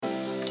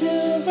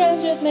good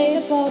friends just made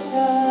a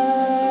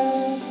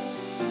podcast.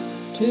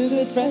 Two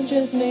good friends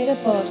just made a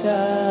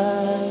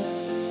podcast.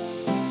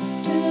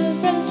 Two good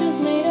friends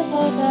just made a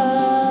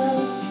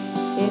podcast.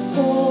 It's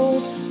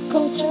called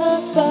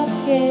Culture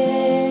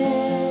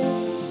Bucket.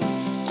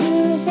 Two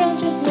good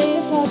friends just made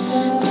a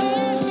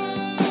podcast.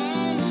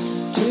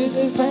 Two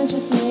good friends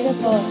just made a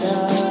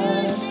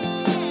podcast.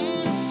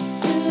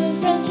 Two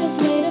good friends just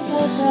made a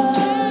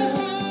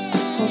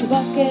podcast. Culture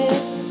Bucket,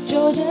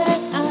 Georgia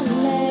and Alex.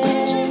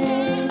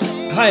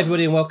 Hi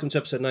everybody and welcome to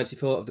episode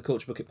 94 of the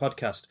Culture Bucket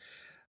podcast.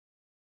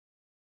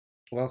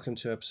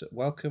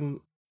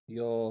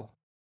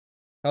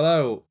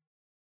 Hello.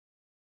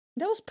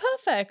 That was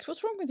perfect.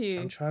 What's wrong with you?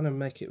 I'm trying to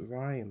make it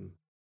rhyme.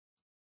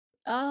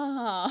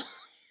 Ah.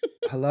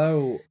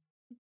 Hello.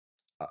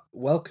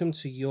 Welcome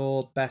to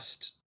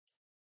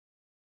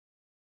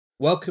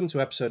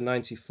episode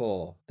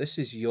 94. This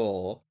is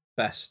your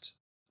best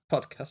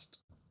podcast.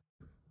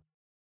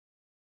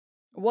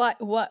 What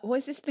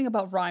is this thing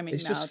about rhyming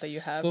It's now just that you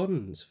have?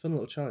 fun. It's a fun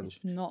little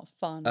challenge. It's not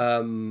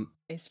fun.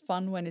 It's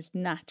fun when it's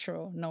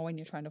natural, not when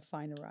you're trying to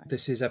find a rhyme.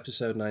 This is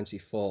episode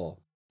 94.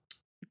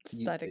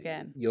 Start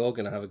again. You're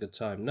going to have a good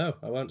time. No,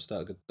 I won't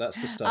start good.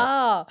 That's the start.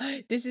 Ah,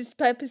 this is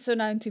episode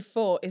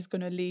 94 is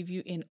going to leave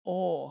you in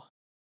awe.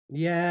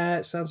 Yeah,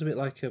 it sounds a bit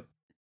like a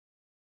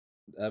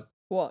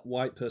What?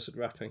 white person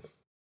rapping.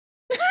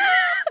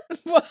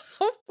 well,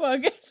 I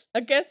guess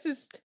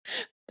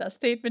that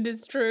statement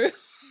is true.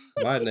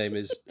 My name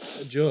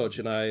is George,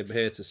 and I'm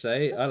here to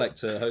say I like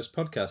to host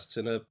podcasts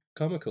in a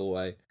comical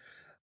way.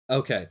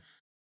 Okay.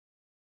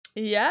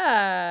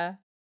 Yeah.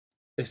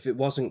 If it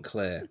wasn't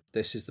clear,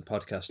 this is the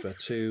podcast where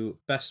two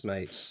best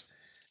mates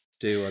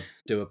do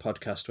a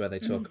podcast where they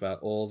talk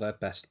about all their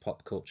best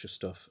pop culture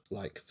stuff,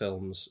 like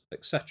films,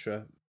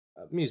 etc.,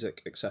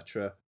 music,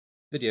 etc.,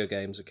 video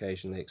games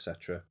occasionally,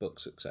 etc.,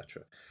 books,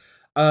 etc.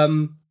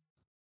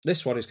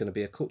 This one is going to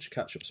be a culture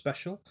catch-up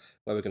special,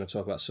 where we're going to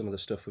talk about some of the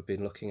stuff we've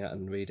been looking at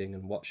and reading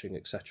and watching,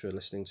 etc.,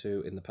 listening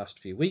to in the past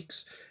few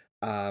weeks.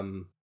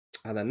 And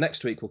then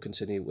next week we'll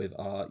continue with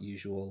our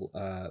usual,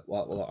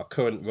 our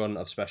current run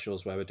of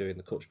specials where we're doing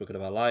the Culture Bucket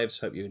of our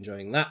lives. Hope you're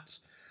enjoying that.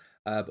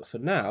 But for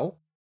now,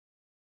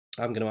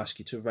 I'm going to ask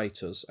you to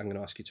rate us. I'm going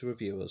to ask you to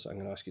review us. I'm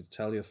going to ask you to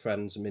tell your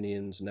friends,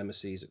 minions,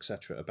 nemesis,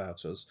 etc.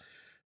 about us.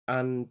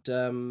 And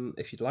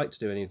if you'd like to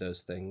do any of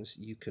those things,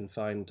 you can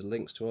find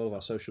links to all of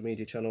our social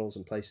media channels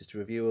and places to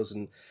review us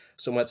and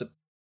somewhere to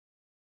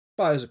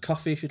buy us a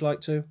coffee if you'd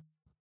like to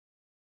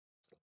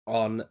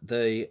on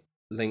the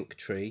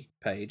Linktree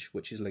page,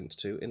 which is linked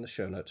to in the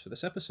show notes for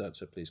this episode.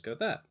 So please go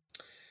there.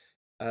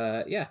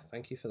 Yeah,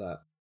 thank you for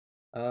that.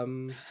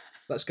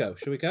 Let's go.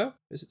 Shall we go?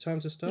 Is it time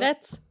to start?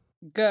 Let's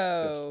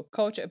go. Good.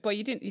 Culture. But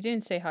you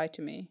didn't say hi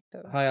to me.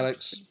 Though. Hi,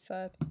 Alex. Pretty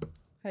sad.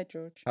 Hi,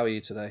 George. How are you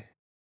today?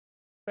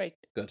 Great.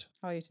 Good.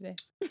 How are you today?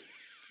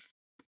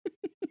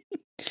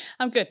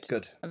 I'm good.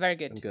 Good. I'm very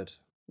good. I'm good.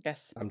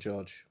 Yes. I'm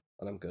George,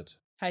 and I'm good.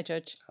 Hi,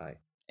 George. Hi.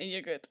 And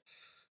you're good.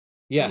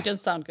 Yeah. You don't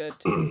sound good.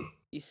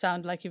 You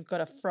sound like you've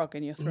got a frog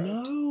in your throat.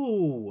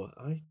 No,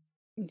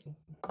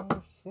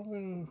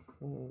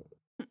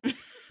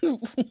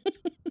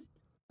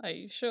 Are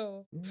you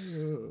sure?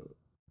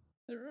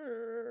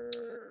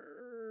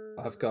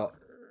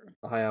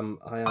 I am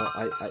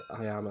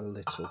a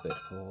little bit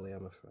poorly,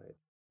 I'm afraid,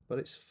 but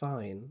it's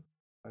fine.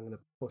 I'm gonna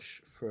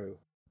push through.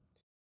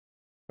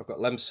 I've got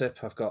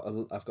Lemsip. I've got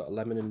a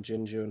lemon and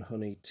ginger and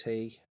honey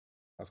tea.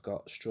 I've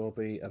got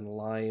strawberry and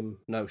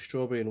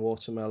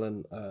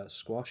watermelon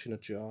squash in a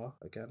jar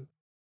again.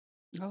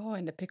 Oh,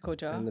 in the pickle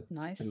jar.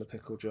 Nice. In the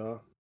pickle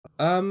jar.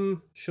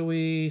 Shall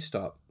we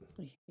start?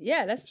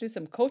 Yeah, let's do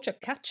some culture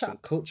catch-up. Some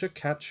culture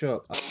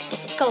catch-up.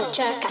 This is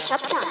Culture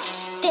Catch-Up time.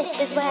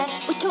 This is where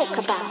we talk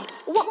about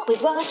what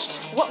we've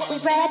watched, what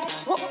we've read,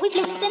 what we've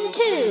listened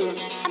to,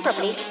 and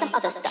probably some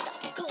other stuff.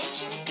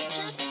 Culture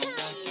Catch-Up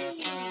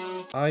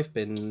time. I've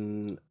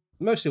been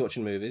mostly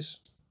watching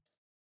movies.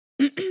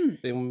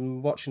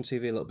 Been watching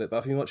TV a little bit, but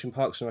I've been watching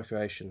Parks and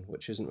Recreation,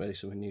 which isn't really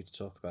something new to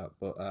talk about.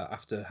 But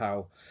after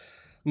how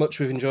much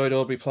we've enjoyed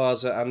Aubrey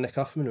Plaza and Nick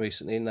Offerman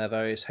recently in their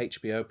various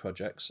HBO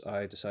projects,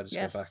 I decided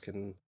to go back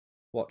and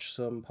watch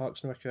some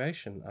Parks and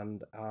Recreation,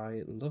 and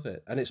I love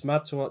it. And it's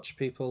mad to watch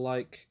people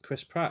like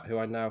Chris Pratt, who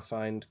I now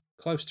find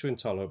close to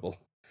intolerable.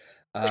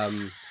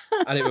 And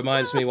it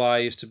reminds me why I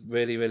used to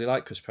really, really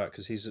like Chris Pratt,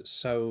 because he's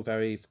so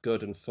very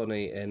good and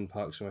funny in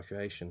Parks and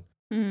Recreation.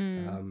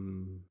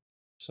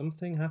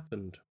 Something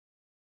happened.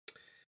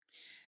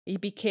 He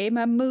became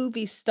a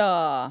movie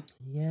star.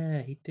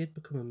 Yeah, he did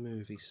become a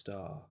movie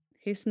star.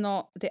 He's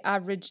not the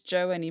average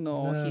Joe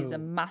anymore. No. He's a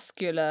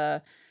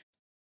muscular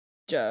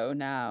Joe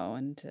now,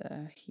 and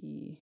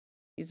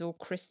he's all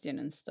Christian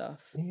and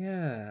stuff.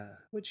 Yeah,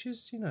 which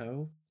is,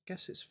 I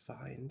guess it's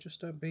fine. Just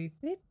don't be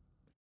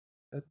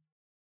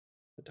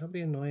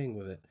annoying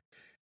with it.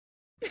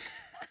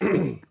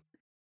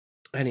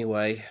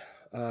 Anyway,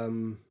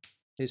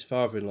 his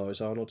father-in-law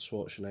is Arnold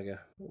Schwarzenegger.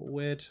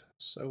 Weird,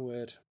 so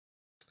weird.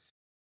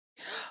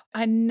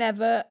 I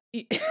never.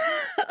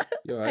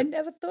 You're I right.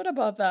 never thought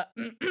about that.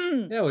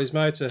 Yeah, well, he's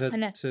married to I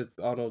know. to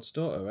Arnold's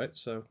daughter, right?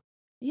 So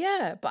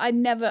Yeah,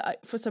 but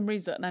for some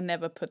reason, I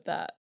never put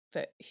that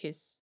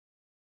his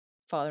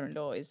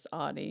father-in-law is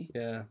Arnie.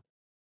 yeah.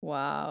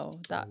 Wow,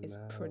 that I is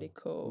know. pretty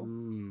cool.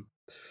 Mm.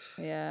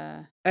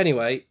 Yeah.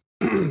 Anyway,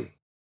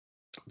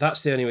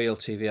 that's the only real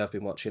TV I've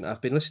been watching.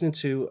 I've been listening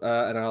to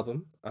an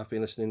album. I've been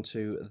listening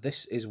to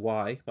This Is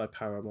Why by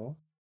Paramore.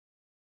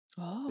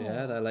 Oh.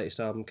 Yeah, their latest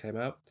album came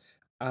out,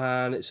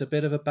 and it's a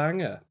bit of a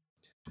banger.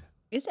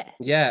 Is it?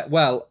 Yeah,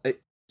 well,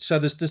 so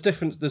there's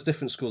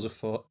different schools of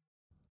thought.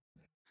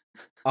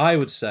 I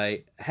would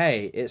say,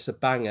 hey, it's a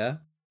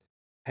banger.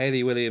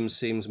 Hayley Williams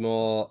seems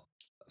more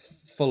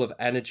full of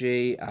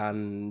energy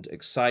and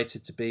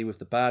excited to be with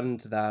the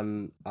band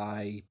than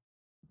I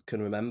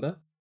can remember.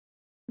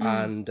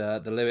 And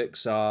the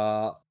lyrics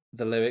are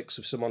the lyrics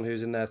of someone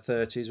who's in their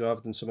 30s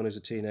rather than someone who's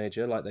a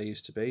teenager like they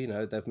used to be. You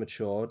know, they've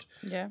matured.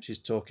 Yeah. She's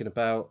talking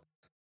about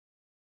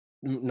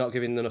not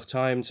giving enough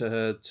time to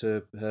her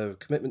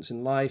commitments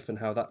in life, and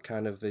how that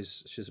kind of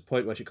is. She's a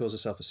point where she calls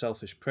herself a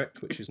selfish prick,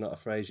 which is not a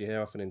phrase you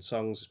hear often in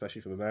songs,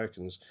 especially from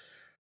Americans.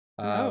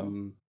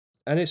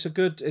 And it's a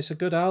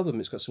good album.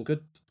 It's got some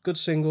good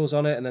singles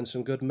on it, and then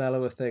some good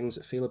mellower things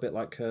that feel a bit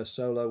like her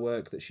solo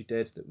work that she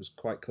did that was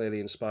quite clearly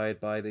inspired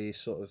by the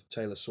sort of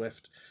Taylor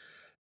Swift,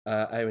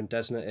 Aaron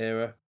Dessner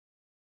era.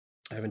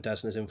 Aaron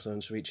Dessner's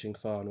influence reaching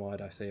far and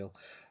wide, I feel.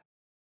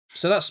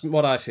 So that's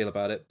what I feel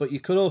about it. But you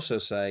could also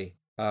say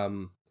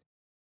this.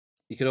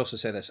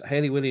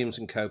 Hayley Williams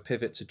and co.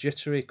 pivot to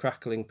jittery,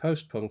 crackling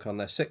post-punk on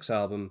their sixth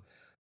album,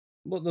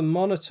 but the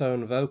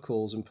monotone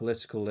vocals and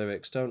political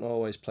lyrics don't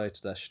always play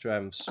to their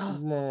strengths.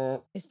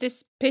 Oh. Is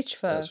this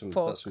Pitchfork? That's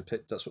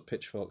what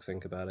Pitchfork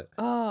think about it.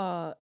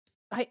 Oh,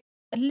 I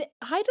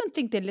don't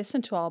think they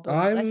listen to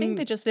albums. I think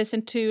they just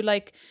listen to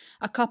like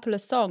a couple of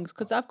songs,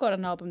 because I've got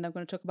an album that I'm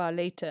going to talk about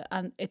later,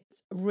 and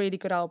it's a really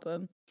good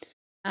album,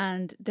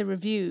 and the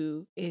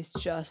review is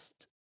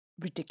just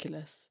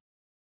ridiculous.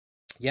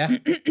 Yeah,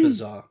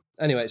 bizarre.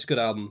 Anyway, it's a good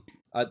album.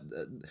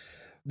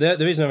 The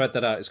reason I read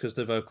that out is because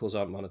the vocals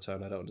aren't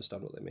monotone. I don't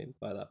understand what they mean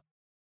by that.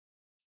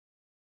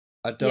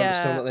 I don't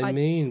understand what they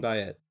mean by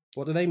it.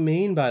 What do they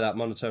mean by that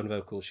monotone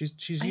vocal?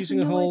 She's using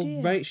a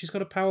whole rate. She's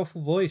got a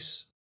powerful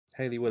voice,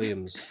 Hayley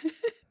Williams.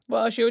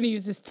 Well, she only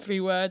uses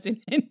 3 words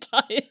in the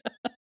entire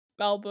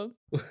album.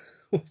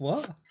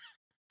 What?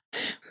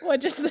 Well,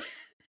 just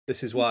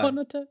this is why.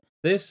 Monotone.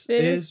 This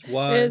is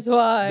why. Is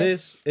why.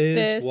 This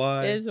is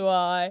why. Is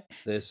why.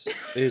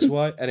 This is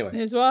why. Anyway.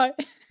 Is why. I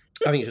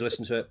think you should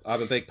listen to it.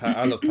 I'm a big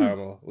I love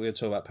Paramore. We're going to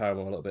talk about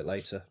Paramore a little bit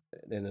later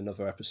in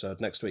another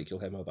episode. Next week you'll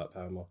hear more about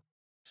Paramore.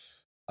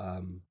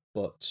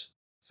 But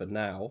for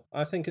now,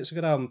 I think it's a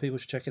good album. People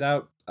should check it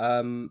out.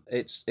 I'm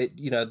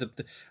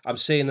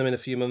seeing them in a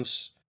few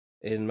months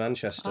in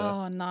Manchester.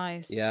 Oh,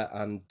 nice. Yeah,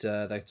 and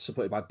they're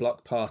supported by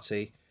Block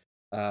Party.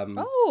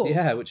 Oh.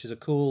 Yeah, which is a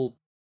cool.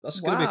 That's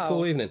going to be a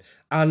cool evening,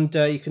 and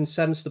you can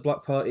sense the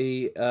Block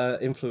Party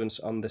influence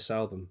on this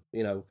album,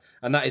 you know,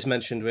 and that is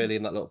mentioned really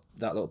in that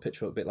little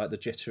Pitchfork bit, like the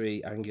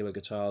jittery, angular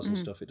guitars and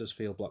stuff. It does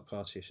feel Block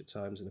Party-ish at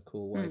times in a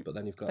cool way, but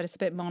then you've got. But it's a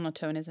bit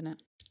monotone, isn't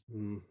it?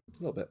 A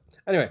little bit.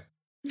 Anyway,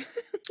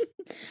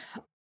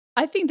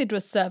 I think they do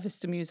a service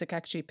to music,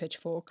 actually,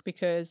 Pitchfork,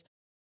 because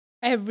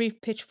every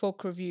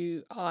Pitchfork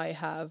review I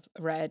have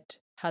read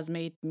has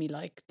made me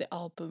like the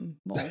album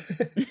more.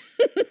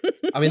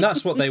 I mean,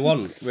 that's what they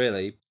want,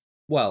 really.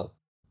 Well,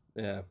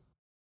 yeah.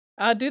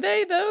 Do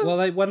they though?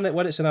 Well,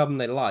 when it's an album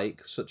they like,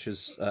 such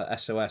as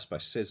SOS by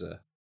SZA.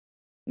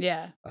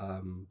 Yeah.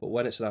 But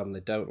when it's an album they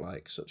don't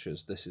like, such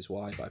as This Is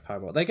Why by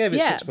Paramore, they gave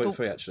it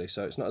 6.3 actually,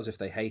 so it's not as if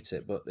they hate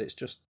it, but it's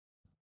just,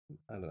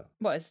 I don't know.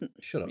 What isn't?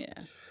 Shut up. Yeah.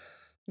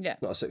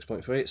 Not a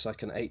 6.3. It's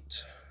like an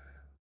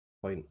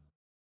 8.2.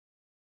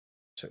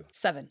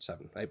 7.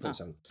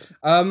 8.7.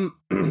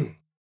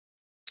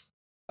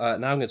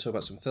 Now I'm going to talk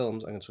about some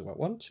films. I'm going to talk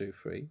about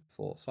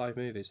 5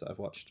 movies that I've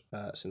watched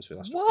since we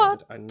last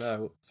recorded. I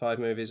know, 5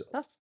 movies.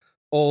 That's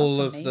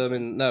of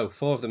them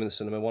 4 of them in the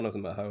cinema, 1 of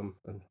them at home.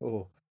 And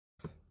oh,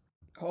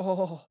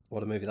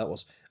 what a movie that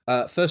was!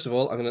 First of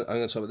all, I'm going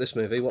to talk about this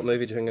movie. What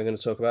movie do you think I'm going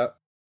to talk about?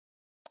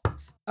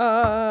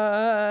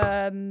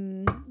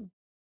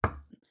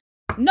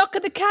 Knock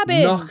at the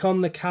Cabin. Knock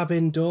on the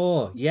Cabin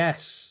Door.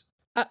 Yes.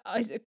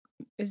 Is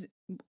it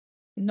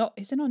not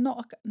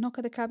Knock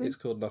at the Cabin? It's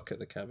called Knock at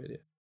the Cabin. Yeah.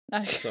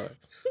 No. Sorry.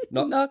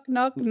 Knock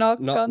knocking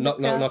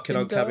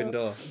on cabin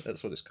door.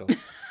 That's what it's called.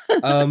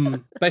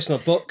 Based on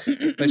a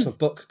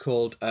book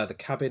called The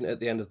Cabin at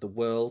the End of the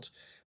World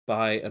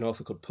by an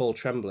author called Paul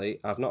Tremblay.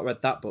 I've not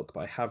read that book,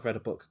 but I have read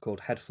a book called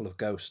Head Full of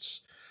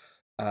Ghosts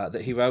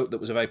that he wrote that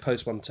was a very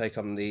postmodern take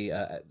on the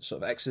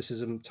sort of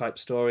exorcism type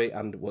story,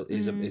 and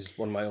is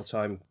one of my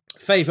all-time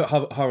favourite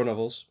horror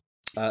novels.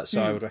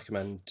 So I would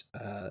recommend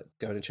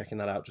going and checking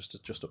that out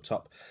just up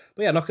top.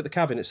 But yeah, Knock at the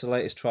Cabin, it's the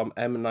latest from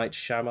M. Night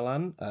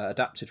Shyamalan,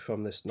 adapted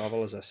from this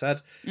novel, as I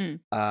said.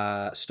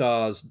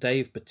 Stars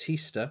Dave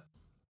Bautista.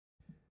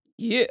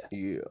 Yeah.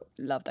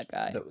 Love that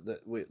guy.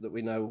 That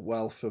we know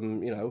well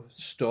from,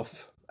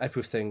 stuff.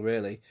 everything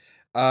really.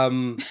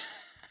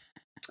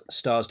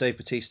 Stars Dave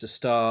Bautista,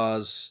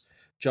 stars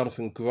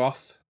Jonathan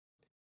Groff,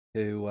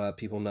 who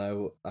people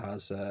know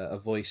as a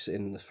voice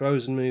in the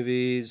Frozen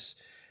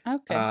movies,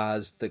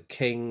 as the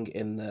king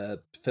in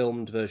the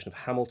filmed version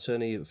of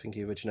Hamilton. I think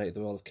he originated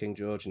the role of King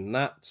George in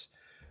that.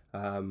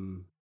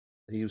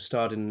 He was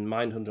starred in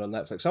Mindhunter on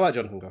Netflix. I like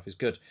Jonathan Groff, he's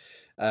good.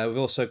 We've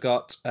also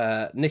got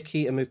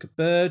Nikki Amuka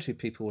Bird, who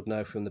people would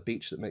know from The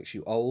Beach That Makes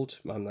You Old,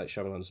 M. Night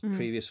Shyamalan's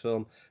previous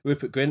film.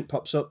 Rupert Grint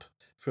pops up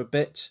for a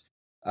bit.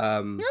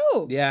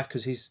 Yeah,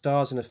 because he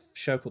stars in a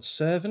show called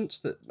Servants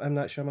that M.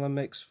 Night Shyamalan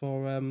makes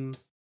for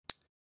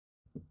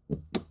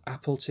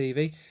Apple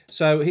TV.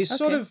 So he's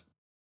sort of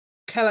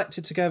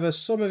collected together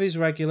some of his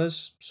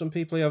regulars, some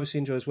people he obviously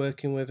enjoys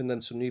working with, and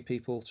then some new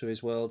people to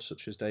his world,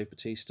 such as Dave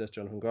Bautista,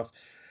 Jonathan Groff,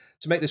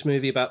 to make this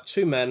movie about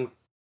two men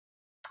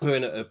who are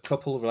in a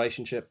couple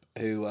relationship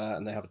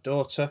and they have a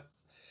daughter,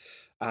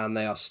 and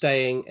they are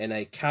staying in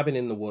a cabin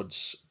in the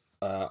woods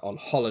on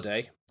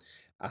holiday,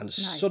 and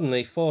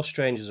suddenly four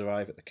strangers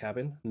arrive at the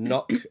cabin,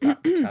 knock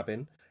at the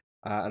cabin,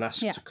 and ask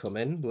to come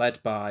in,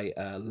 led by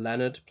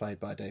Leonard, played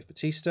by Dave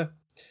Bautista,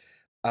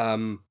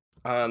 and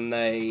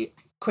they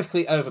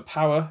quickly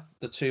overpower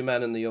the two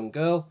men and the young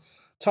girl,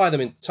 tie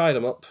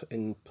them up,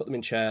 put them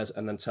in chairs,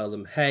 and then tell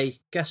them, hey,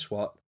 guess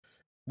what?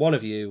 One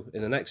of you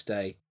in the next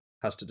day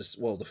has to,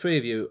 the three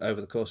of you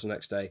over the course of the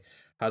next day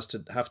have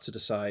to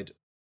decide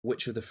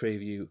which of the three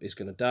of you is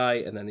going to die,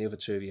 and then the other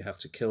two of you have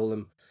to kill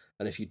them.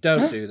 And if you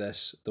don't do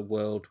this, the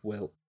world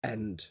will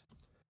end.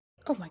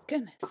 Oh my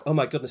goodness. Oh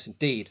my goodness,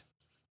 indeed.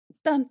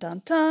 Dun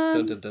dun dun.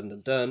 Dun dun dun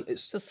dun dun.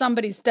 So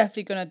somebody's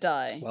definitely going to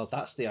die. Well,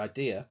 that's the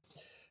idea.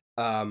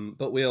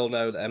 But we all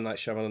know that M. Night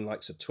Shyamalan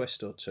likes a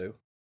twist or two.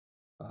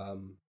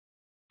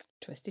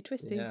 Twisty.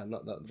 Yeah,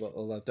 not that. But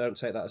although don't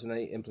take that as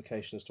any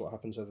implication as to what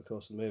happens over the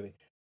course of the movie.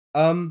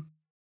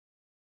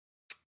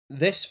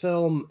 This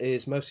film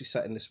is mostly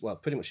set in this,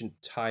 pretty much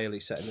entirely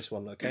set in this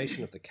one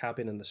location of the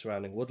cabin and the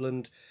surrounding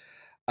woodland.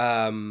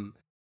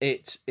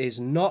 It is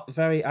not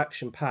very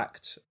action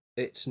packed.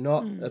 It's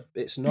not.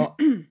 It's not.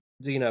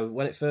 You know,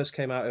 when it first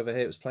came out over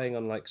here, it was playing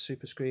on like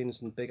super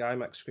screens and big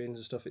IMAX screens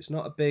and stuff. It's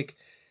not a big.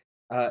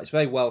 It's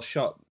very well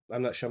shot.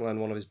 I'm not Shyamalan.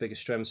 One of his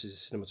biggest strengths is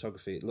his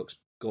cinematography. It looks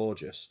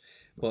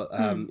gorgeous, but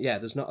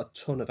there's not a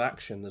ton of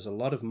action. There's a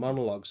lot of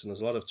monologues and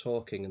there's a lot of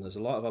talking, and there's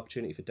a lot of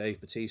opportunity for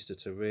Dave Bautista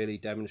to really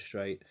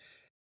demonstrate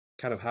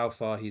kind of how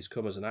far he's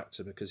come as an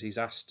actor, because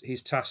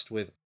he's tasked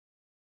with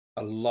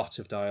a lot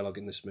of dialogue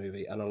in this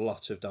movie, and a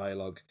lot of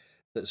dialogue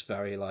that's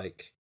very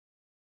like,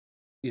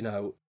 you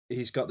know,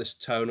 he's got this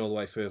tone all the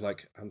way through of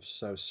like, I'm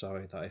so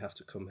sorry that I have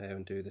to come here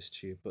and do this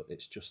to you, but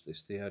it's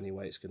the only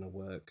way it's going to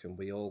work, and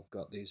we all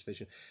got these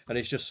visions. And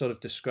he's just sort of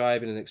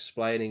describing and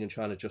explaining and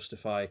trying to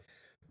justify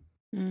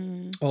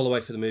all the way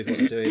through the movie what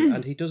they're doing,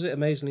 and he does it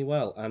amazingly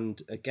well. And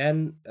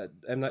again,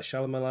 M. Night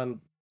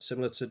Shyamalan,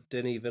 similar to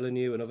Denis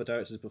Villeneuve and other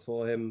directors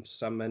before him,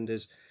 Sam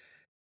Mendes,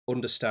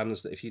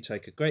 understands that if you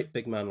take a great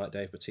big man like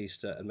Dave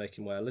Bautista and make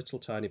him wear a little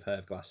tiny pair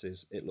of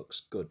glasses, it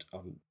looks good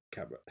on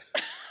camera.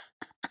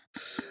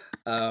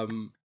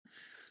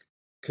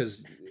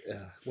 Because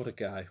what a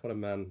guy, what a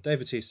man. Dave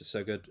Bautista's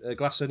so good.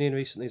 Glass Onion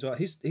recently as well.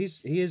 He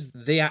is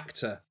the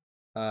actor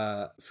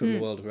from the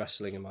world of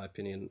wrestling, in my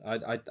opinion.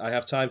 I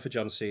have time for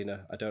John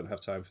Cena. I don't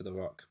have time for The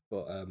Rock,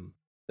 but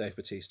Dave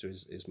Bautista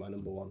is my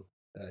number one.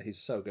 He's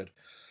so good.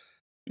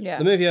 Yeah.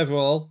 The movie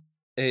overall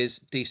is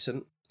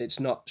decent. It's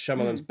not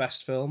Shyamalan's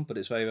best film, but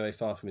it's very, very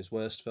far from his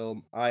worst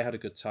film. I had a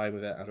good time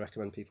with it. I'd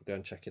recommend people go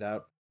and check it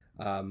out.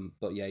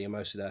 But yeah, you're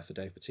mostly there for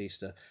Dave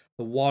Bautista.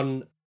 The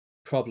one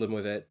problem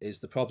with it is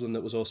the problem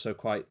that was also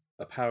quite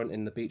apparent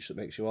in The Beach That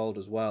Makes You Old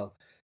as well,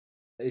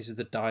 is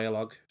the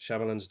dialogue.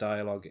 Shyamalan's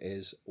dialogue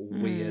is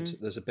weird.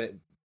 There's a bit,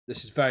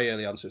 this is very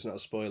early on, so it's not a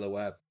spoiler,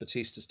 where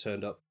Bautista's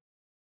turned up.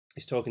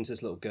 He's talking to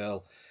this little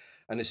girl,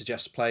 and he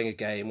suggests playing a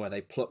game where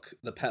they pluck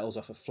the petals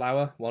off a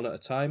flower one at a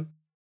time,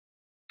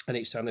 and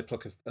each time they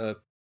pluck a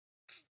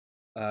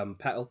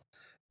petal,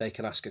 they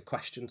can ask a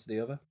question to the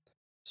other.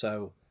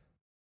 So,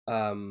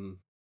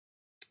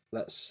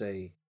 let's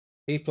see.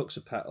 He plucks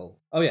a petal.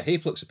 Oh yeah, he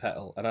plucks a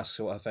petal and asks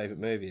her what her favourite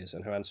movie is,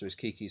 and her answer is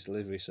Kiki's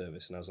Delivery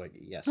Service. And I was like,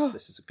 yes,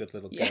 this is a good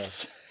little girl.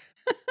 Yes.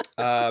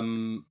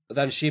 Then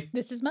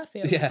This is my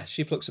film. Yeah,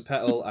 she plucks a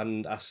petal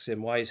and asks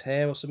him why he's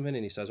here or something,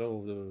 and he says,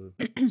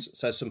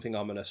 says something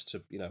ominous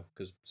to,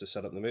 because to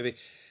set up the movie.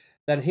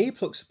 Then he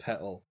plucks a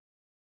petal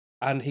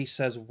and he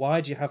says, why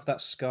do you have that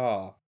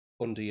scar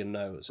under your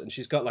nose? And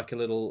she's got like a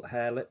little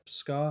hair lip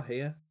scar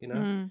here,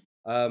 Yeah.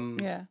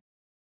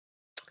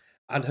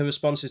 And her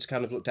response is to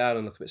kind of look down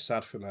and look a bit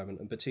sad for a moment.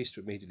 And Bautista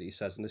immediately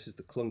says, and this is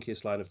the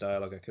clunkiest line of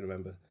dialogue I can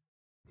remember,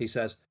 he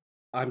says,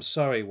 I'm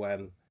sorry,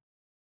 Wen.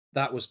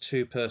 That was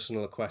too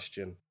personal a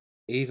question,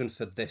 even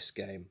for this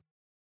game.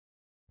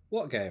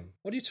 What game?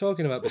 What are you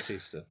talking about,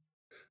 Bautista?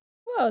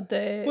 Well,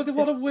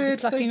 what a weird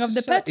thing to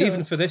say. Petal.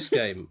 Even for this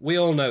game. We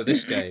all know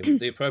this game.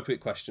 The appropriate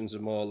questions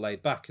are more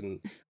laid back. And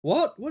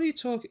what? What are you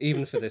talking?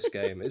 Even for this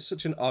game. It's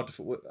such an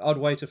odd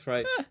way to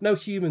phrase. No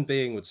human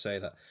being would say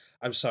that.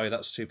 I'm sorry,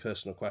 that's too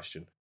personal a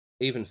question.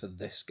 Even for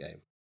this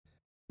game.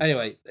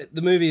 Anyway,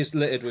 the movie is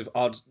littered with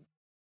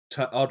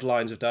odd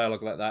lines of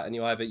dialogue like that, and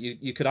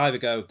you could either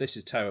go, this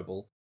is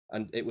terrible,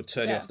 and it would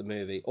turn you off the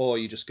movie, or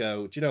you just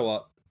go, do you know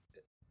what?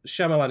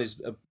 Shyamalan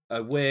is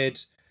a weird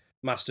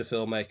master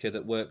filmmaker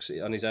that works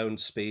on his own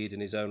speed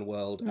in his own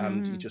world,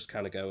 and you just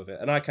kind of go with it.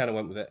 And I kind of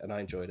went with it, and I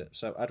enjoyed it,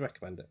 so I'd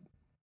recommend it.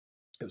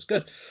 It was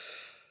good.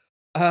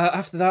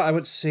 After that, I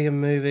went to see a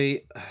movie,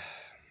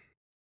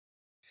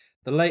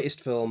 the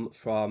latest film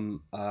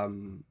from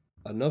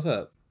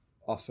another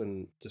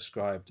often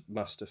described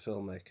master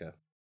filmmaker,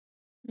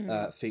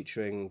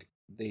 featuring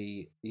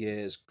the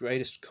year's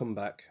greatest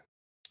comeback,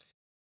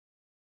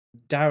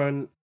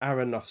 Darren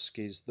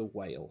Aronofsky's The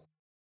Whale.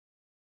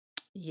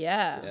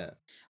 Yeah.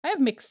 I have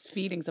mixed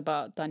feelings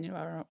about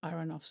Daniel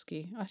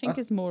Aronofsky. I think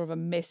he's more of a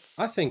miss.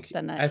 I think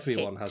than a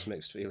everyone hit. has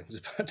mixed feelings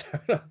about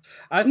Darren.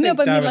 I think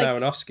Darren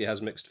Aronofsky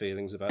has mixed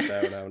feelings about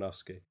Darren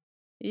Aronofsky.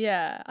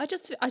 Yeah, I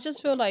just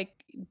feel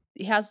like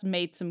he has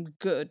made some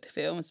good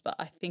films, but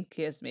I think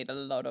he has made a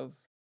lot of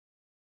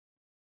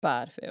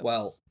bad films.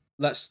 Well,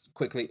 let's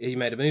quickly. He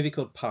made a movie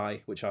called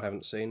Pi, which I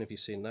haven't seen. Have you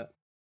seen that?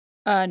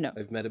 No.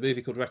 I've made a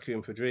movie called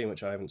Requiem for a Dream,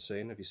 which I haven't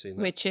seen. Have you seen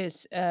that? Which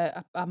is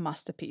a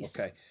masterpiece.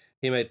 Okay.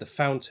 He made The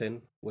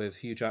Fountain with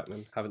Hugh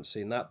Jackman. Haven't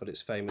seen that, but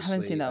it's famously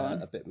haven't seen that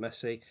one. a bit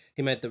messy.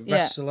 He made The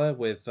Wrestler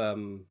with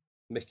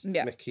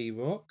Mickey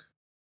Rourke.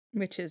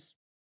 Which is,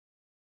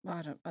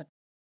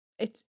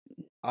 it's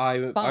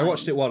I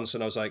watched it once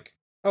and I was like,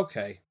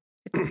 okay.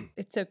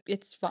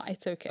 It's fine.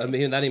 It's okay. And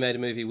then he made a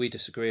movie we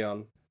disagree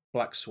on,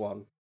 Black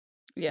Swan,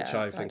 which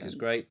I think is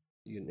great.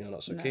 You're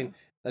not so keen.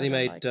 Then he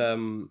made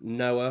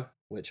Noah,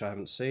 which I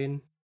haven't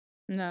seen.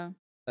 No.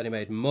 Then he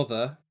made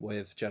Mother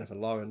with Jennifer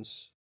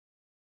Lawrence.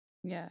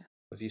 Yeah.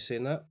 Have you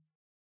seen that?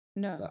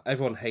 No.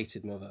 Everyone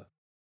hated Mother.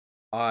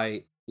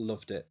 I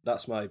loved it.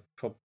 That's my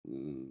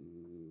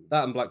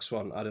that and Black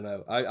Swan. I don't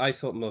know. I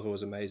thought Mother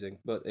was amazing,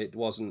 but it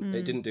wasn't.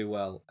 It didn't do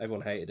well.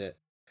 Everyone hated it,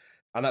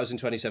 and that was in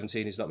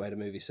 2017. He's not made a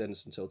movie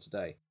since until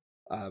today.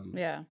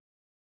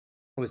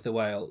 With The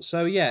Whale.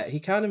 So yeah, he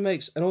kind of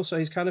makes, and also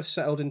he's kind of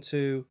settled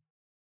into,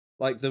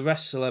 like, The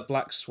Wrestler,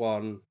 Black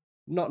Swan.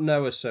 Not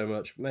Noah so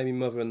much. Maybe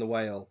Mother and The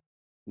Whale.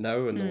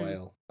 Noah and The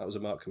Whale. That was a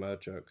Mark Kermode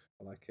joke.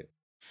 I like it.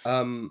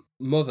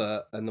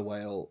 Mother and The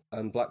Whale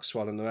and Black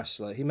Swan and The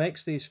Wrestler. He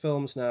makes these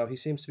films now. He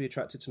seems to be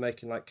attracted to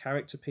making like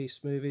character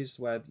piece movies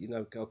where,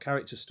 or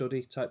character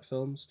study type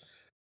films.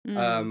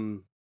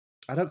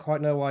 I don't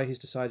quite know why he's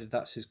decided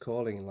that's his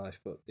calling in life,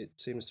 but it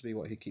seems to be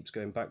what he keeps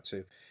going back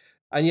to.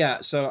 And yeah,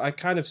 so I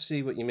kind of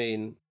see what you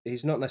mean.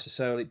 He's not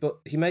necessarily,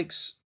 but he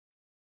makes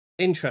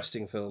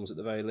interesting films at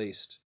the very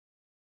least,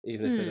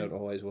 even if they don't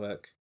always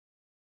work.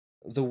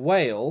 The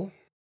Whale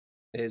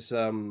is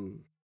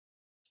an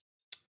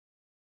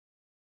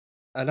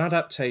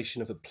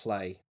adaptation of a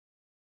play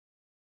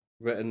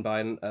written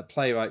by a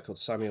playwright called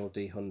Samuel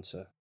D.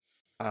 Hunter.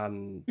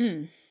 And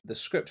the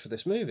script for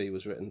this movie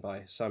was written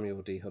by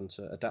Samuel D.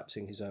 Hunter,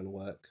 adapting his own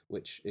work,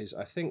 which is,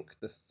 I think,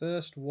 the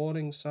first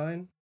warning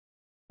sign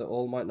that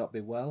all might not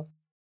be well.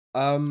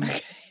 Okay.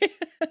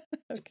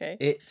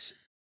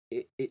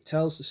 It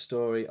tells the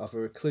story of a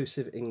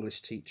reclusive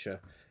English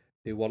teacher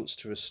who wants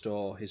to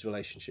restore his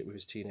relationship with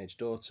his teenage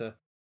daughter,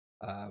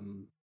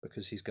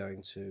 because he's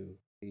going to.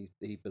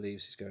 He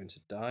believes he's going to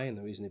die, and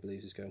the reason he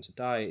believes he's going to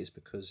die is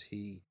because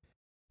he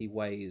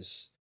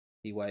weighs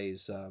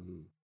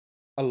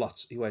a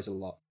lot. He weighs a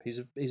lot.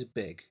 He's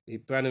big.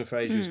 Brendan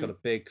Fraser has got a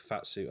big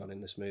fat suit on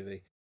in this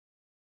movie.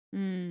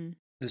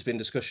 There's been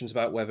discussions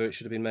about whether it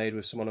should have been made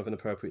with someone of an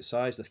appropriate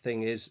size. The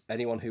thing is,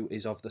 anyone who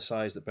is of the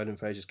size that Brendan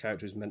Fraser's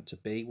character is meant to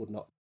be would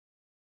not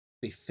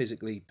be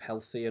physically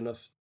healthy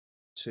enough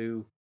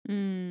to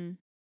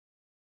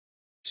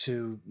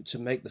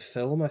make the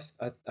film.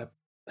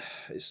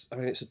 It's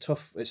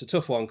a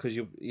tough one because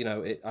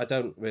I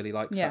don't really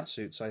like fat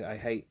suits. I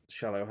hate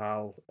Shallow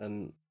Hal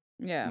and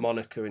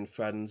Monica in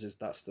Friends.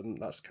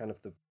 That's kind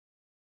of the.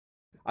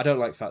 I don't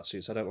like fat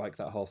suits. I don't like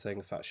that whole thing,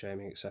 fat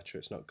shaming, etc.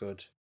 It's not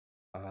good.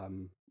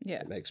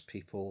 It makes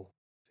people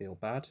feel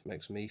bad. It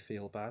makes me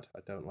feel bad. I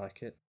don't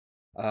like it.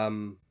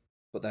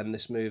 But then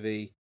this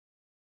movie,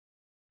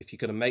 if you're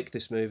going to make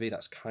this movie,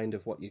 that's kind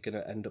of what you're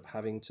going to end up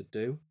having to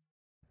do.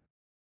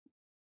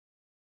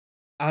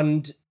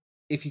 And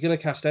if you're going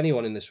to cast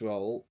anyone in this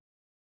role,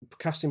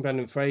 casting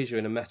Brendan Fraser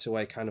in a meta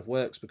way kind of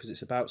works because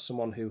it's about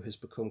someone who has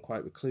become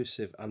quite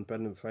reclusive, and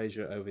Brendan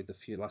Fraser over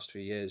the last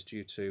few years,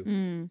 due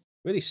to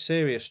really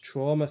serious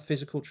trauma,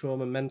 physical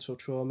trauma, mental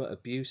trauma,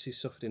 abuse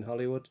he's suffered in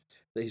Hollywood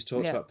that he's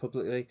talked about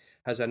publicly,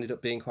 has ended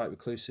up being quite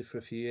reclusive for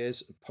a few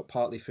years,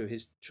 partly through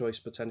his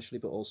choice potentially,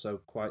 but also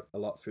quite a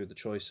lot through the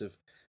choice of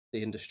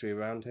the industry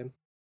around him.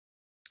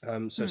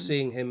 So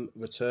seeing him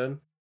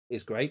return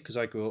is great because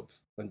I grew up,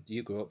 and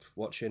you grew up,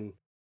 watching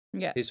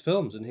his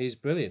films, and he's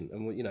brilliant.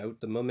 And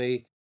The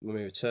Mummy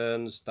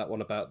Returns, that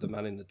one about the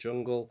man in the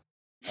jungle.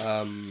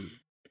 There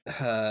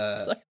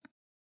are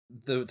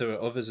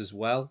others as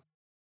well.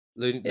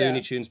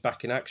 Looney Tunes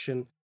Back in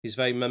Action. His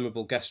very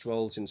memorable guest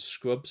roles in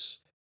Scrubs.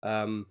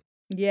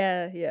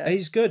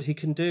 He's good. He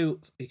can do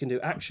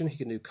action. He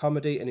can do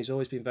comedy, and he's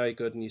always been very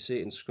good. And you see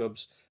it in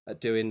Scrubs.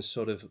 at doing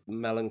sort of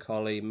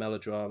melancholy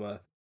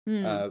melodrama,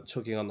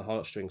 tugging on the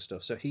heartstring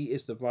stuff. So he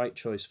is the right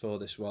choice for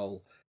this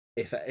role.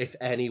 If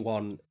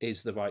anyone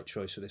is the right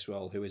choice for this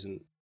role, who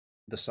isn't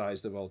the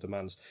size the role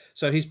demands.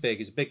 So he's big.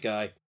 He's a big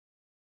guy.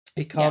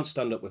 He can't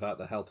stand up without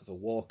the help of a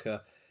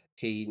walker.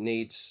 He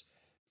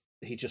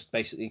just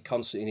basically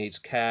constantly needs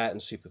care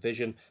and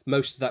supervision.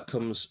 Most of that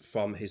comes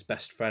from his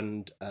best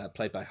friend,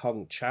 played by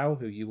Hong Chow,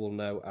 who you will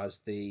know as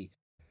the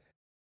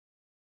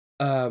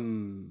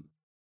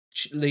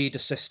lead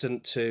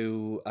assistant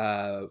to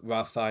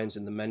Ralph Fiennes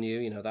in The Menu.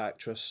 You know, that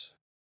actress.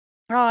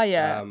 Oh,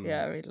 yeah.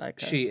 I really like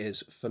her. She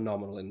is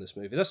phenomenal in this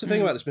movie. That's the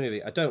thing about this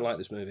movie. I don't like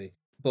this movie,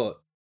 but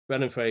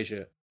Brendan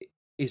Fraser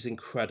is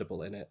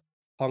incredible in it.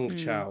 Hong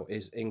Chow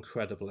is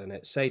incredible in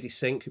it. Sadie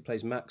Sink, who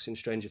plays Max in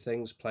Stranger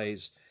Things,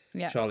 plays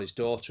Charlie's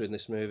daughter in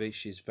this movie.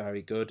 She's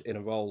very good in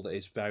a role that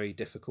is very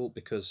difficult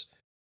because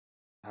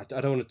I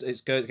don't want to.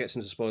 It gets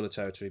into spoiler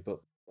territory, but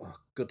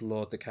good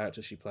lord, the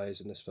character she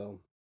plays in this film.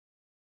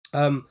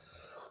 And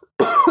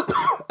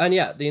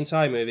yeah, the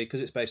entire movie,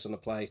 because it's based on a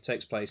play,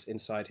 takes place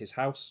inside his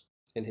house,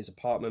 in his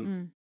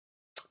apartment.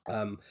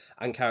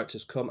 And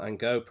characters come and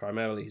go,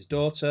 primarily his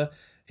daughter,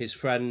 his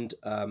friend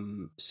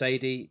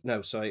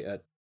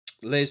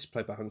Liz,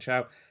 played by Hong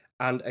Chow,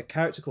 and a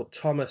character called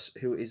Thomas,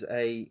 who is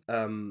a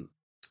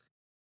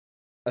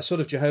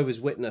sort of Jehovah's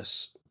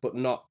Witness, but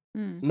not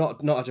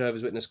a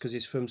Jehovah's Witness, because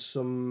he's from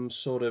some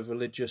sort of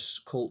religious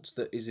cult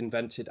that is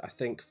invented, I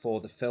think,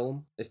 for the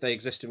film. If they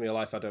exist in real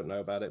life, I don't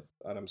know about it,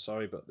 and I'm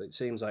sorry, but it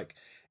seems like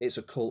it's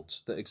a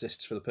cult that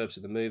exists for the purpose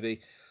of the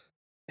movie.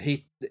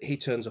 He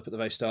turns up at the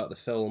very start of the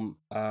film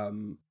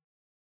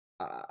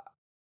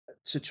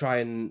to try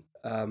and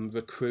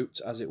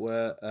recruit, as it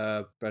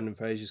were, Brendan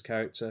Fraser's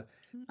character.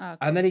 Okay.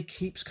 And then he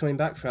keeps coming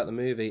back throughout the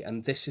movie,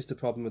 and this is the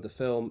problem with the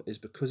film, is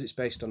because it's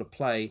based on a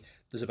play,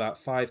 there's about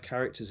 5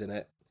 characters in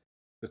it,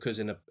 because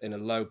in a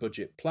low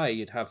budget play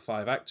you'd have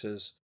 5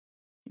 actors.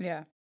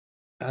 Yeah.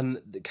 And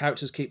the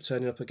characters keep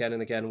turning up again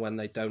and again when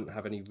they don't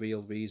have any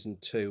real reason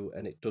to,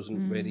 and it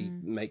doesn't really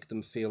make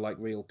them feel like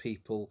real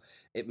people.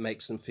 It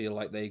makes them feel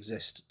like they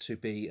exist to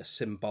be a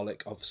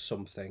symbolic of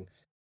something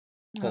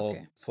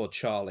for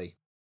Charlie,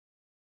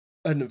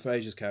 Brendan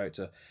Fraser's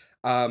character.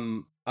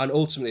 And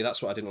ultimately,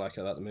 that's what I didn't like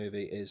about the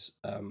movie, is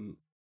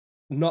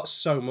not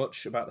so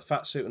much about the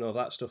fat suit and all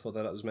that stuff,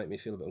 although that does make me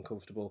feel a bit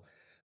uncomfortable,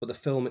 but the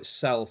film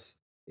itself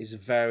is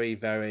very,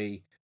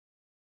 very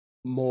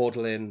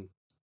maudlin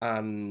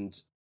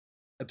and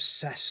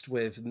obsessed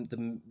with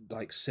the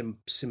like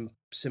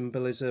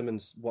symbolism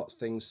and what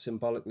things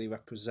symbolically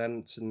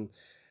represent, and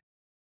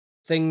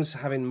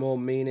things having more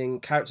meaning,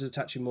 characters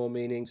attaching more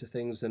meaning to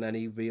things than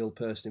any real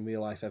person in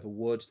real life ever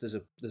would.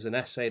 There's an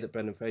essay that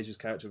Brendan Fraser's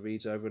character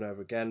reads over and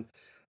over again,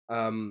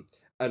 and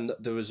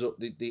the result,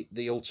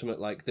 the ultimate,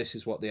 like, this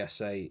is what the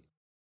essay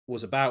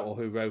was about, or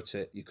who wrote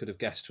it, you could have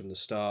guessed from the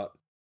start.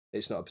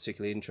 It's not a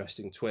particularly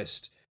interesting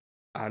twist.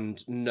 And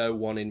no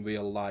one in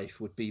real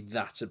life would be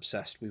that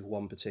obsessed with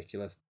one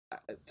particular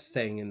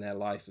thing in their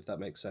life, if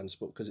that makes sense.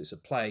 But because it's a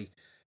play,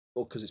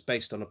 or because it's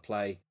based on a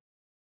play,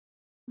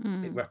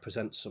 it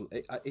represents some.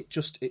 It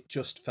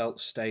just felt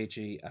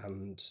stagey,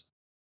 and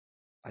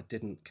I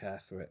didn't care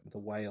for it. The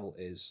Whale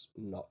is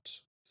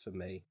not for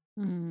me,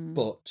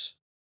 but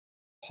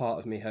part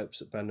of me hopes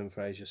that Brendan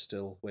Fraser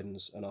still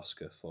wins an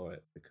Oscar for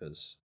it,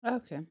 because I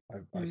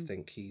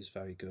think he's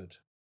very good.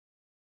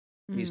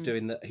 He's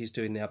doing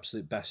the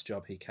absolute best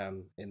job he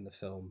can in the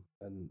film,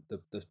 and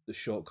the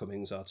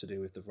shortcomings are to do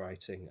with the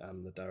writing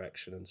and the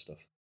direction and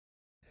stuff,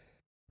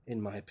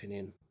 in my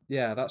opinion.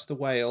 Yeah, that's The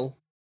Whale.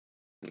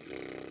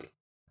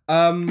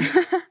 Yeah,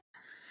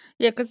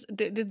 because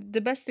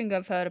the best thing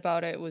I've heard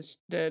about it was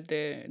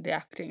the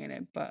acting in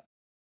it, but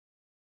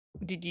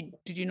did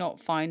you not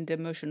find the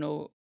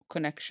emotional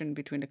connection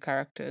between the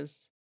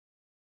characters?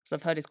 So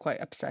I've heard it's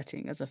quite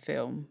upsetting as a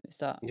film. Is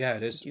that? Yeah,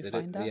 it is. Did you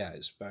find that? Yeah,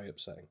 it's very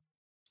upsetting.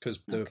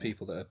 Because there are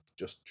people that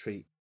just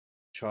treat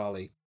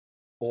Charlie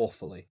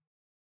awfully.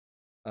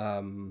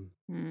 So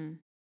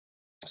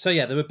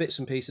yeah, there were bits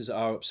and pieces that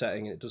are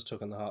upsetting, and it does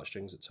tug on the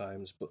heartstrings at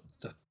times, but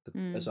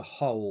as a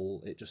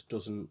whole, it just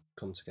doesn't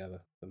come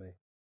together for me.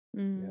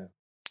 Yeah.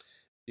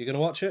 You gonna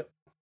watch it?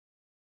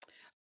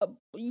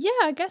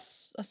 Yeah, I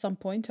guess at some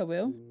point I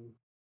will.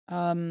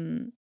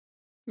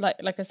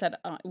 Like I said,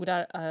 with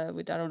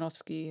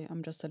Aronofsky,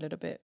 I'm just a little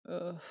bit.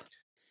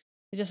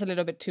 It's just a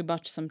little bit too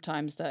much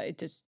sometimes, that it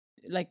just.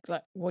 Like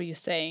what you're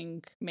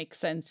saying makes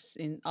sense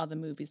in other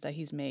movies that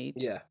he's made.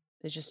 Yeah.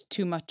 There's just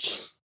too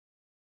much,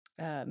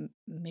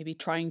 maybe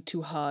trying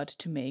too hard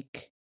to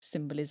make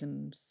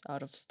symbolisms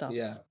out of stuff,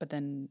 but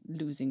then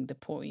losing the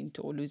point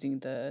or losing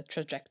the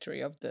trajectory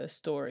of the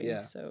story.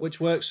 Yeah, so,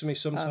 which works for me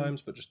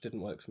sometimes, but just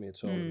didn't work for me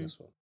at all in this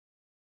one.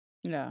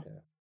 Yeah,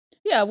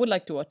 I would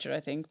like to watch it,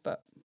 I think,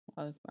 but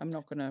I'm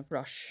not going to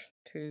rush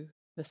to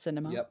the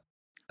cinema. Yep.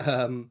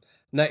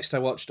 Next I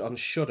watched on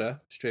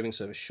Shudder, streaming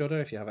service Shudder,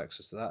 if you have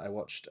access to that. I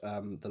watched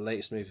the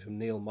latest movie from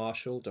Neil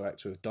Marshall,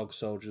 director of Dog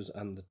Soldiers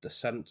and The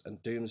Descent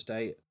and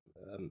Doomsday,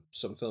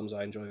 some films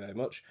I enjoy very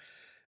much.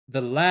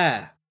 The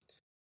Lair,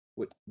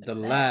 The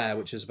Lair,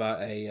 which is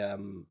about a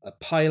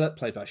pilot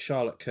played by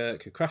Charlotte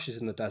Kirk who crashes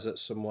in the desert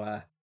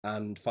somewhere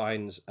and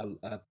finds an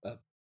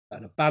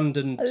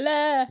abandoned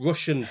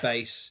Russian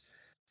base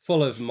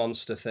full of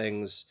monster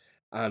things,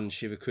 and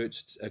she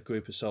recruits a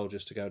group of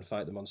soldiers to go and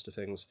fight the monster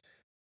things.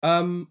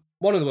 One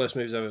of the worst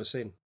movies I've ever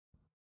seen.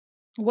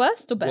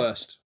 Worst or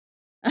best?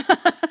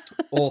 Worst.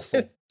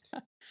 Awful.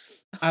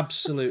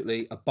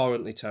 Absolutely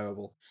abhorrently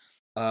terrible.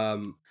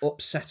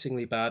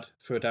 Upsettingly bad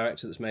for a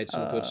director that's made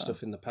some good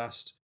stuff in the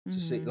past. To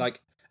see, like,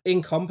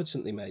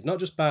 incompetently made, not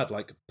just bad,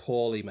 like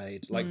poorly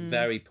made, like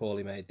very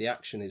poorly made. The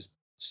action is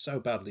so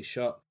badly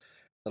shot.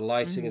 The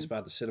lighting is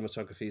bad. The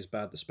cinematography is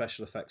bad. The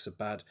special effects are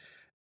bad.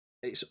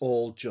 It's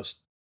all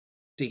just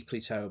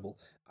deeply terrible.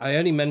 I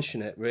only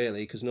mention it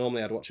really because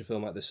normally I'd watch a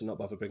film like this and not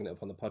bother bringing it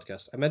up on the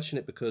podcast. I mention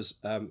it because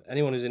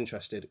anyone who's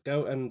interested,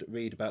 go and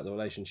read about the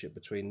relationship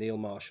between Neil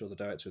Marshall, the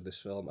director of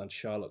this film, and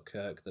Charlotte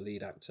Kirk, the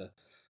lead actor.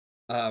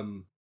 They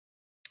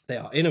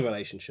are in a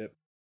relationship,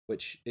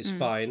 which is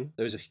fine.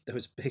 There was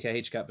a big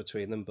age gap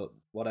between them, but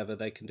whatever,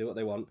 they can do what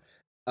they want.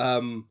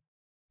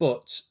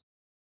 But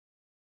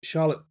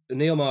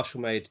Neil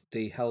Marshall made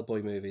the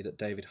Hellboy movie that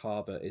David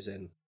Harbour is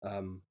in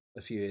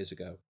a few years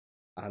ago,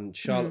 and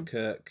Charlotte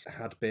Kirk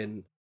had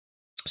been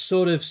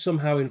sort of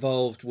somehow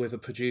involved with a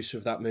producer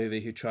of that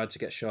movie who tried to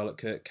get Charlotte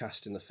Kirk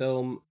cast in the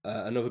film.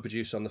 Another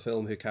producer on the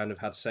film who kind of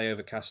had say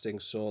over casting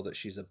saw that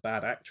she's a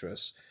bad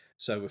actress,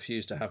 so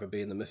refused to have her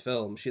be in the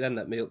film. She then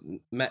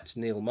met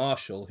Neil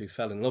Marshall, who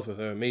fell in love with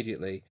her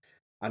immediately,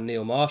 and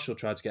Neil Marshall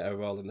tried to get her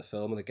role in the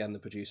film, and again the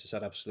producer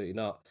said absolutely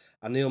not.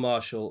 And Neil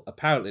Marshall,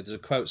 apparently, there's a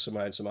quote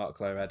somewhere in some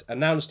article I read,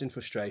 announced in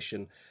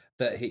frustration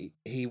that he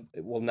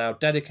will now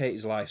dedicate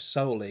his life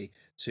solely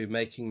to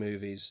making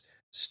movies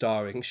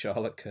starring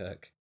Charlotte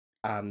Kirk.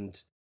 And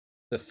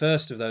the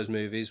first of those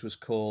movies was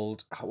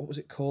called, what was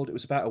it called? It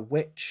was about a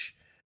witch.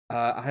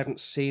 I haven't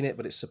seen it,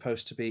 but it's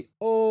supposed to be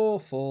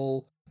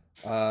awful.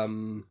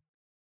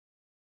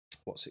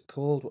 What's it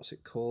called?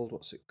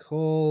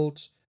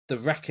 The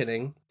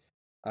Reckoning.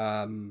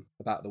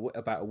 About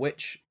a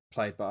witch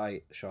played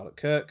by Charlotte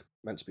Kirk,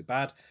 meant to be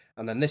bad.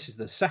 And then this is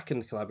the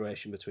second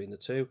collaboration between the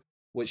two,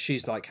 which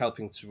she's like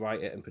helping to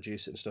write it and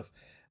produce it and stuff.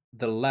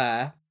 The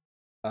Lair,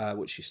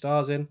 which she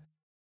stars in,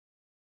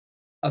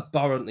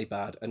 abhorrently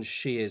bad, and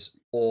she is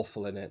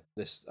awful in it,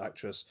 this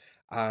actress.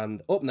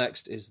 And up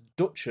next is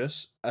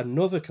Duchess,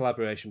 another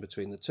collaboration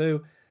between the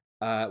two,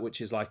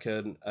 which is like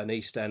an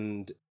East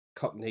End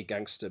Cockney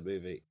gangster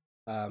movie,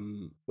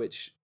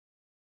 which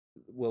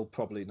will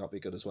probably not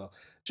be good as well.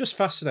 Just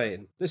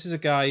fascinating. This is a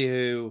guy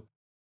who,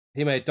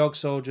 he made Dog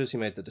Soldiers, he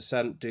made The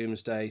Descent,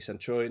 Doomsday,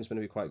 Centurion's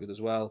going to be quite good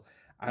as well.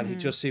 And he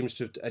just seems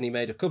to have, and he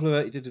did a couple of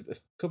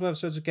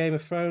episodes of Game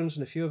of Thrones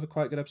and a few other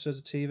quite good episodes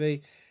of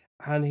TV.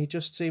 And he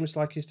just seems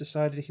like he's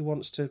decided he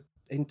wants to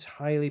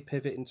entirely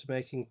pivot into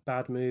making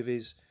bad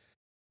movies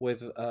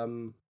with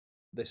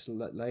this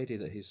lady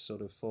that he's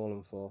sort of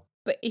fallen for.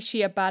 But is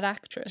she a bad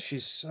actress?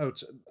 She's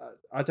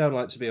I don't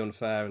like to be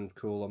unfair and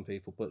cruel on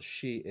people, but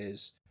she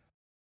is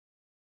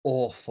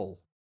awful.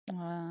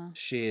 Wow.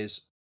 She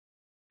is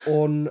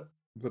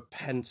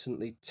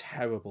unrepentantly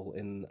terrible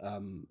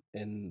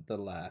in The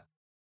Lair.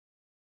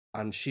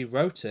 And she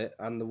wrote it,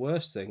 and the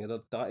worst thing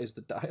that is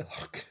the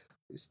dialogue.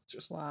 It's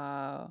just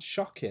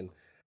shocking.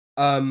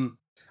 And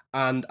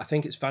I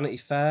think it's Vanity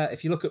Fair.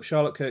 If you look up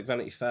Charlotte Kirk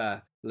Vanity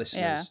Fair,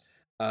 listeners,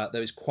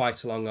 there is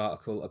quite a long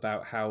article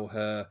about how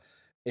her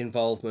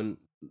involvement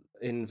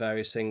in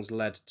various things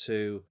led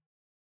to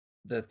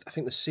I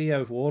think the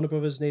CEO of Warner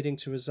Brothers needing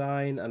to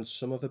resign, and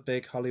some other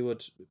big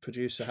Hollywood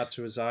producer had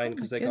to resign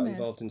because they got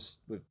involved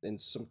in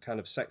some kind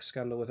of sex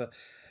scandal with her.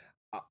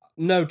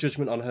 No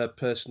judgment on her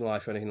personal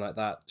life or anything like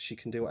that. She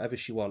can do whatever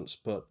she wants,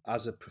 but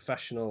as a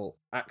professional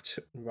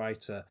actor and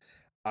writer,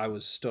 I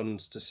was stunned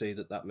to see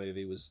that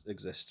movie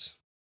exists,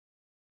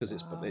 because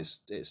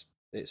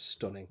it's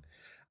stunning.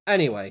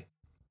 Anyway,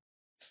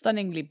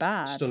 stunningly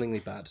bad.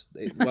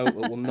 It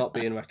will not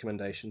be in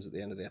recommendations at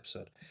the end of the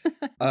episode.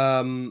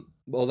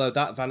 Although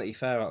that Vanity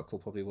Fair article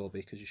probably will be,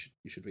 because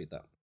you should read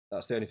that.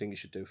 That's the only thing you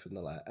should do from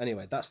The Lair.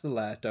 Anyway, that's The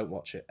Lair. Don't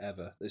watch it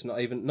ever. It's not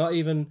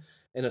even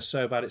in a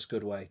so bad it's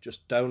good way.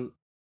 Just don't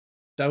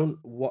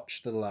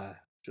watch The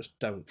Lair. Just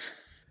don't.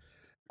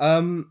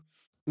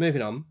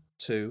 Moving on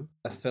to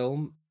a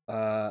film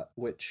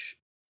which,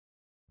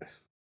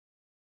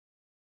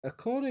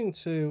 according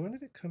to, when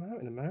did it come out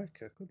in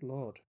America? Good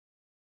Lord.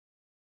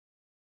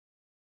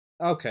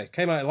 Okay,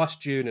 came out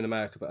last June in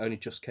America, but only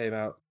just came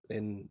out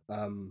in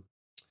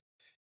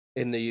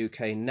the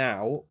UK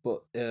now,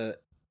 but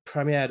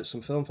premiered at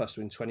some film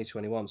festival in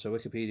 2021, so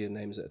Wikipedia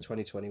names it a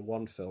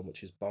 2021 film,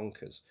 which is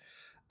bonkers.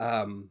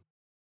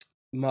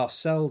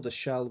 Marcel the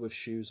Shell with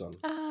Shoes On.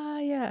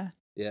 Yeah.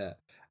 Yeah.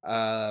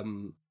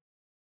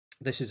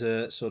 This is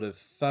a sort of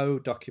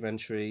faux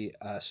documentary,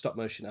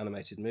 stop-motion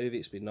animated movie.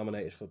 It's been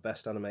nominated for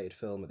Best Animated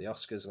Film at the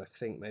Oscars, and I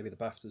think maybe the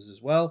BAFTAs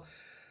as well.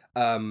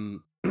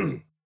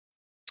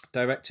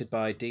 Directed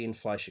by Dean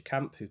Fleischer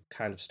Camp, who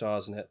kind of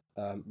stars in it.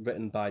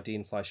 Written by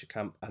Dean Fleischer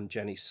Camp and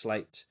Jenny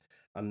Slate.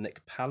 and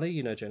Nick Pally.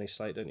 You know Jenny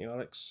Slate, don't you,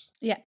 Alex?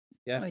 Yeah.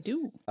 Yeah, I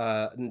do.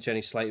 And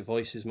Jenny Slate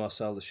voices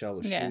Marcel the Shell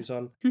with Yeah. Shoes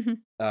On.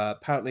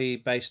 Apparently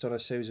based on a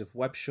series of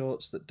web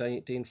shorts that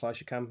Dean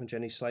Fleischer-Camp and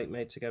Jenny Slate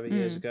made together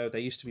years ago.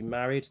 They used to be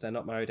married. They're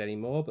not married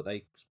anymore, but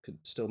they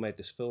still made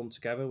this film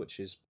together, which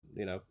is,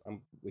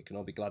 we can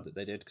all be glad that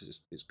they did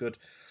because it's good.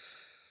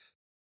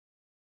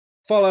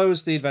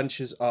 Follows the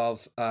adventures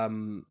of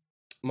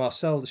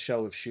Marcel the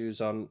Shell with Shoes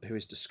On, who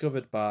is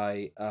discovered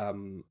by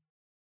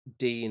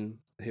Dean,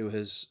 who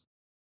his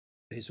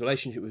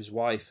relationship with his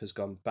wife has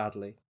gone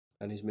badly.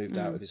 And he's moved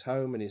out of his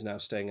home and he's now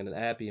staying in an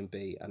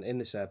Airbnb. And in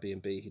this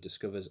Airbnb, he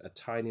discovers a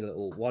tiny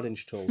little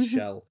 1-inch tall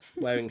shell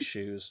wearing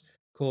shoes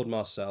called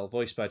Marcel,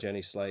 voiced by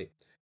Jenny Slate,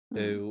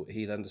 who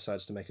he then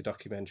decides to make a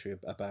documentary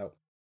about.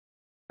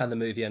 And the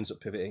movie ends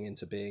up pivoting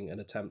into being an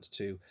attempt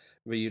to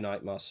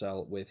reunite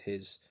Marcel with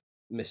his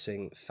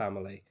missing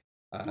family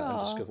and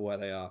discover where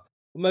they are.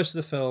 Most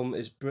of the film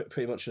is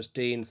pretty much just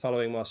Dean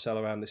following Marcel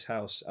around this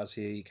house as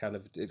he kind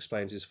of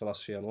explains his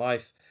philosophy on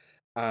life.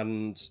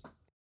 And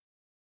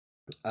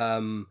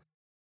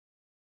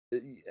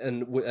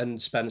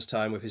spends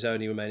time with his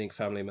only remaining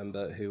family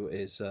member, who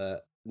is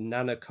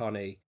Nana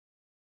Connie,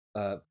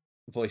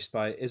 voiced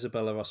by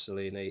Isabella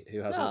Rossellini, who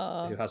has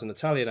an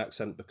Italian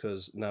accent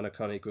because Nana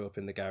Connie grew up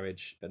in the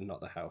garage and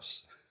not the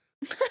house.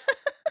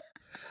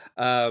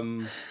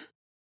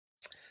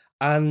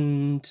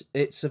 And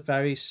it's a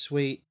very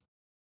sweet,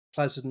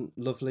 pleasant,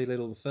 lovely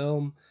little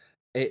film.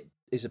 It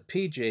is a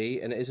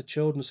PG and it is a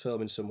children's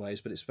film in some ways,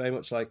 but it's very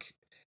much like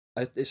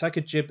it's like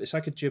a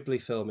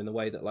Ghibli film in the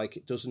way that like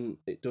it doesn't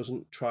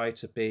try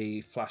to be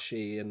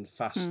flashy and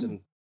fast, and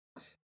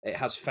it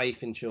has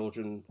faith in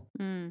children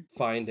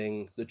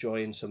finding the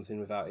joy in something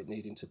without it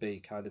needing to be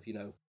kind of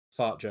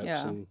fart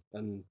jokes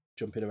and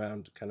jumping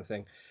around kind of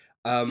thing,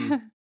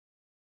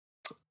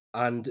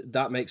 and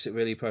that makes it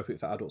really appropriate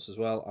for adults as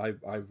well. I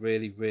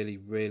really really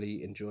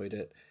really enjoyed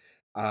it.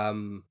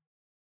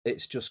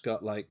 It's just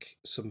got like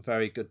some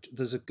very good.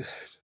 There's a good,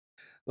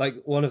 like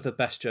one of the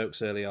best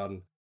jokes early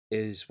on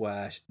is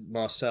where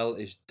Marcel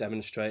is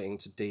demonstrating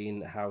to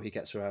Dean how he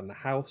gets around the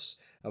house.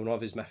 And one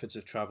of his methods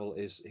of travel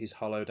is he's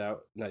hollowed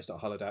out. No, it's not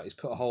hollowed out. He's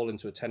cut a hole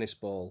into a tennis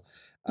ball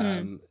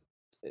in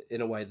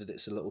a way that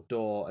it's a little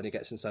door, and he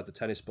gets inside the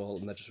tennis ball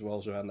and then just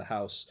rolls around the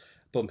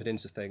house, bumping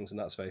into things, and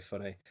that's very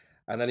funny.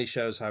 And then he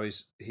shows how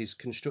he's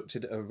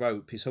constructed a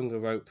rope. He's hung a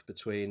rope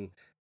between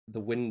the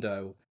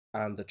window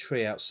and the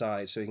tree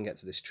outside so he can get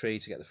to this tree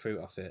to get the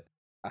fruit off it.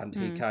 And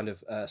he kind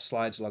of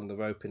slides along the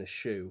rope in a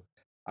shoe.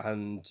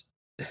 And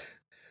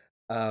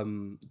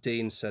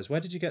Dean says,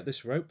 "Where did you get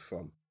this rope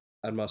from?"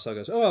 And Marcel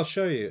goes, "Oh, I'll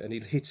show you." And he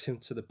leads him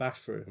to the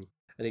bathroom,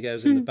 and he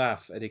goes in the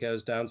bath and he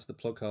goes down to the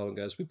plug hole and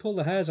goes, "We pull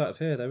the hairs out of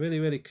here. They're really,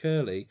 really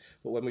curly,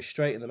 but when we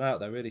straighten them out,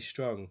 they're really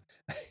strong."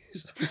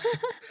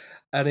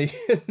 and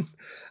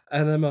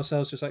then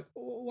Marcel's just like,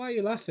 "Why are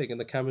you laughing?"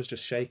 And the camera's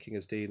just shaking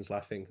as Dean's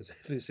laughing, because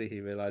obviously he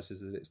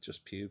realizes that it's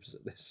just pubes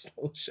that this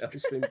little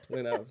shell's been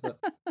pulling out of the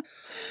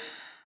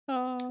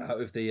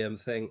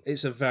thing.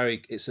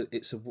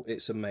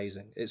 It's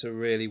amazing. It's a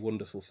really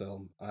wonderful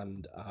film,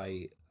 and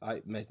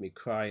it made me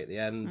cry at the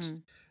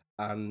end,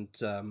 and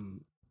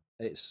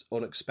it's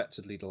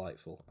unexpectedly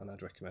delightful, and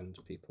I'd recommend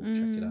people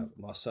check it out.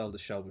 Marcel the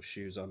Shell with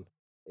Shoes On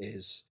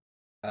is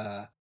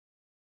an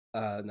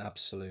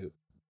absolute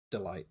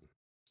delight.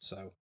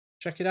 So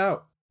check it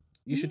out.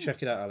 You should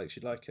check it out, Alex.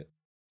 You'd like it.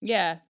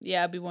 Yeah,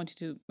 I've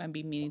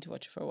been meaning to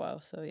watch it for a while.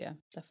 So yeah,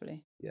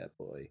 definitely. Yeah,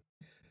 boy.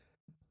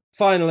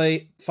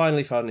 Finally, sorry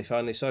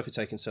for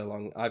taking so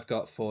long. I've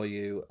got for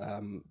you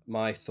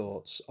my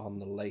thoughts on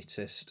the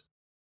latest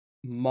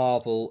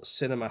Marvel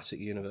Cinematic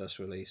Universe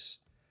release.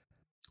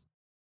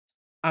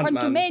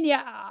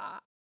 Quantumania!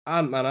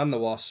 Ant-Man and the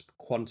Wasp,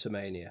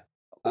 Quantumania.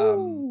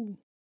 Ooh.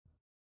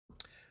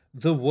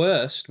 The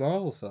worst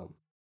Marvel film.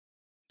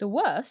 The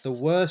worst? The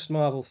worst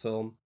Marvel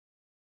film,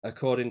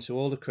 according to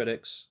all the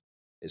critics.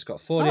 It's got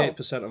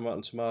 48% on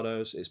Rotten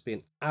Tomatoes. It's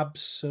been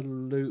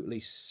absolutely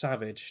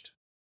savaged.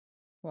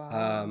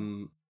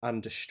 Wow.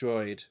 And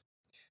destroyed.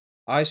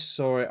 I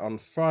saw it on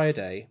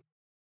Friday,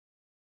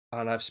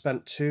 and I've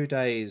spent 2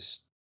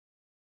 days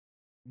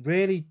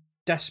really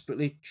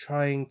desperately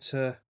trying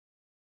to,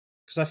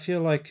 because I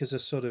feel like as a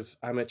sort of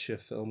amateur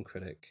film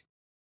critic,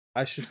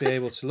 I should be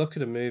able to look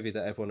at a movie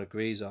that everyone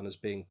agrees on as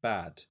being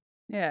bad,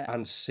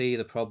 and see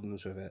the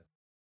problems with it.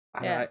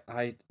 And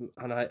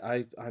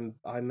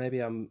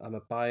I'm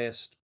a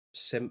biased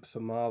simp for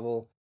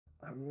Marvel.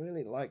 I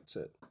really liked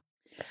it.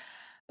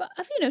 But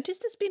have you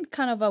noticed there's been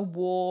kind of a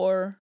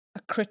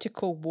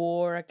critical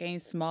war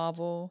against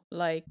Marvel?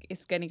 Like,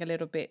 it's getting a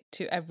little bit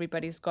to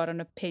everybody's got an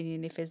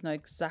opinion if it's not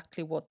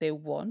exactly what they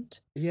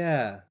want.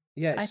 Yeah,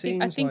 it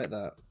seems like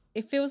that.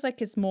 It feels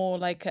like it's more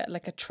like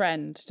a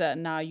trend that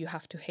now you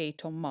have to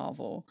hate on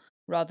Marvel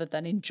rather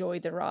than enjoy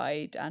the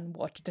ride and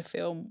watch the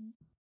film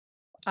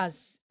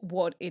as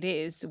what it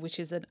is, which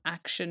is an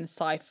action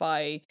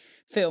sci-fi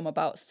film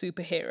about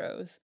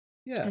superheroes.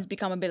 Yeah. Has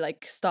become a bit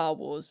like Star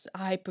Wars,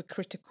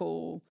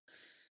 hypercritical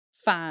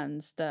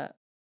fans that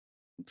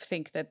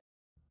think that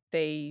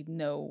they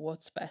know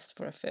what's best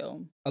for a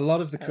film. A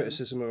lot of the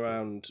criticism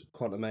around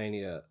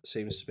Quantumania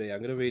seems to be, I'm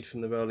going to read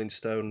from the Rolling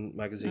Stone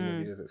magazine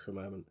review of it for a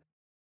moment,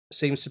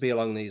 seems to be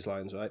along these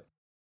lines, right?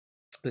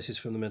 This is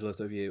from the middle of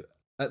the review.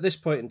 At this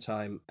point in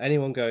time,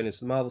 anyone going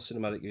into the Marvel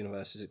Cinematic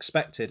Universe is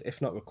expected,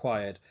 if not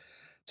required,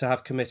 to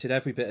have committed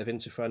every bit of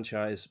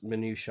inter-franchise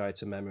minutiae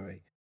to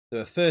memory. There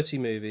are 30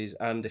 movies,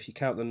 and if you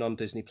count the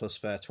non-Disney Plus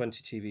fare,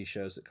 20 TV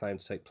shows that claim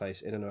to take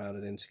place in and around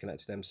an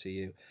interconnected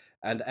MCU.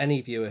 And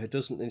any viewer who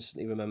doesn't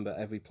instantly remember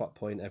every plot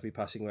point, every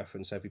passing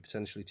reference, every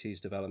potentially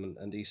teased development,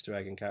 and Easter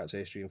egg and character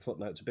history and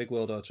footnote to big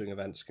world-altering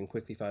events can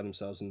quickly find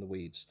themselves in the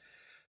weeds.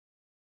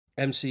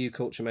 MCU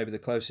culture may be the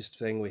closest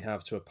thing we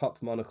have to a pop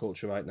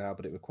monoculture right now,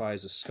 but it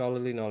requires a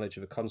scholarly knowledge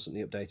of a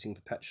constantly updating,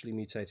 perpetually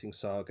mutating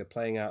saga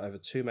playing out over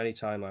too many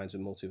timelines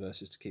and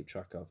multiverses to keep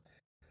track of.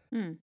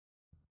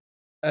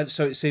 And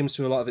so it seems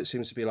to, a lot of it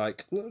seems to be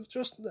like,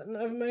 just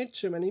never made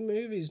too many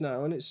movies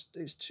now, and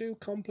it's too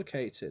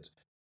complicated.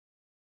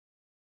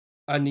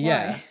 And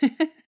yeah,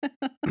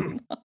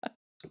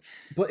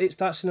 but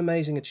that's an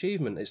amazing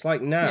achievement. It's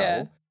like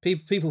now,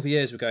 people for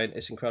years were going,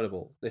 it's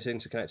incredible, this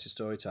interconnected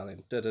storytelling,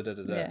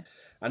 da-da-da-da-da.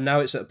 And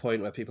now it's at a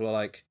point where people are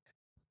like,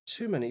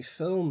 too many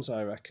films,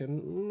 I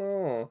reckon.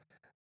 No.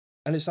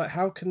 And it's like,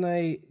 how can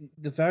they,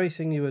 the very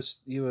thing you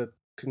were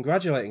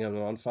congratulating them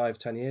on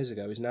 5-10 years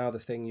ago is now the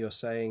thing you're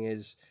saying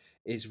is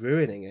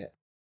ruining it.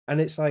 And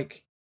it's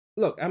like,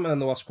 look, Ant-Man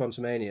and the Wasp: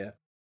 Quantumania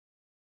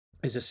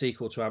is a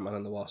sequel to Ant-Man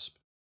and the Wasp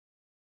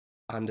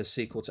and a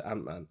sequel to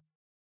Ant-Man,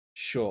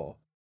 sure,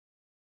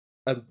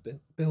 and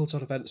builds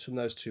on events from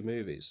those two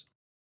movies.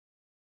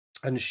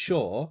 And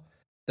sure,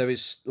 there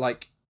is,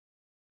 like,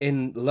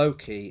 in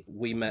Loki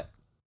we met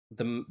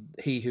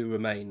He Who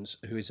Remains,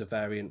 who is a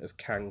variant of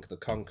Kang the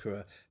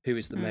Conqueror, who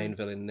is the main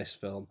villain in this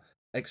film,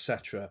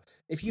 etc.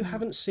 If you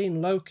haven't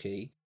seen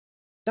Loki,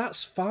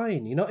 that's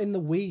fine. You're not in the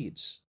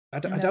weeds. I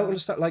don't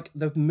understand. Like,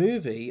 the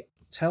movie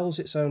tells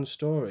its own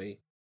story,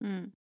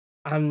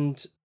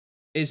 and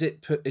is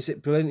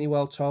it brilliantly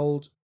well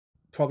told?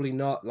 Probably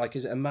not. Like,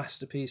 is it a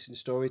masterpiece in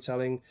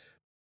storytelling?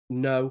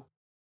 No.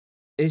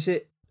 Is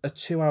it a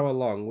 2-hour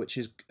long, which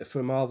is for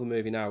a Marvel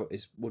movie now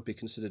would be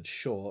considered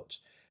short?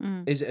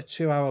 Is it a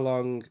 2-hour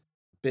long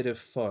bit of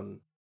fun?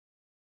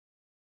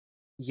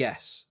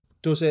 Yes.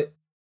 Does it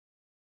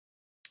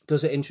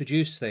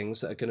introduce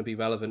things that are going to be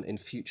relevant in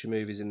future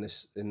movies in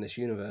this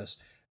universe?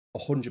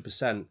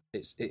 100%.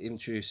 It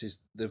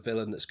introduces the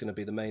villain that's going to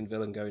be the main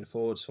villain going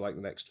forwards for like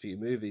the next few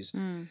movies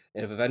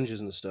of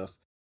Avengers and stuff.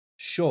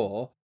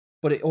 Sure,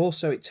 but it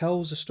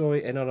tells a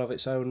story in and of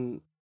its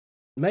own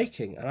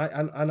making,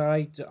 and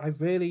I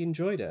really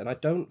enjoyed it, and I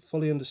don't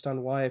fully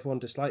understand why everyone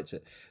disliked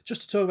it.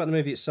 Just to talk about the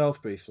movie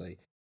itself briefly,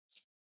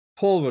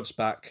 Paul Rudd's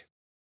back.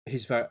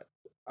 He's very.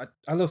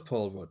 I love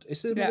Paul Rudd.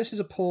 This is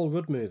a Paul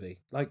Rudd movie.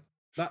 Like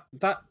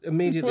that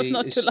immediately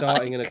is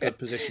starting in a good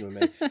position with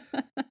me.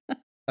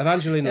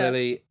 Evangeline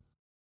Lilly,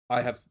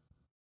 her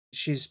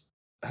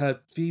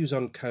views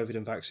on COVID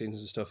and vaccines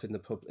and stuff in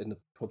the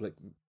public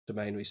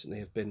domain recently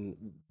have been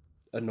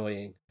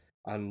annoying,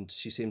 and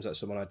she seems like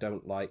someone I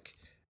don't like.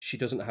 She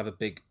doesn't have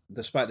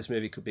despite this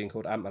movie being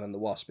called Ant-Man and the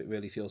Wasp, it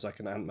really feels like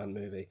an Ant-Man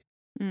movie.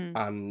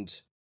 And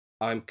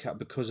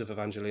because of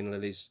Evangeline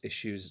Lilly's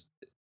issues,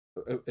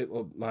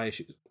 my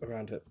issues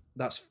around it,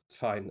 that's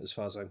fine as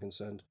far as I'm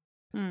concerned.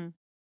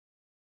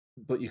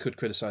 But you could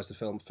criticise the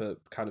film for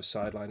kind of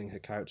sidelining her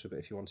character a bit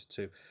if you wanted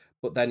to.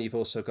 But then you've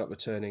also got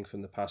returning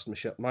from the past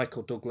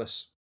Michael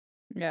Douglas,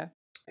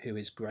 who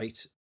is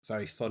great,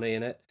 very funny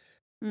in it.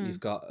 You've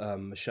got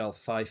Michelle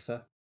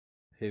Pfeiffer,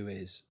 who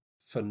is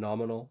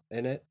phenomenal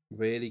in it,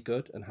 really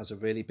good, and has a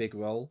really big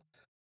role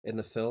in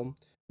the film.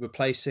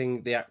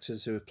 Replacing the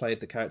actors who have played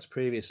the character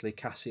previously,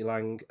 Cassie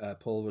Lang,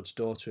 Paul Rudd's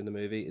daughter in the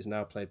movie, is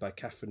now played by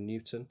Catherine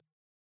Newton,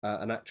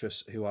 an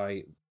actress who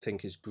I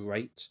think is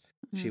great.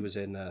 She was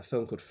in a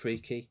film called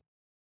Freaky,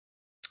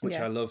 which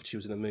I loved. She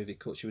was in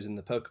she was in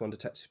the Pokemon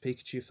Detective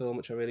Pikachu film,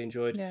 which I really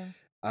enjoyed.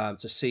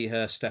 To see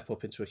her step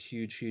up into a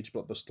huge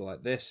blockbuster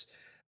like this,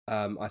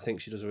 I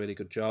think she does a really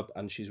good job,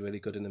 and she's really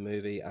good in the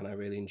movie, and I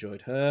really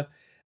enjoyed her.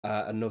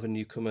 Another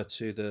newcomer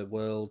to the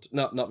world,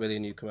 not really a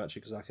newcomer actually,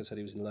 because like I said,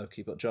 he was in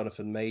Loki, but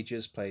Jonathan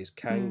Majors plays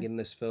Kang in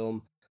this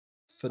film.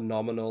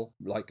 Phenomenal,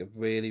 like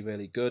really,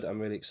 really good. I'm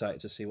really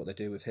excited to see what they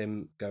do with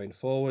him going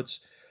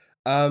forwards.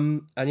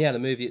 And yeah, the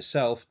movie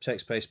itself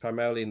takes place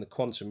primarily in the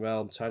quantum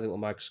realm, tiny little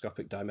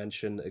microscopic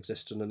dimension that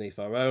exists underneath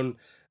our own,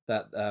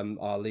 that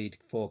our lead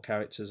 4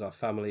 characters, our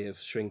family of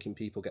shrinking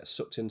people, get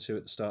sucked into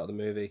at the start of the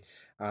movie,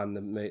 and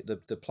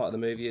the plot of the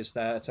movie is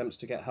their attempts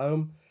to get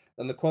home.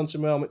 And the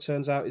quantum realm, it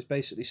turns out, is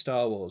basically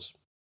Star Wars.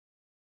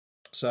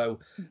 So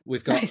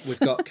we've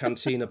got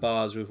cantina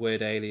bars with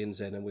weird aliens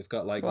in, and we've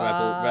got like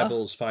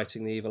rebels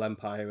fighting the evil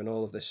empire and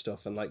all of this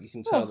stuff, and like you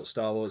can tell that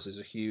Star Wars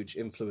is a huge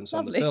influence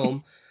on the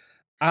film.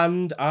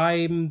 And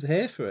I'm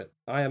here for it.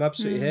 I am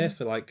absolutely here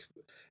for, like,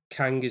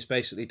 Kang is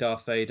basically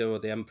Darth Vader or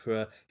the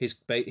Emperor.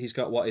 He's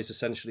got what is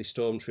essentially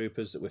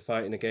stormtroopers that we're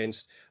fighting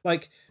against.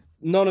 Like,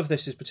 none of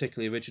this is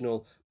particularly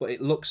original, but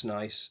it looks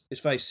nice. It's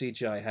very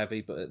CGI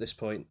heavy, but at this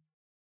point,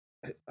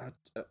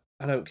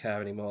 I don't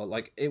care anymore.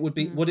 Like, it would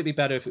be. Would it be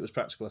better if it was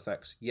practical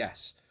effects?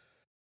 Yes.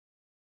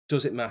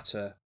 Does it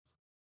matter?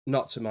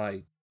 Not to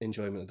my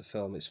enjoyment of the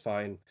film. It's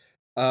fine.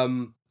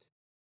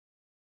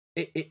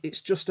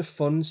 It's just a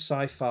fun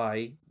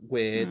sci-fi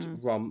weird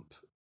romp.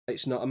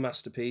 It's not a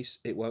masterpiece.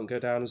 It won't go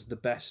down as the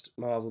best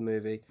Marvel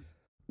movie.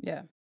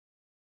 Yeah.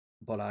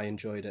 But I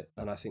enjoyed it,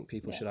 and I think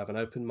people should have an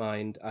open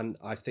mind. And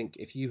I think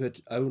if you had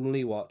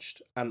only watched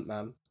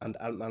Ant-Man and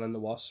Ant-Man and the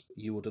Wasp,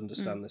 you would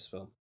understand this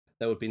film.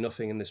 There would be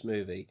nothing in this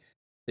movie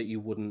that you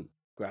wouldn't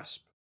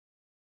grasp.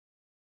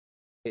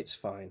 It's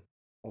fine.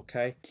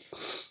 Okay?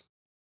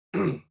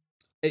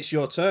 It's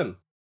your turn.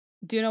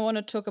 Do you not want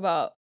to talk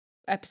about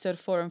episode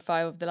 4 and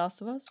 5 of The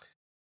Last of Us?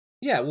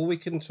 Yeah, well, we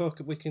can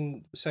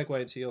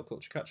segue into your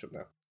culture catch-up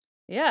now.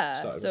 Yeah,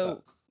 Starting so...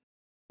 with that.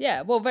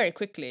 Yeah, well, very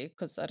quickly,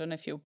 because I don't know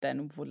if you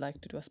then would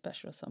like to do a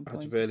special at some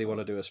point. I'd really want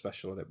to do a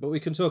special on it, but we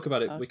can talk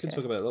about it. Okay. We can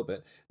talk about it a little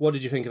bit. What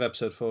did you think of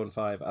episode 4 and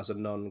 5 as a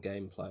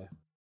non-game player?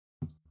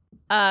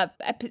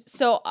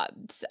 Episode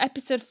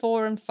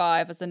 4 and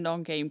 5 as a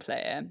non-game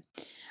player,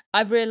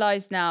 I've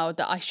realised now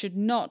that I should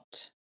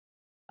not...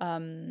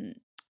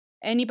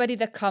 anybody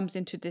that comes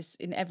into this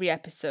in every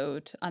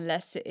episode,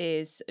 unless it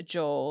is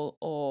Joel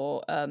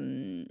or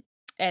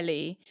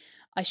Ellie,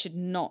 I should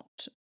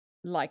not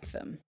like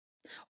them.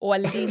 Or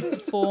at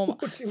least form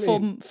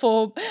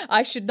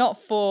I should not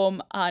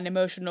form an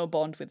emotional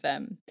bond with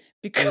them,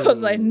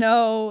 because I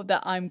know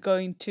that I'm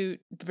going to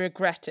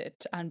regret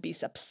it and be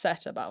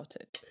upset about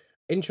it.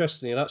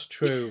 Interestingly, that's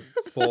true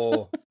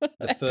for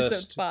the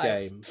first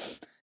game.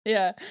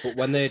 Yeah. But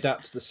when they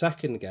adapt the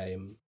second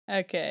game,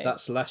 okay,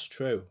 that's less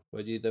true.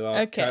 Where there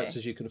are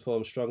characters you can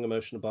form strong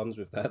emotional bonds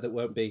with there that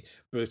won't be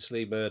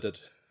brutally murdered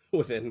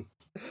within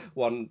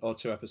 1 or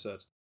 2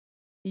 episodes.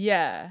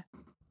 Yeah.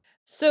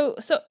 So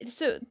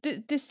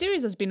this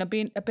series has been a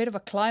bit of a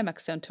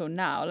climax until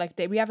now. Like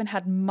we haven't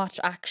had much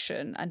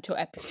action until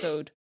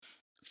episode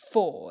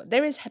 4.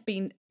 There has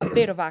been a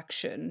bit of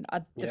action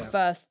at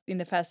in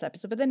the first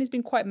episode, but then it's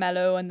been quite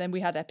mellow. And then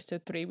we had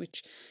episode 3,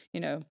 which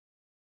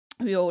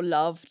we all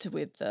loved,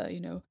 with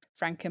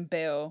Frank and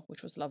Bill,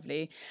 which was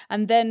lovely.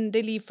 And then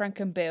they leave Frank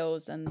and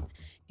Bill's, and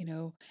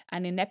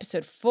and in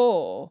episode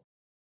 4.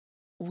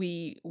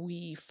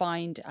 We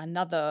find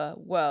another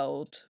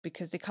world,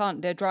 because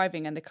they're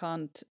driving and they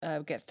can't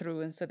get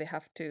through, and so they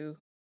have to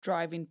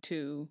drive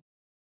into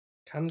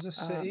Kansas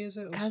City, is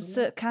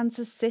it?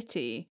 Kansas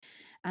City,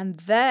 and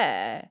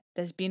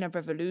there's been a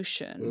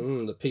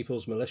revolution. The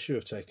People's Militia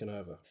have taken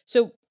over.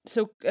 So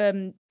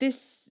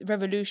this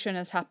revolution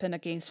has happened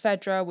against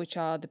Fedra, which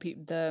are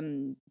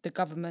the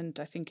government.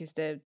 I think is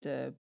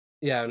the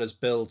yeah, and as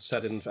Bill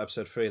said in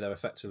episode 3, they're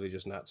effectively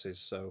just Nazis.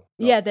 So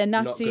they're Nazis,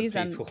 not good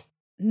people.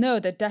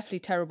 No, they're definitely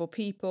terrible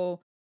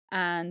people.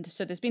 And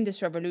so there's been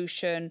this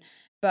revolution,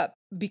 but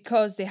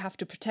because they have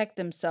to protect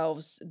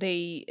themselves,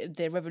 they're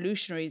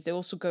revolutionaries. They're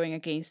also going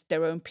against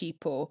their own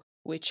people,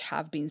 which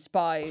have been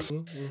spies.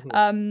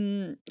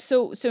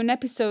 So in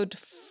episode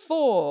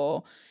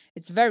 4,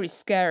 it's very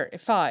scary.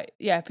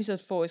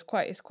 Episode 4 is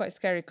quite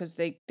scary, because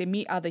they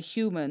meet other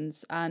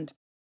humans, and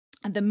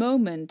at the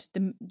moment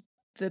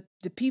the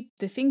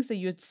things that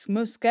you're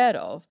most scared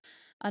of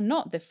are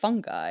not the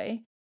fungi.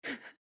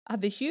 Are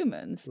the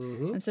humans.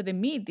 And so they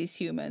meet these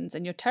humans,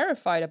 and you're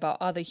terrified about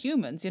other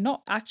humans. You're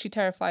not actually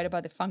terrified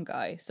about the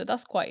fungi. So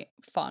that's quite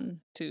fun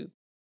to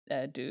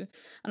do.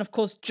 And of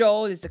course,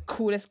 Joel is the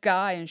coolest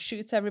guy and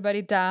shoots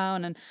everybody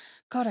down. And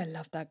God, I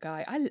love that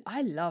guy.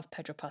 I love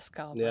Pedro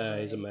Pascal. Yeah,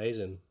 he's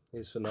amazing.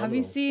 He's phenomenal. Have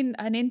you seen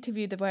an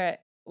interview where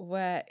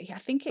I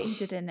think he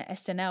did an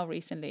SNL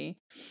recently,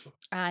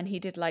 and he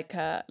did like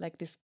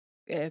this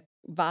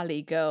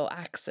Valley girl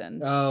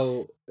accent.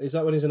 Oh, is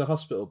that when he's in a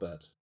hospital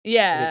bed?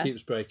 Yeah. And he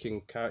keeps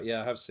breaking...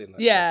 Yeah, I have seen that.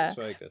 Yeah. It's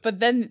very good. But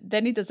then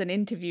he does an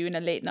interview in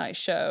a late night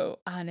show,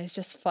 and it's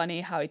just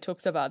funny how he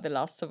talks about The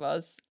Last of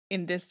Us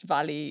in this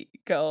Valley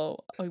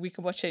girl. We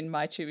can watch it in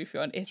my tube if you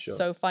want. It's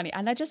so funny.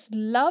 And I just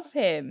love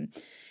him.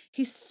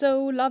 He's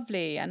so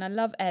lovely. And I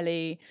love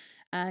Ellie.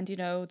 And,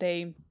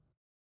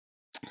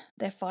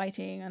 they're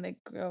fighting and they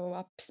go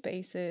up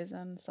spaces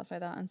and stuff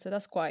like that. And so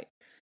that's quite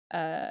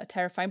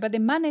terrifying. But they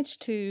manage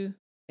to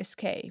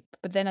escape,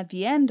 but then at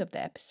the end of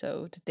the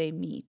episode they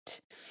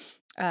meet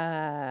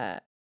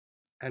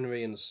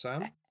Henry and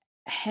Sam.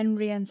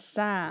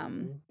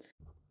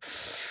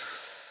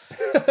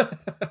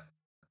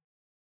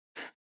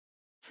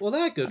 Well,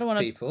 they're good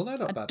people. They're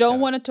not bad. I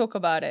don't want to talk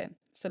about it,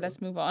 so let's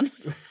move on.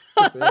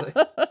 Really?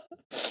 I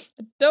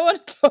don't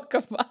want to talk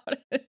about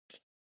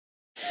it.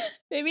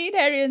 They meet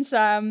Harry and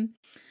Sam,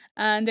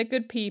 and they're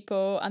good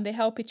people, and they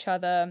help each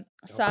other.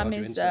 Sam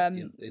is deaf.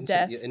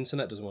 Your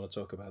internet doesn't want to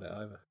talk about it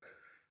either.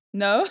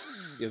 No?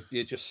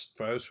 You just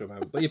froze for a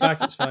moment, but you're back,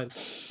 it's fine.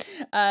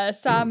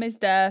 Sam is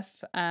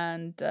deaf,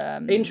 and...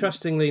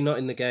 interestingly, not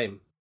in the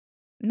game.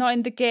 Not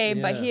in the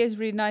game, but he is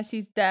really nice.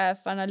 He's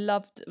deaf, and I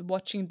loved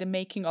watching the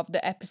making of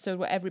the episode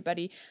where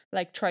everybody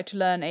tried to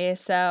learn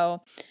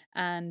ASL,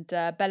 and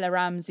Bella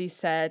Ramsey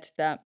said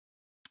that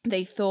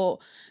they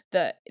thought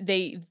that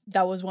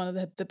that was one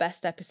of the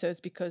best episodes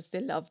because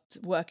they loved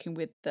working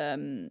with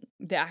the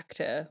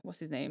actor. What's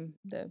his name?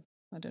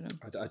 I don't know.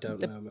 I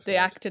don't know. I'm The afraid.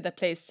 actor that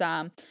plays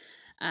Sam,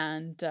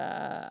 and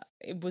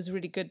it was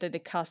really good that they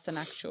cast an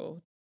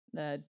actual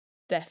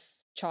deaf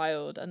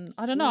child. And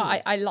I don't know.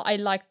 I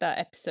like that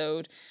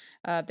episode.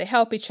 They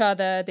help each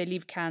other. They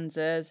leave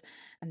Kansas,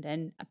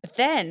 but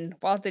then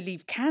while they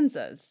leave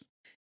Kansas,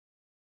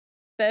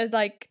 there's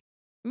like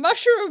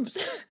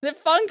mushrooms. The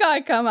fungi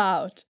come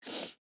out.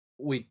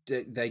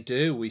 They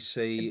do. We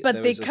see,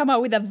 but they come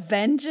out with a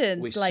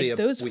vengeance. We like see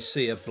those. We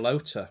see a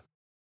bloater.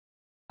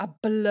 A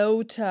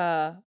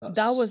bloater.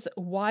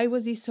 Why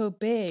was he so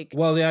big?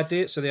 Well, the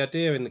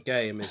idea in the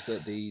game is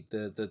that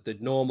the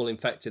normal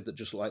infected that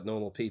just look like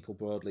normal people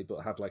broadly, but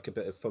have like a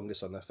bit of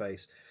fungus on their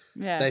face.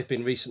 Yeah. They've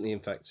been recently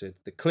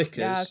infected. The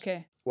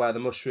clickers, where the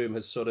mushroom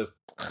has sort of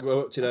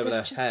erupted over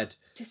their head,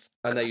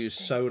 and they use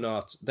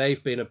sonar.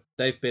 They've been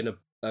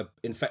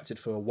infected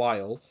for a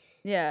while.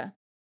 Yeah.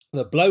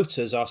 The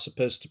bloaters are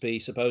supposed to be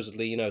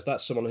supposedly,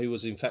 that's someone who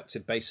was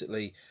infected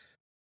basically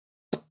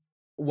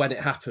when it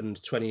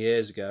happened 20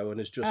 years ago and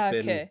has just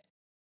been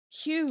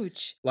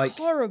huge, like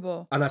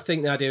horrible. And I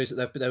think the idea is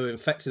that they were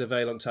infected a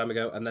very long time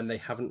ago, and then they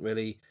haven't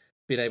really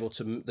been able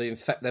to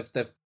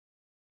they've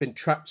been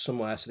trapped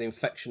somewhere, so the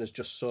infection has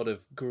just sort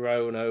of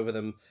grown over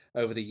them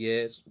over the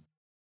years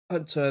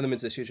and turn them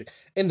into this huge.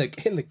 In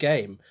the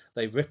game,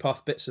 they rip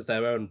off bits of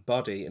their own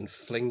body and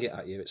fling it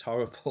at you. It's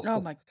horrible.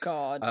 Oh my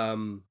god.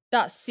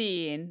 That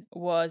scene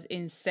was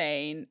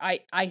insane.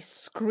 I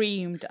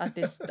screamed at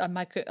this on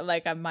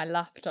my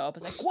laptop. I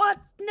was like, "What?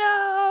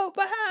 No!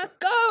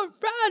 Go,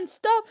 run,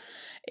 stop!"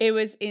 It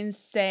was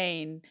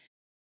insane.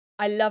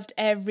 I loved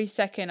every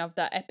second of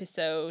that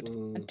episode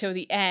until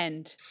the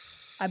end.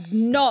 I'm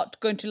not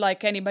going to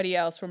like anybody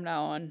else from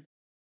now on.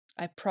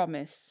 I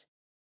promise.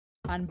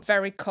 I'm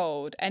very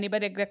cold.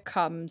 Anybody that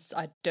comes,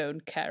 I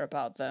don't care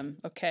about them.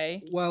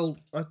 Okay. Well,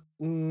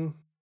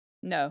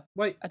 no.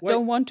 Wait. I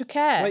don't want to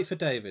care. Wait for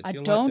David. I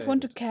don't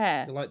want to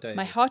care. You like David.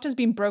 My heart has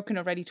been broken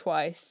already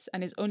twice,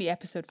 and it's only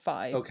episode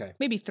 5. Okay.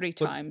 Maybe 3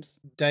 times.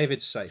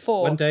 David's safe.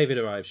 4. When David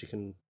arrives,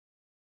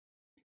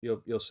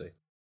 you'll see.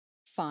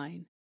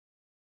 Fine.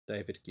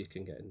 David, you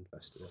can get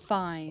invested in.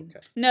 Fine.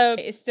 Okay. No,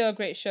 it's still a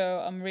great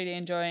show. I'm really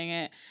enjoying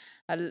it.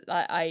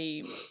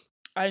 I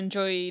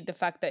enjoy the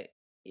fact that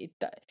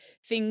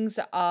things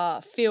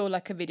feel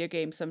like a video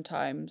game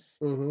sometimes.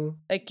 Mm-hmm.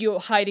 Like you're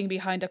hiding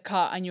behind a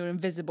car and you're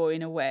invisible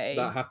in a way.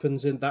 That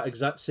happens in that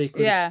exact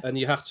sequence. Yeah. And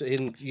you have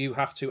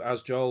to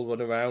as Joel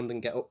run around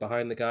and get up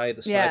behind the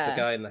sniper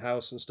guy in the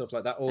house and stuff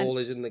like that. All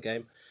is in the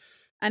game.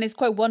 And it's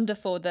quite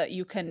wonderful that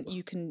you can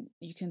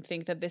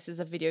think that this is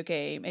a video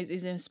game. It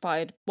is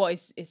inspired.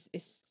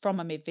 Is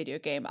from a video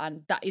game,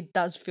 and that it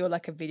does feel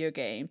like a video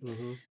game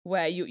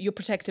where you're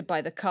protected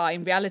by the car.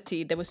 In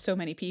reality, there were so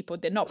many people.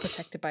 They're not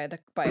protected by a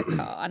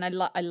car, and I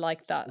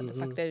like that the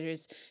fact that there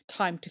is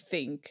time to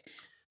think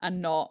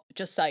and not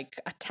just like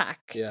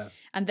attack. Yeah.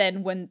 And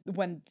then when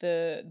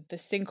the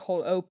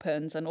sinkhole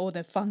opens and all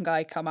the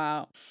fungi come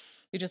out,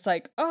 you're just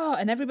like, oh,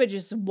 and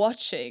everybody's just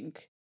watching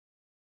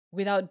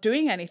without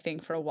doing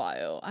anything for a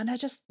while. And I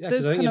just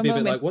those kind of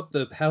moments, a bit like, what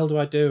the hell do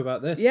I do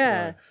about this?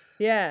 Yeah.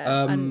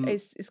 And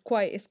it's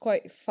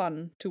quite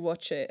fun to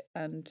watch it.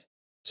 And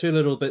two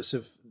little bits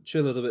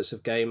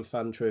of game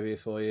fan trivia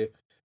for you.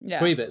 Yeah.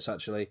 3 bits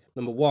actually.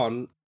 Number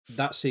 1,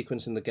 that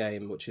sequence in the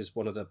game, which is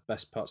one of the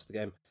best parts of the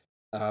game.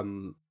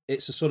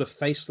 It's a sort of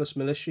faceless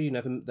militia.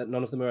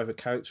 None of them are ever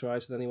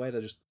characterized in any way.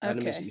 They're just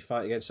enemies that you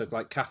fight against. So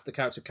like the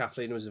character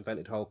Kathleen was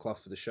invented whole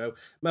cloth for the show.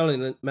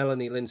 Melanie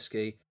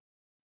Linsky.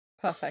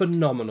 Perfect.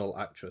 Phenomenal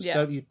actress. Yeah,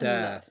 don't you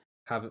dare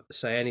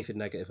say anything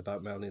negative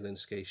about Melanie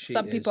Linsky.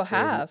 Some people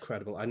have.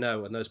 Incredible. I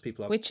know, and those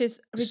people are which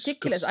is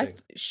ridiculous.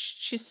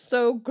 She's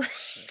so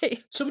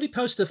great. Somebody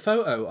posted a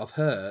photo of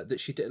her that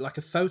she did, like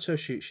a photo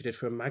shoot she did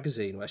for a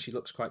magazine where she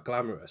looks quite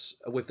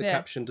glamorous with the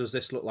caption, "Does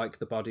this look like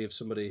the body of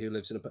somebody who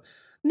lives in a..."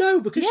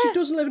 No, because she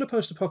doesn't live in a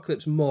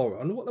post-apocalypse,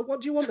 moron.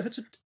 What do you want her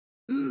to...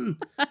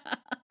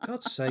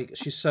 God's sake,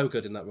 she's so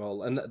good in that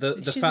role. And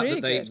the fact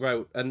really that they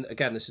wrote, and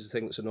again, this is the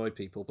thing that's annoyed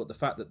people, but the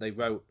fact that they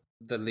wrote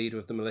the leader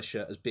of the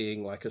militia as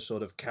being like a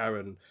sort of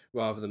Karen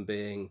rather than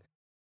being,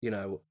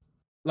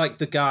 like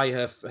the guy,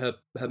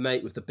 her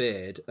mate with the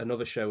beard,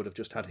 another show would have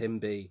just had him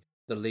be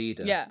the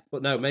leader. Yeah.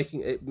 But no, makes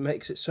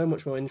it so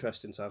much more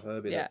interesting to have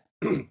her be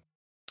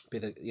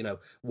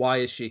why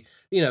is she,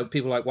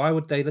 people are like, why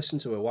would they listen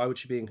to her? Why would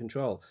she be in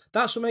control?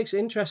 That's what makes it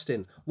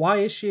interesting. Why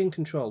is she in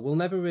control? We'll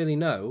never really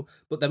know,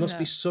 but there must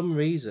be some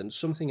reason,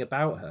 something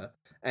about her.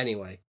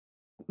 Anyway,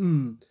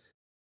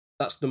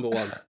 that's number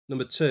 1.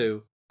 Number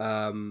 2,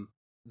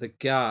 the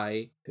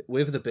guy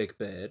with the big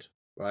beard,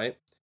 right?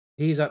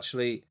 He's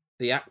actually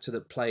the actor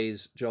that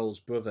plays Joel's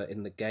brother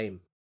in the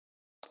game.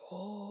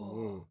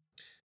 Oh.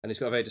 And he's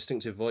got a very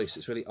distinctive voice.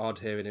 It's really odd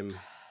hearing him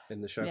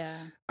in the show. Yeah.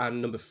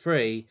 And number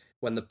 3,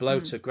 when the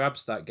bloater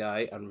grabs that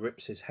guy and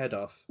rips his head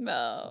off,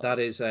 that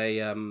is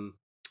an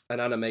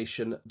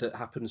animation that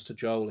happens to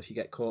Joel if you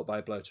get caught by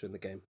a bloater in the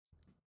game.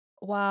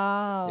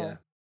 Wow. Yeah.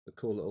 a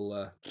cool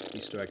little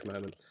Easter egg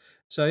moment.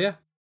 So yeah,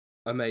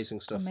 amazing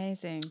stuff.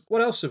 Amazing.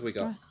 What else have we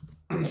got?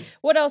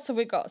 What else have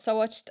we got? So I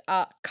watched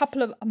a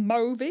couple of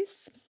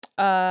movies.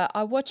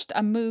 I watched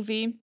a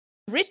movie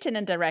written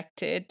and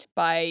directed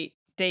by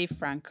Dave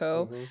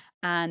Franco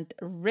and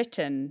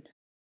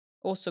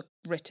also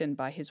written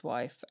by his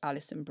wife,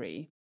 Alison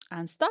Brie,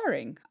 and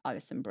starring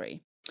Alison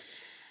Brie.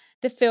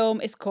 The film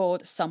is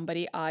called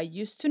Somebody I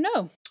Used to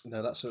Know.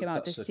 No, that's a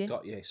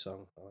Gautier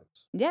song,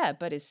 Alex. Yeah,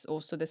 but it's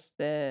also it's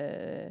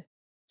a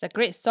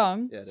great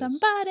song. Yeah,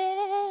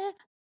 Somebody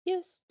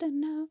used to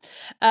know.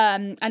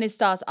 And it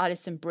stars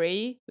Alison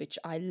Brie, which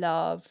I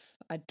love,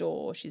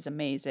 adore. She's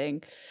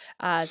amazing.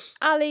 As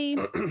Ali,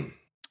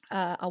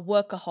 a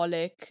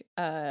workaholic,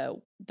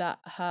 that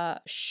her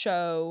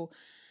show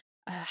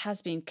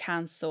has been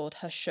cancelled.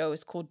 Her show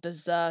is called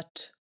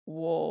Desert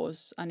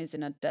Wars and is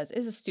in a desert.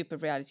 It's a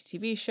stupid reality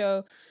TV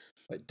show.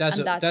 Wait,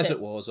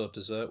 Desert Wars or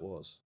Dessert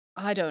Wars?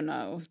 I don't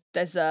know.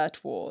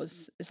 Desert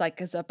Wars.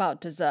 It's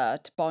about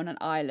dessert, but on an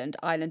island.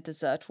 Island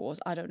Desert Wars.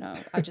 I don't know.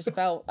 I just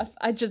felt.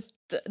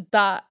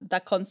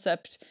 That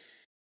concept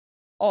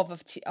of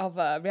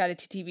a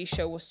reality TV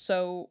show was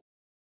so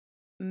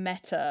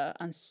meta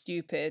and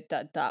stupid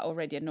that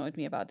already annoyed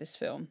me about this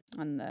film,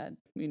 and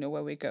you know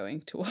where we're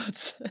going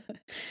towards.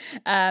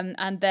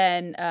 And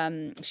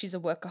then she's a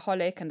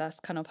workaholic, and that's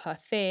kind of her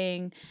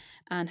thing.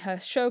 And her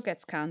show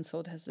gets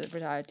cancelled, her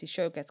reality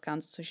show gets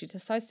cancelled, so she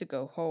decides to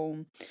go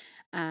home.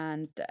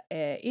 And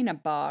in a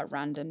bar,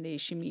 randomly,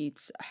 she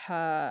meets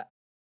her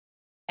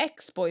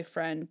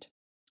ex-boyfriend,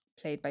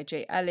 played by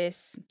Jay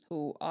Ellis,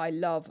 who I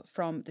love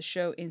from the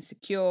show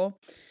Insecure.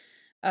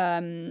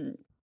 And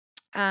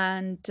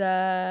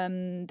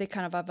they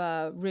kind of have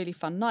a really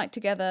fun night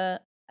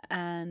together,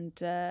 and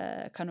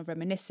kind of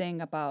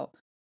reminiscing about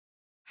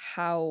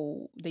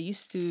how they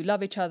used to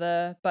love each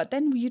other, but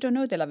then you don't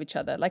know they love each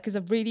other. Like it's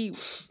a really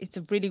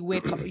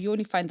weird. You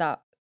only find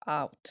that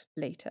out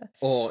later,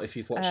 or if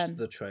you've watched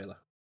the trailer,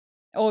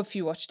 or if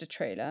you watch the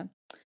trailer.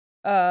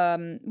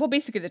 Well,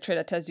 basically the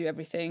trailer tells you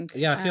everything.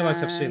 Yeah, I feel like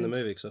I've seen the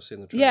movie because I've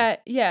seen the trailer.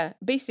 Yeah.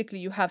 Basically,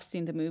 you have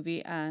seen the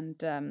movie, and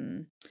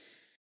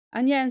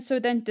so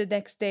then the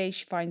next day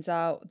she finds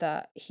out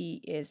that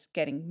he is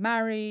getting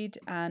married,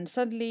 and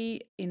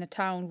suddenly in a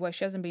town where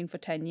she hasn't been for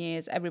 10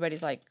 years,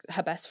 everybody's like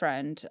her best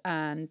friend,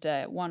 and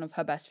one of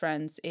her best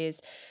friends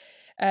is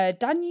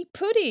Danny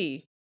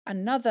Pudi,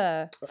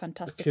 another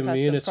fantastic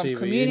person from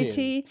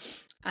Community.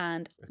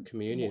 And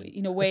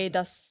in a way,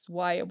 that's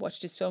why I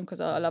watched this film, because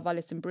I love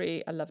Alison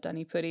Brie, I love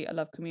Danny Pudi, I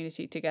love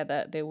Community.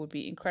 Together they would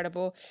be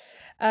incredible.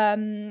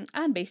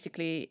 And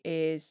basically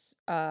is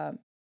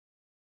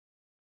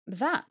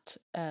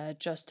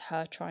just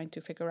her trying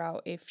to figure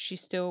out if she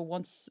still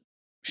wants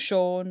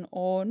Sean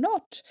or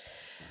not.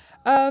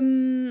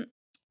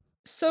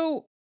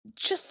 So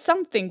just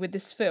something with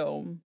this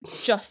film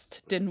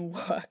just didn't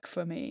work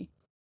for me.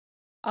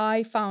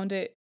 I thought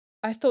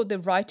the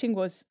writing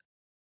was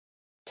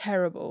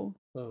terrible.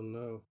 Oh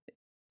no.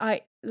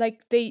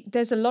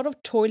 There's a lot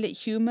of toilet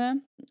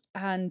humor,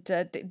 and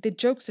the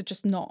jokes are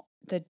just not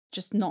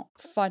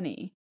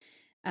funny,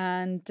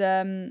 and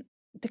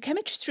the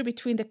chemistry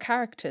between the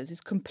characters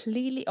is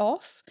completely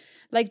off.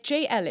 Like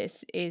Jay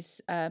Ellis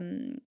is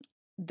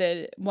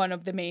the one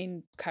of the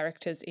main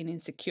characters in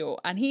Insecure,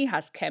 and he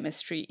has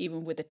chemistry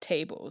even with the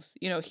tables.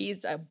 You know,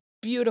 he's a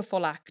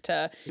beautiful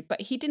actor,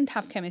 but he didn't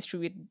have chemistry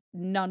with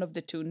none of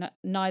the two.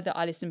 Neither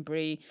Alison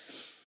Brie,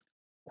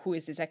 who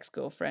is his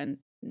ex-girlfriend,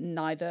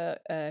 neither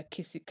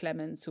Kissy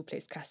Clemens, who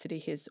plays Cassidy,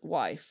 his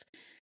wife.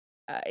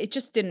 It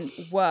just didn't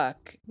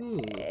work.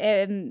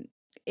 And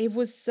it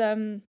was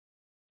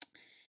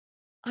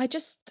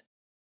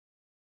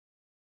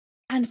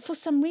and for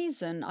some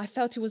reason I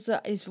felt it was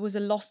a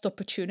lost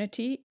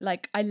opportunity.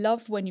 Like, I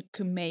love when you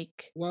can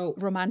make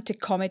romantic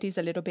comedies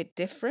a little bit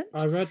different.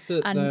 I read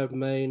that their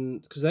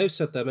main, because they've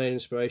said their main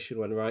inspiration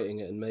when writing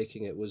it and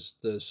making it was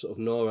the sort of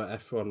Nora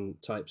Ephron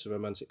types of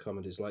romantic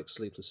comedies like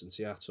Sleepless in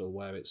Seattle,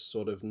 where it's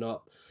sort of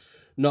not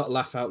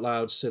laugh out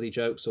loud silly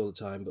jokes all the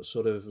time, but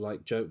sort of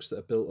like jokes that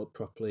are built up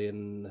properly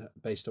and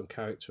based on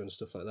character and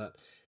stuff like that.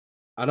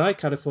 And I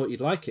kind of thought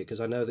you'd like it,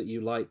 because I know that you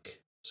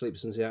like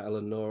Sleepless in Seattle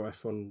and Nora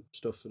Ephron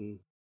stuff and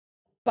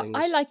But things.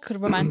 I like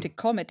romantic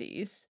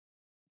comedies,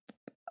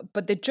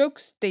 but the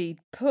jokes they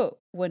put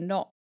were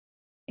not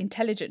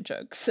intelligent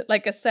jokes.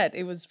 Like I said,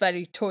 it was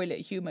very toilet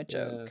humor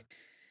joke.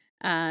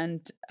 Yeah.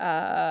 And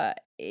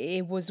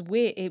it was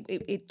weird.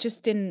 It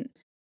just didn't.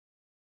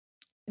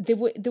 They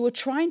were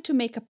trying to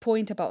make a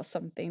point about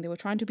something. They were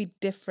trying to be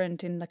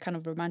different in the kind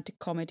of romantic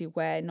comedy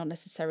where not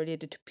necessarily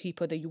the two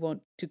people that you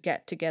want to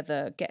get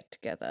together.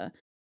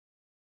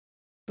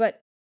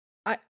 But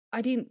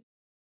I didn't.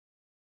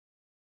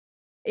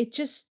 It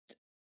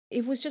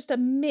was just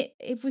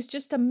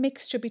a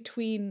mixture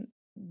between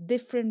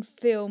different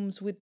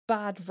films with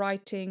bad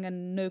writing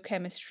and no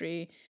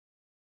chemistry,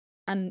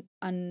 and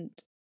I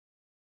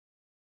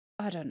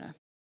don't know.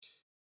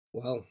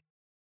 Well.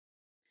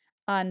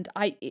 And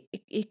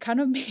it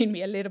kind of made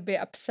me a little bit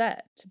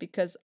upset,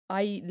 because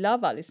I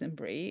love Alison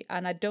Brie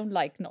and I don't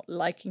like not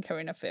liking her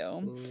in a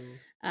film.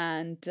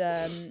 and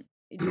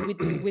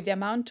with the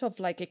amount of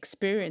like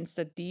experience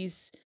that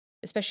these,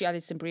 especially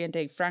Alison Brie and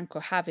Dave Franco,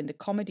 have in the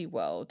comedy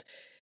world,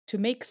 to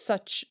make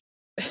such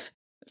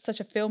such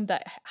a film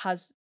that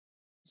has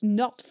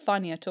not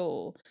funny at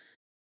all.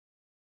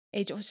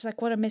 It was just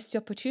like, what a missed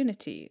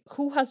opportunity.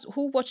 Who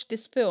watched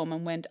this film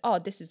and went, oh,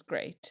 this is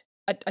great?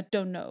 I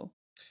don't know.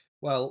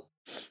 Well,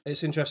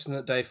 it's interesting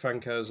that Dave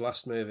Franco's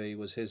last movie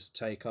was his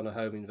take on a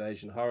home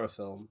invasion horror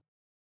film,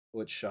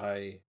 which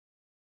I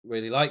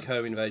really like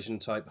home invasion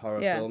type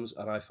horror films,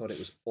 and I thought it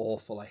was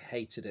awful. I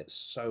hated it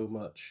so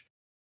much.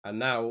 And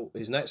now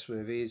his next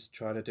movie is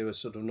trying to do a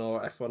sort of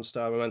Nora Ephron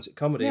style romantic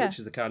comedy, which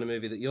is the kind of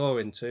movie that you're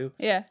into.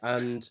 Yeah.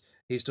 And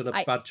he's done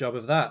a bad job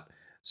of that.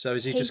 So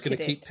is he just going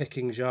to keep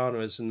picking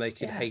genres and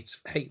making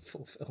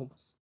hateful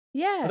films?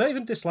 Yeah. I don't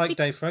even dislike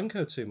Dave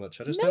Franco too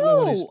much. I just don't know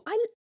what his...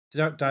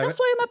 That's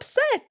why I'm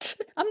upset.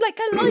 I'm like,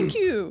 I like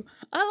you.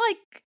 I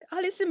like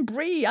Alison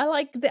Brie. I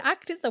like the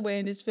actors that were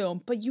in this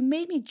film. But you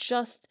made me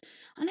just...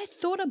 And I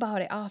thought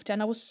about it after,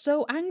 and I was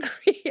so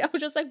angry. I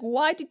was just like,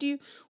 why did you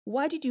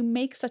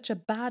make such a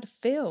bad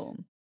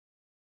film?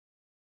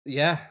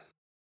 Yeah.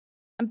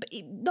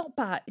 Not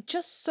bad,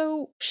 just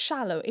so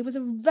shallow. It was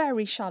a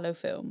very shallow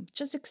film,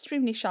 just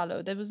extremely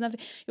shallow. There was nothing.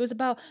 It was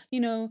about,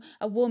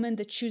 a woman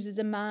that chooses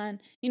a man.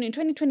 In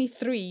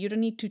 2023, you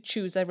don't need to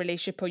choose a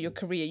relationship or your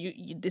career.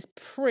 You this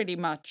pretty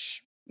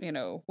much,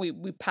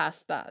 we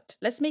passed that.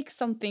 Let's make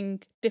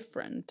something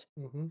different.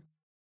 Mm-hmm.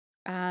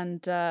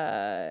 And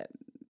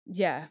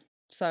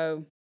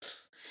so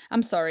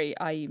I'm sorry.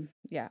 I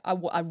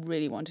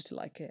really wanted to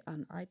like it,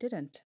 and I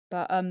didn't.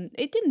 But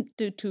it didn't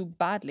do too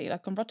badly.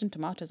 Like on Rotten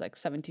Tomatoes, like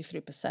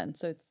 73%.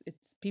 So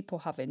it's people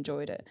have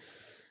enjoyed it.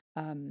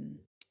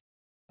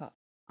 But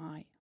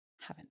I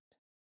haven't.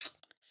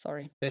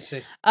 Sorry.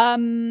 Pity.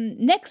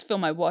 Next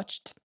film I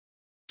watched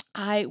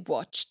a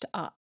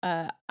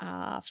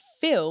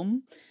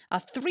film, a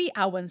 3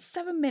 hour and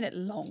 7 minute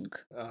long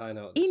I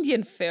know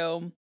Indian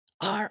film,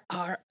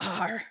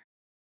 RRR.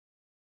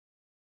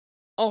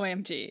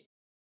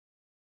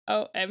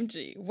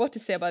 OMG, what to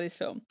say about this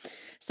film?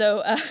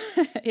 So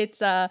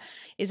it's an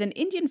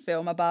Indian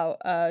film about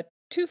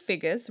two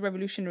figures,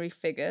 revolutionary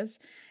figures,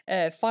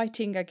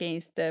 fighting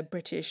against the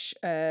British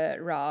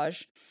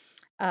Raj.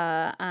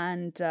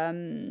 And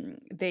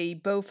they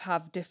both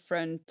have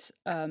different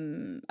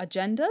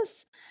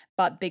agendas,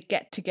 but they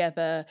get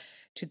together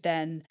to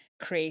then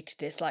create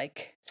this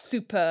like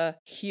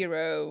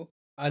superhero.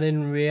 And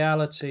in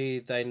reality,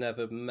 they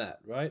never met,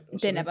 right?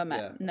 They never met.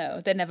 Yeah.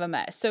 No, they never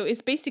met. So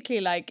it's basically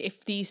like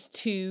if these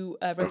two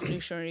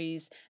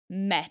revolutionaries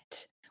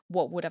met,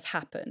 what would have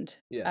happened?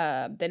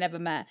 Yeah. They never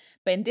met.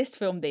 But in this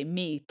film, they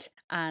meet,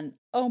 and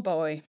oh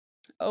boy.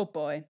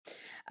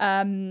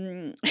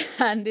 And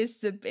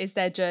this is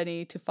their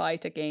journey to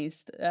fight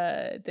against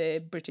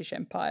the British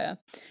Empire.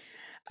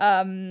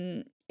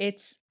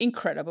 It's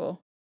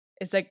incredible.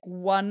 It's like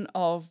one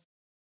of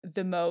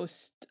the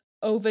most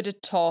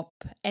over-the-top,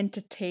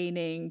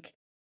 entertaining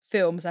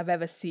films I've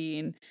ever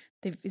seen.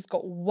 It's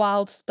got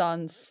wild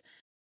stunts,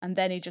 and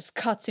then it just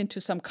cuts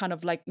into some kind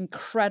of like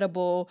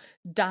incredible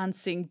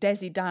dancing,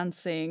 Desi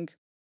dancing.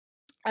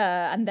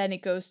 And then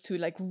it goes to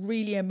like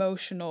really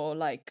emotional,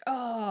 like,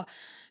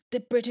 the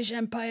British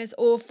Empire is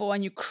awful,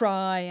 and you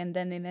cry. And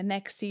then in the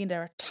next scene,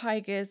 there are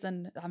tigers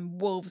and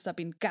wolves have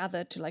been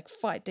gathered to like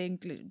fight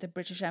the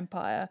British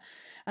Empire.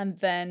 And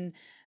then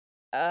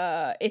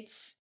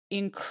it's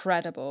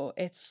incredible.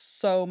 It's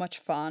so much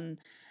fun.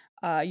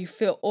 You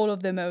feel all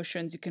of the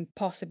emotions you can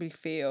possibly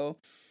feel.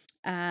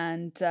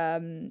 And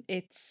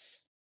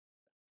it's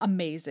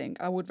amazing.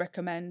 I would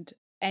recommend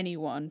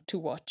anyone to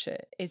watch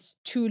it. It's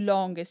too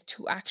long, it's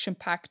too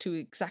action-packed to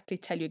exactly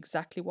tell you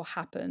exactly what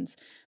happens,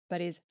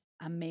 but it's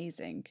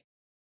amazing.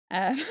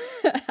 And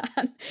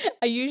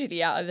I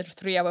usually, out of the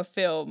 3 hour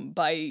film,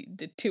 by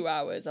the 2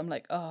 hours, I'm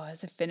like, oh,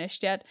 has it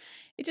finished yet?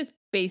 It just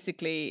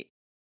basically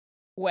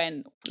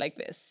went like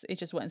this. It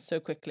just went so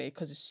quickly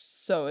because it's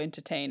so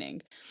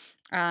entertaining.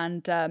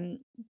 And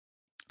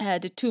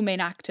the two main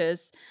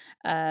actors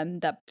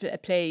that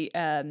play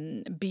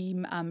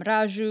Bheem and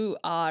Raju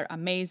are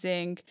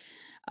amazing.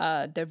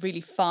 They're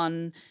really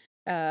fun.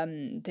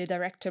 The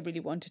director really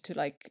wanted to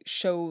like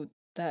show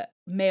that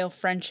male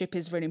friendship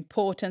is really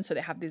important, so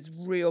they have this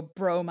real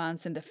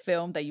bromance in the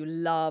film that you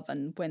love.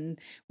 And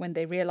when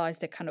they realize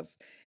they kind of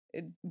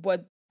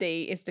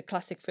it's the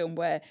classic film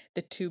where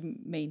the two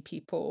main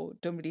people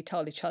don't really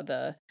tell each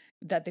other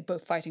that they're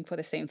both fighting for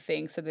the same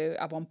thing. So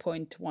at one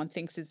point, one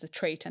thinks it's a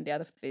traitor and the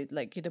other,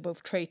 like, they're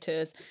both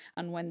traitors.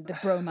 And when the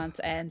bromance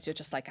ends, you're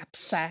just like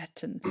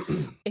upset, and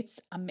it's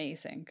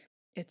amazing.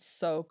 It's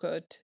so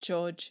good.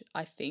 George,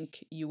 I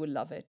think you will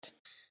love it.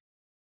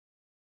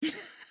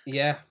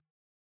 Yeah.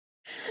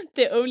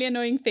 The only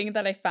annoying thing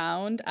that I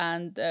found,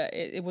 and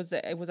it was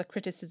a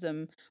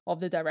criticism of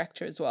the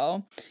director as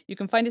well. You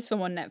can find this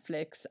film on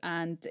Netflix,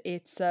 and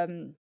it's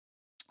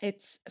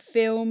It's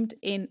filmed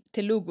in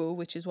Telugu,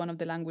 which is one of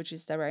the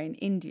languages that are in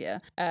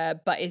India,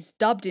 but it's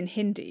dubbed in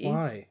Hindi.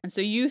 Why? And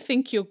so you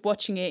think you're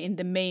watching it in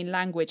the main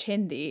language,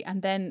 Hindi,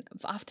 and then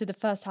after the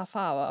first half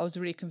hour, I was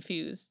really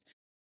confused.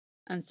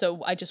 And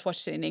so I just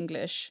watched it in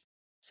English.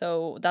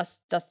 So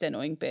that's the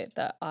annoying bit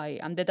that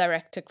and the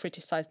director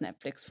criticized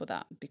Netflix for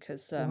that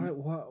because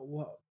Why?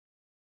 What?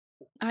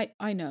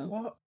 I know.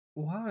 What?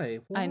 Why?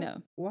 What? I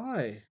know.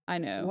 Why? I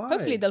know. Why?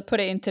 Hopefully they'll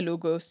put it in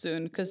Telugu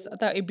soon because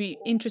that it'd be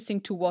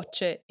interesting to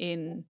watch it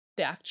in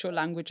the actual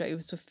language that it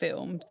was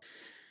filmed.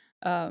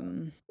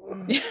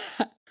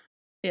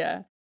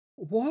 Yeah.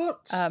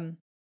 What?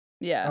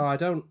 Yeah. Oh, I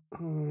don't.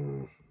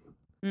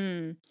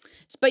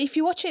 But if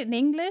you watch it in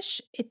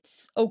English,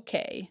 it's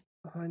okay.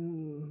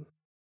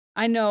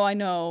 I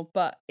know,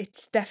 but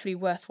it's definitely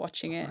worth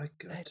watching it.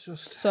 It's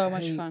just so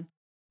much hate fun.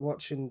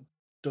 watching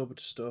dubbed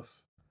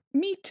stuff.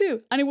 Me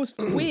too. And it was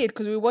weird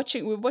because we're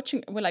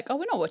like, oh,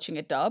 we're not watching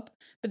a dub.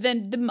 But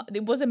then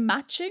it wasn't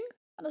matching.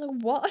 And I was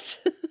like, what?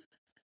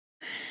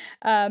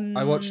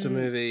 I watched a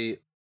movie.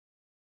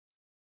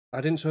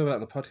 I didn't talk about it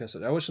on the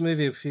podcast. I watched a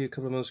movie a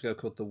couple of months ago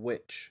called The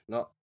Witch,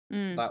 not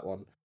that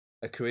one,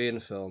 a Korean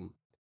film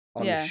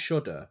on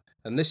Shudder.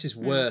 And this is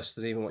worse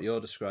than even what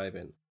you're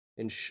describing.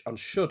 On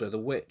Shudder, The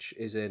Witch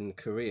is in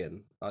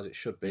Korean, as it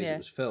should be, as it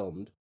was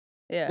filmed.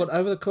 Yeah. But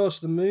over the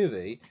course of the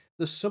movie,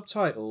 the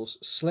subtitles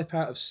slip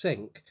out of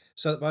sync,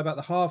 so that by about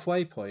the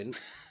halfway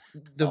point,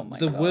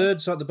 the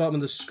words at the bottom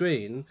of the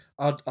screen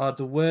are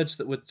the words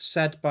that were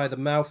said by the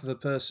mouth of a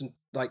person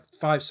like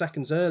 5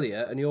 seconds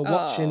earlier, and you're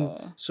watching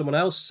someone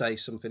else say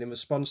something in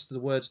response to the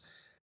words.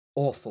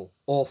 Awful.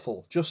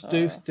 Just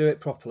do it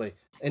properly.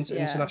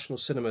 International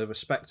cinema,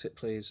 respect it,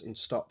 please, and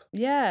stop.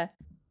 Yeah.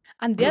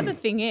 And the other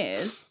thing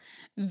is,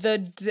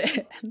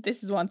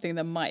 this is one thing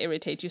that might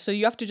irritate you. So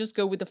you have to just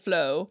go with the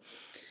flow.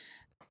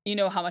 You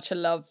know how much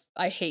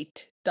I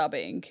hate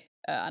dubbing.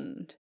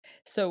 And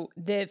so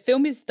the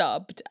film is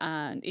dubbed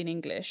and in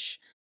English,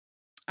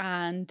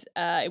 and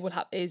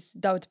is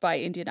dubbed by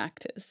Indian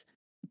actors.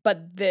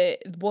 But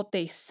what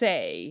they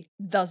say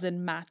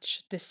doesn't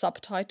match the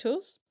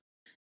subtitles.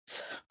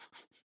 So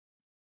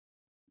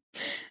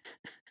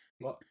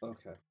What?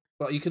 Okay.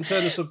 But you can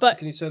turn the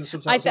can you turn the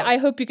subtitles off? I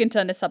hope you can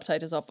turn the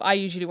subtitles off. I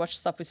usually watch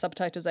stuff with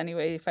subtitles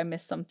anyway if I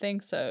miss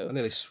something. So I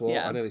nearly swore.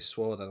 Yeah. I nearly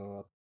swore that on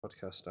our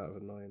podcast out of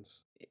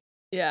annoyance.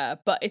 Yeah,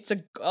 but it's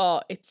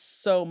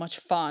so much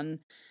fun,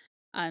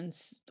 and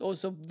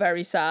also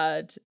very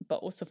sad, but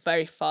also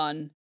very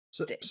fun.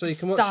 So you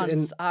can watch it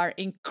in. Are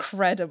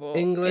incredible.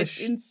 English,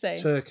 it's insane.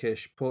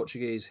 Turkish,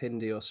 Portuguese,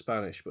 Hindi, or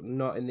Spanish, but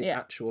not in the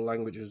actual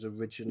languages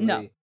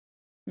originally.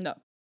 No,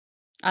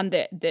 and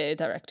the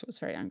director was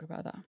very angry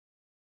about that.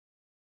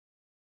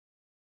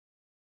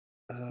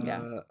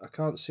 I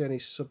can't see any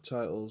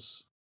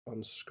subtitles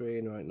on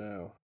screen right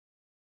now.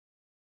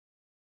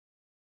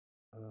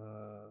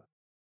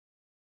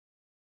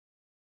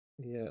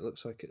 Yeah, it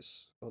looks like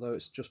although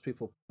it's just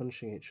people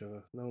punching each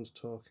other. No one's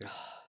talking.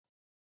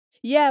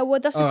 Yeah, well,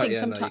 that's the thing.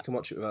 Sometimes you can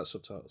watch it without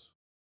subtitles.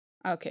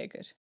 Okay,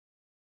 good.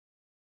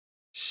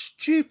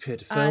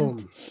 Stupid film.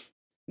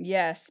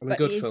 Yes, I mean,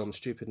 good film.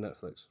 Stupid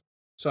Netflix.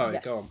 Sorry,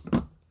 go on.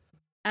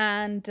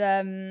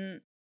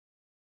 And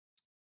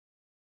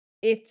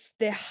it's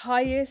the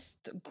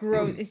highest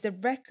growth. Is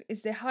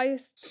the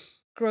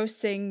highest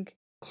grossing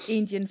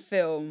Indian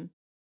film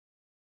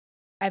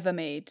ever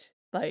made.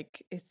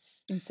 Like,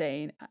 it's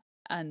insane.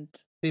 And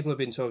people have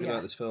been talking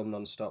about this film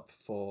non-stop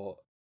for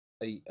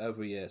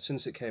over a year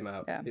since it came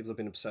out. People have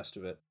been obsessed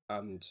with it,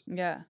 and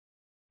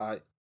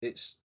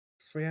it's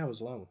 3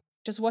 hours long.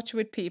 Just watch it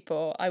with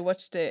people. I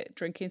watched it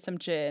drinking some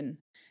gin.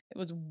 It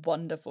was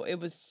wonderful. It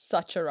was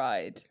such a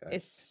ride. Okay.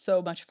 It's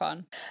so much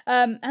fun.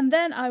 And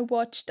then I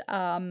watched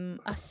a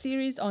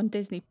series on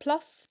Disney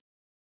Plus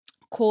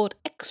called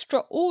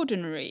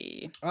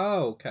Extraordinary.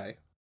 Oh, okay.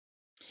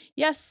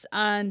 Yes,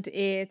 and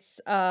it's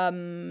a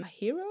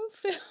hero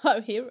film.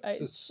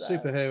 It's a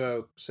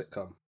superhero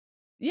sitcom.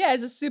 Yeah,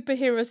 it's a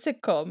superhero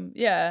sitcom.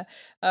 Yeah,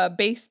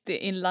 based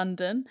in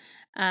London,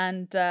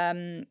 and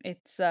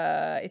it's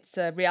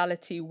a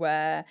reality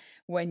where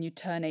when you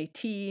turn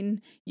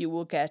 18, you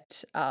will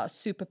get a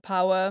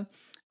superpower.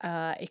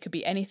 It could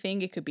be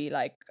anything. It could be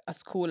like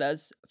as cool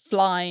as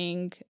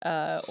flying,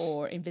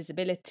 or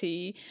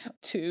invisibility,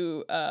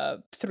 to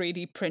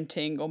 3D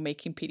printing or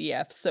making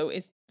PDFs. So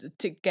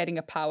getting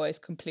a power is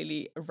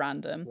completely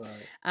random.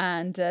 Right.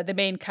 And the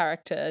main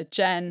character,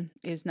 Jen,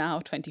 is now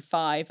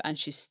 25 and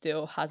she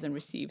still hasn't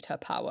received her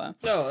power.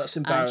 Oh, that's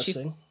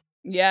embarrassing.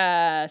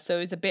 Yeah, so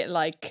it's a bit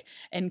like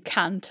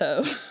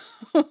Encanto.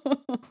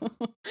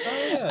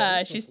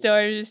 She still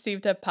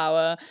received her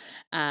power,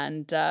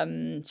 and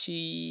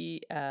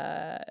she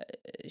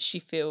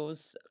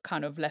feels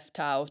kind of left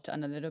out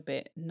and a little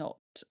bit not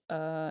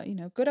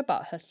good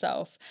about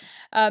herself.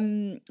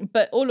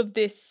 But all of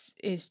this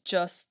is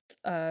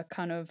just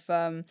kind of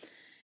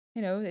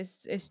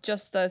it's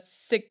just a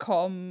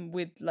sitcom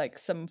with like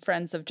some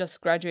friends have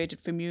just graduated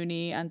from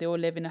uni and they all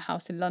live in a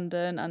house in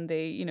London, and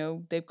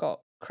they've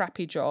got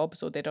crappy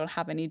jobs or they don't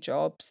have any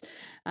jobs,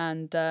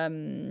 and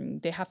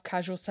they have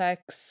casual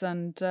sex,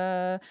 and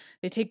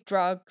they take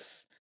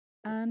drugs,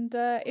 and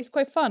it's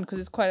quite fun because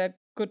it's quite a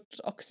good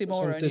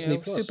oxymoron. Disney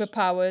Plus.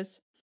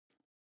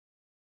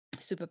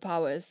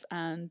 Superpowers,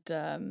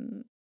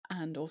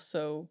 and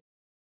also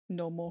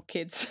no more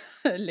kids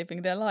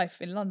living their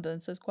life in London.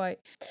 So it's quite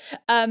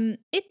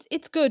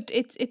it's good.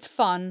 It's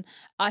fun.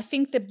 I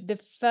think the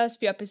first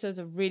few episodes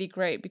are really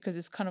great because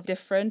it's kind of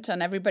different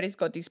and everybody's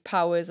got these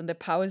powers, and the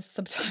powers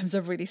sometimes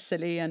are really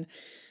silly, and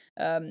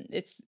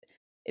it's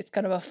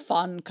kind of a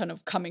fun kind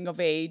of coming of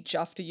age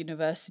after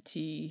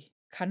university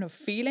kind of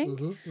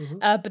feeling.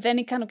 But then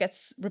it kind of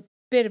gets a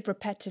bit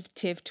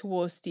repetitive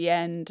towards the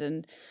end,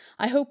 and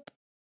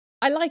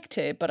I liked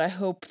it, but I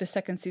hope the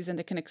second season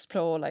they can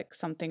explore like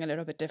something a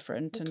little bit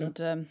different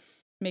and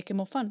make it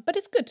more fun. But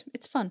it's good.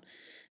 It's fun.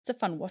 It's a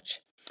fun watch.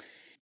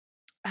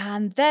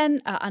 And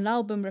then an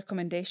album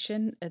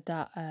recommendation,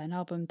 an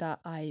album that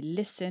I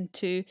listened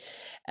to.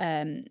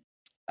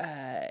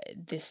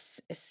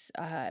 This is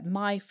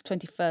My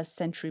 21st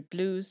Century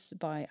Blues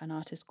by an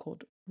artist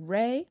called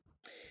Ray.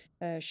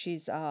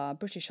 She's a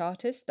British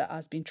artist that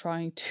has been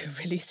trying to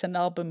release an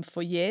album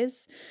for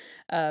years,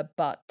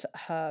 but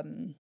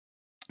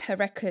her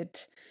record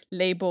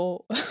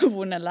label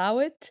wouldn't allow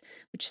it,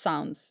 which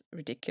sounds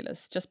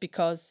ridiculous, just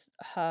because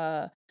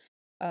her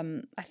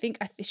I think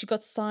she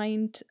got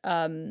signed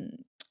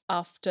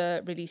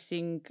after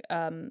releasing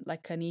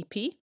like an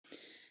EP,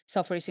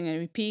 self-releasing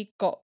an EP,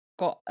 got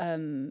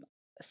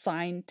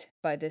signed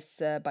by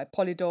by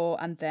Polydor,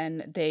 and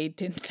then they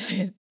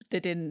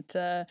didn't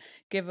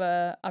give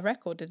her a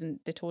record.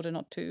 They told her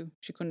not to.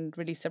 She couldn't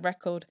release a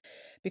record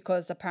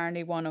because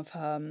apparently one of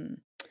her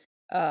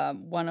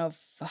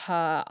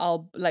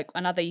like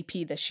another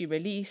EP that she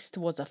released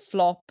was a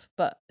flop.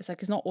 But it's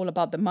like, it's not all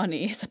about the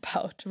money, it's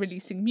about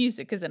releasing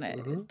music, isn't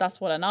it? That's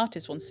what an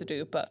artist wants to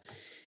do, but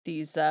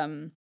these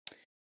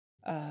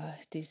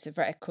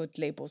record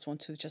labels want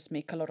to just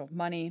make a lot of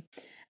money.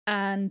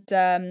 And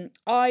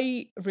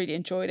I really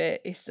enjoyed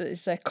it.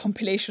 It's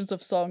compilations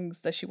of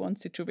songs that she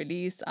wanted to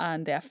release,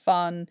 and they're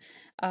fun.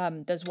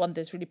 There's one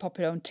that's really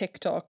popular on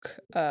TikTok,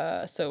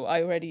 so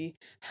I already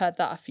heard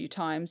that a few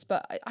times,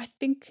 but I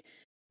think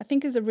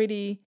it's a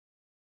really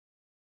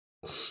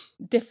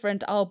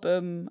different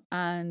album,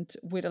 and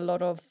with a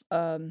lot of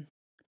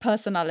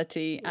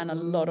personality and a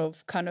lot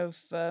of kind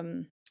of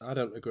I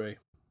don't agree.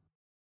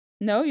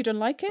 No, you don't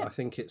like it? I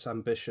think it's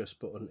ambitious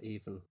but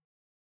uneven.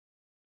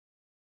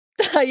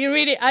 You're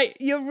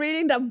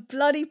reading that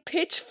bloody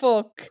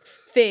Pitchfork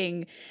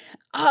thing.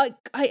 I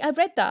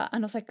read that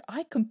and I was like,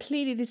 I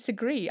completely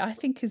disagree. I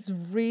think it's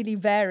really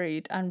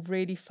varied and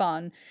really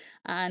fun.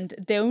 And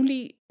the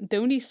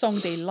only song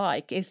they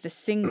like is the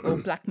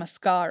single Black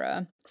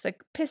Mascara. It's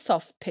like, piss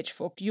off,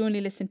 Pitchfork. You only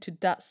listen to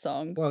that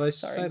song. Well, they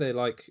say they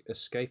like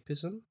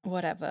escapism.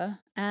 Whatever.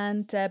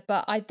 And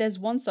but there's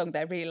one song that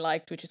I really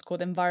liked, which is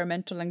called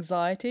Environmental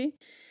Anxiety,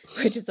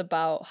 which is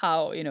about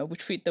how, we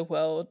treat the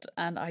world.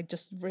 And I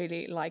just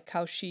really like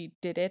how she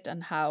did it,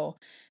 and how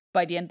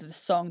by the end of the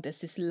song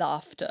there's this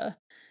laughter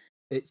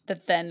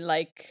that then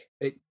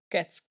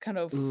gets kind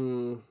of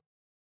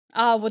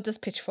what does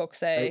Pitchfork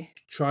say?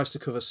 It tries to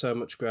cover so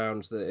much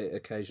ground that it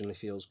occasionally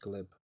feels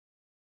glib.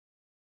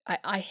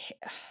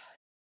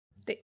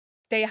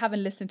 They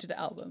haven't listened to the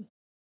album.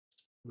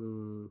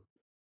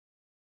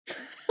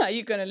 Are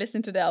you going to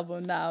listen to the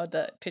album now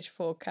that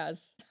Pitchfork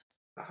has?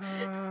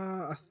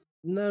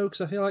 No,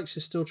 because I feel like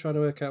she's still trying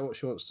to work out what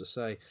she wants to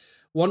say.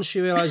 Once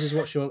she realises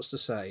what she wants to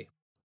say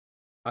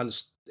and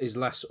is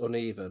less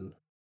uneven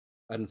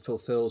and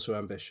fulfills her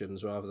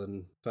ambitions rather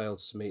than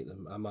fails to meet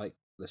them, I might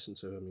listen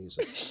to her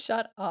music.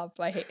 Shut up.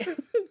 I hate it.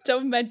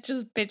 Don't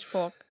mention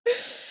Pitchfork.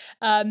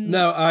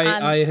 No,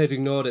 I had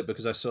ignored it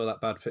because I saw that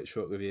bad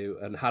Pitchfork review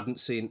and hadn't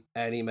seen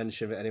any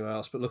mention of it anywhere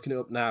else. But looking it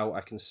up now, I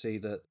can see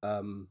that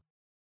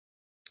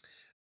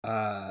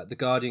The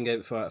Guardian gave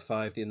it 4 out of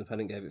 5, The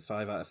Independent gave it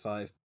 5 out of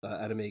 5,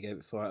 Enemy gave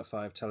it 4 out of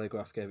 5,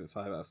 Telegraph gave it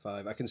 5 out of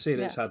 5. I can see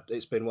that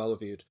it's been well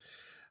reviewed.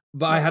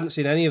 But I hadn't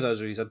seen any of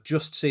those reviews. I'd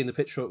just seen the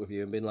Pitchfork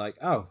review and been like,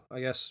 oh, I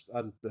guess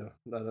I don't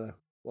know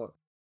what.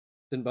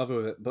 Didn't bother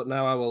with it, but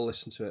now I will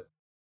listen to it.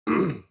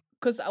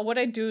 Because what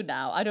I do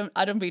now, I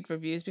don't read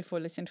reviews before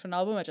listening to an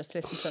album. I just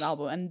listen to an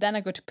album, and then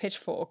I go to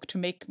Pitchfork to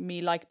make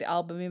me like the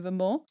album even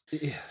more.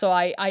 Yeah. So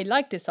I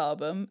like this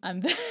album,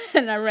 and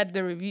then I read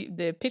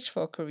the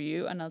Pitchfork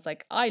review, and I was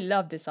like, I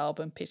love this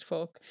album,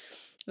 Pitchfork,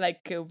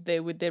 like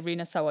with the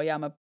Rina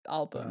Sawayama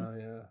album. Oh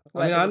yeah,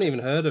 I mean, I hadn't even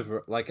heard of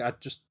her. Like, I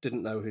just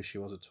didn't know who she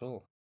was at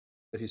all.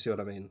 If you see what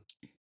I mean.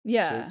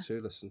 Yeah. To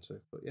listen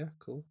to, but yeah,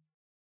 cool.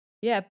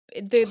 Yeah,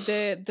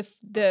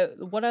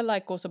 the what I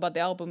like also about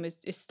the album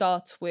is it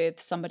starts with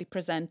somebody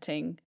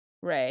presenting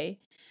Ray,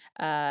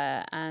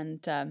 and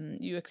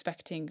you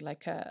expecting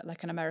like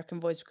an American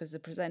voice because the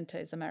presenter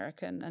is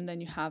American, and then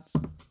you have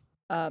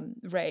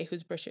Ray,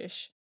 who's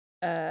British,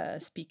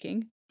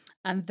 speaking,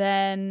 And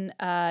then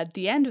at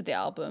the end of the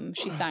album,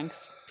 she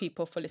thanks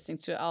people for listening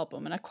to the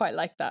album. And I quite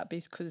like that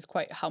because it's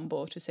quite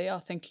humble to say, oh,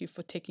 thank you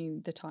for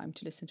taking the time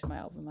to listen to my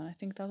album. And I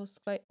think that was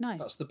quite nice.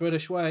 That's the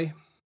British way.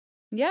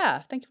 Yeah,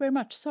 thank you very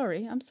much.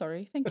 I'm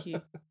sorry. Thank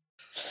you.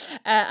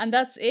 And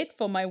that's it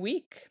for my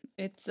week.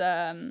 It's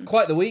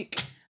quite the week.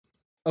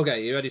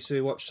 Okay, you ready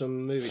to watch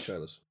some movie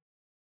trailers?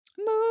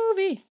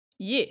 Movie.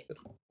 Yeah. Good.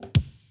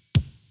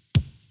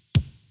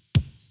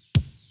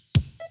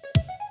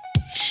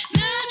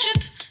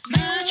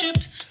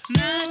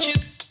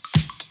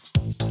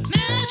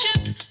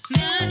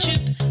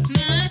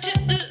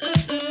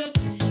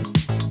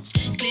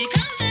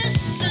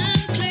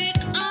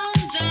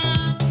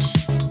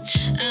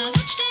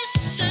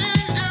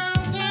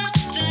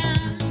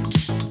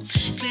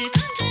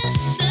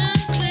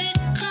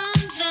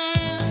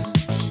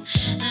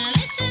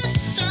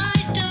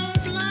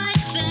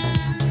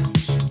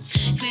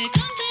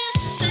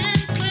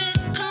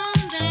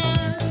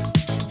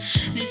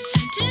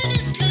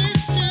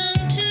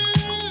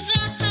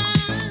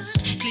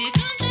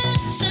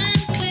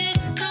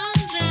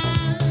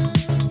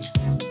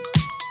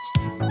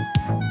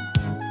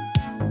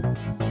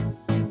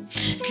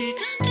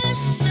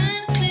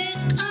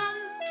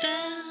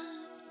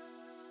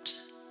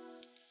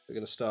 We're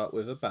going to start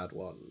with a bad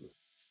one.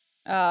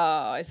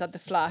 Oh, is that The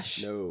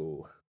Flash?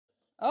 No.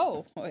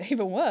 Oh,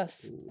 even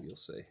worse. Ooh, you'll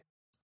see.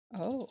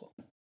 Oh,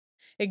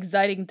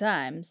 exciting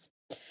times.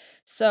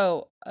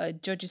 So,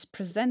 Judge is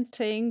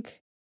presenting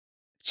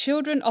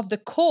Children of the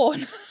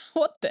Corn.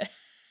 What the?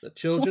 The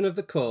Children of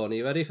the Corn. Are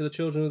you ready for the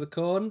Children of the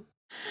Corn?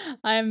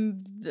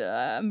 I'm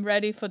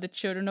ready for the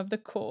Children of the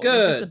Corn.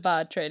 Good. This is a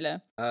bad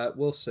trailer.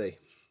 We'll see.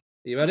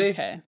 Are you ready?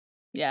 Okay.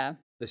 Yeah.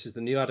 This is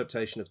the new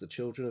adaptation of The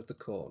Children of the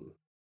Corn.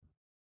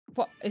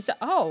 What is that?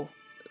 Oh,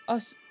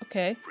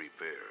 okay.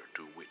 Prepare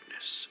to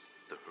witness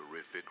the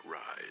horrific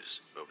rise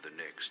of the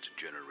next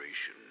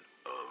generation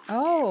of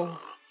Oh,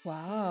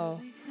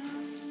 wow.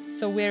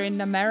 So we're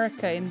in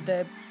America in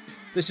the...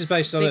 This is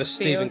based on Big a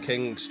Stephen fields.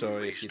 King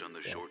story. If based you, on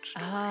the yeah. short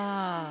story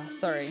Ah,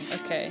 sorry.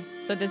 Okay.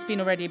 So there's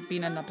already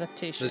been an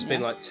adaptation. There's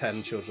been yeah? like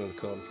 10 Children of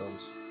the Corn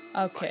films.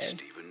 by Okay.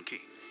 Stephen King.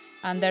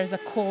 And there's a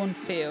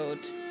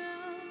cornfield.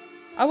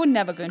 I would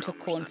never go into a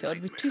cornfield.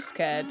 I'd be too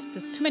scared.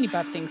 There's too many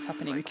bad things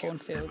happening in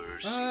cornfields.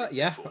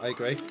 Yeah, I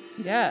agree.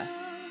 Yeah,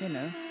 you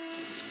know.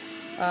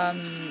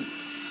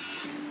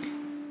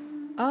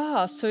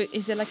 So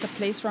is it like a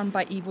place run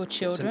by evil It's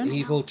children? an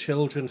evil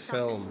children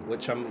film,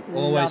 which I'm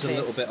always Love a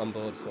little it. bit on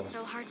board for.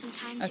 So hard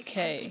sometimes.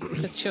 Okay,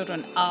 because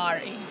children are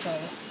evil.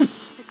 But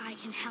I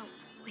can help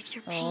with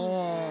your pain.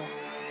 Oh,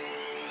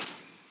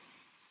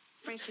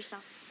 Brace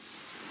yourself.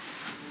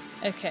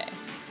 okay.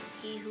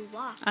 He who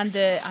walks. And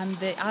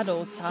the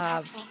adults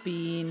have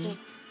been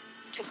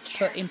took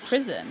care put in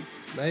prison.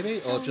 Maybe?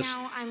 So Or just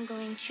now I'm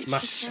going to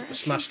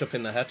smashed up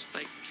in the head.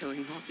 Like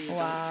killing all the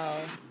adults. Wow.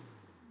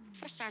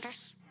 For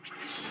starters.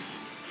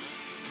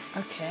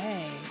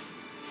 Okay.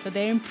 So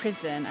they're in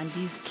prison and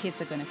these kids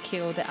are going to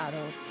kill the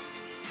adults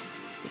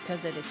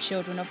because they're the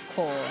children of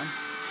corn.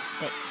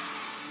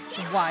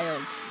 They're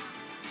wild.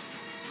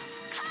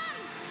 Come!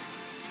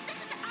 This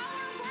is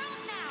our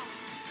world now!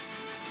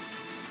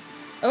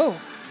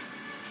 Oh.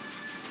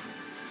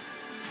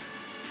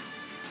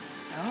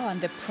 Oh,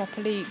 and they're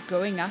properly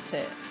going at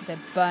it. They're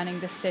burning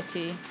the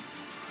city.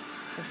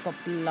 They've got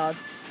blood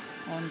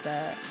on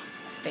their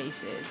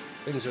faces.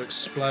 Things are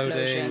exploding.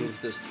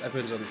 Explosions.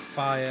 Everyone's on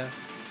fire.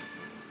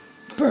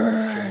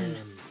 Burn!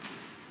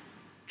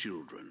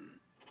 Children.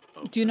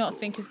 Do you not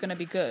think it's going to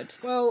be good?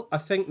 Well, I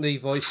think the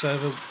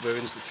voiceover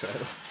ruins the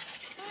trailer.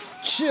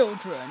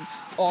 Children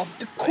of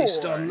the corn.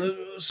 Based on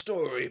the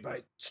story by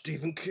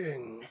Stephen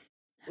King.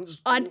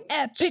 An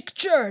epic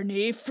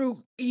journey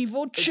through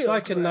evil children.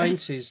 It's like a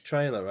 90s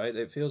trailer, right?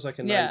 It feels like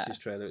a Yeah. 90s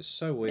trailer. It's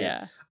so weird.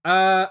 Yeah.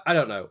 I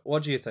don't know.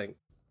 What do you think?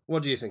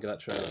 What do you think of that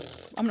trailer?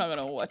 I'm not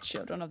going to watch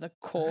Children of the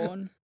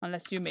Corn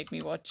unless you make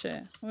me watch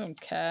it. I don't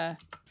care.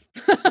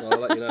 Well, I'll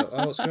let you know.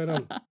 Oh, what's going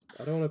on?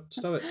 I don't want to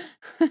stop it.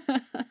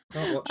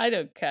 Can't watch. I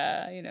don't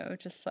care,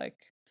 just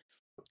like...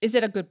 Is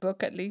it a good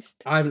book at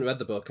least? I haven't read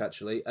the book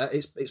actually.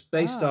 It's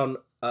based on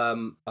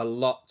a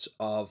lot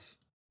of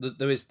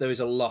there is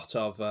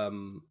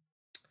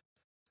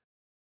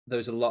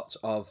a lot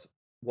of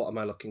what am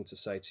I looking to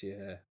say to you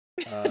here?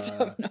 I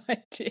have no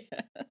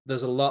idea.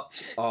 There's a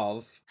lot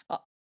of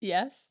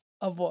Yes?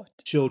 Of what?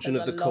 Children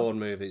There's of the a lot. Corn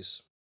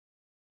movies.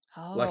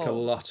 Oh. Like a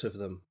lot of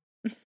them.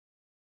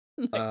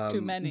 Like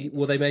too many.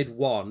 Well, they made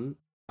one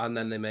and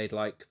then they made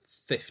like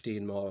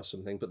 15 more or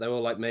something, but they're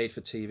all like made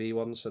for TV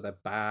ones, so they're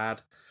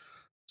bad.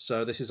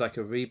 So this is like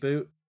a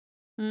reboot.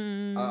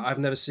 I've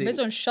never seen. It's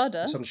on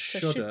Shudder. It's on so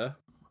it should Shudder.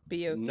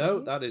 Be okay. No,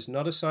 that is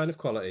not a sign of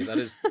quality. That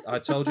is. I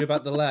told you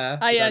about the Lair.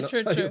 Ah, Did yeah, I not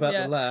true, tell you true, about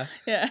yeah. the Lair?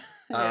 Yeah.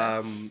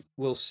 Yeah.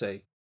 We'll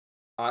see.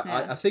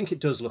 I think it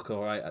does look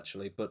all right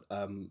actually, but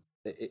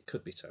it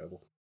could be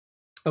terrible.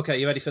 Okay,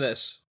 you ready for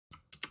this?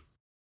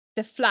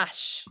 The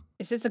Flash.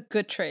 Is this a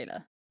good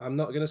trailer? I'm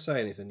not going to say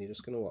anything. You're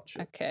just going to watch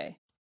it. Okay.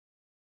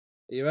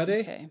 Are you ready?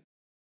 Okay.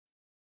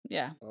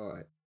 Yeah. All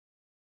right.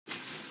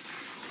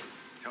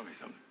 Tell tell me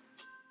something.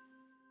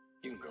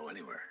 You can go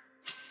anywhere.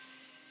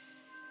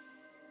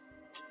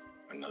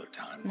 Another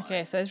timeline.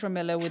 Okay, so Ezra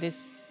Miller with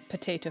his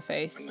potato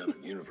face Another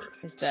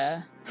universe. is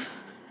there.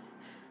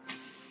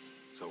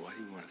 So why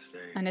do you want to stay?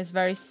 And it's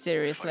very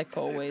serious, like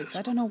always.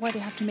 I don't know why they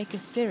have to make it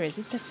serious.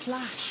 It's the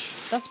Flash.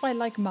 That's why I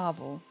like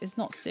Marvel. It's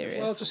not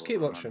serious. Well, just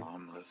keep watching. My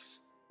mom lives.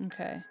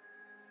 Okay.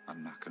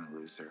 I'm not gonna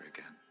lose her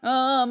again.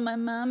 Oh, my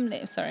mom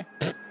lives. Sorry.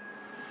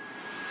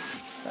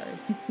 Sorry.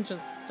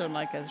 Just don't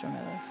like Ezra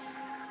Miller.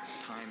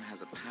 Time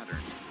has a pattern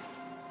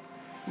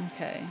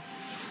Okay.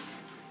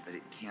 that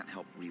it can't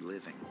help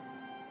reliving.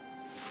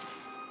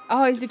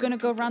 Oh, is he going to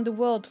go around the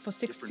world for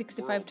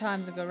 65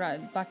 times and go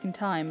right back in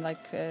time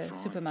like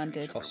Superman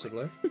did?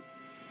 Possibly.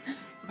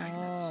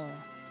 Oh.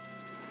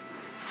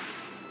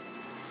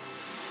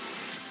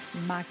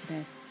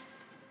 Magnets.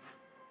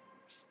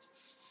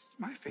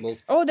 My face. Mul-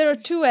 Oh, there are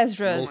two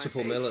Ezras.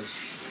 multiple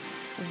Millers.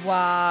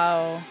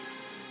 Wow.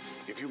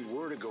 If you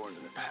were to go into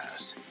the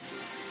past,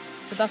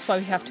 So that's why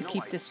we have to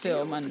keep this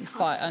film and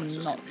fight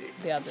and not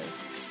the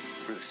others.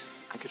 Bruce,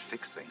 I could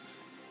fix things.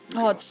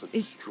 Oh,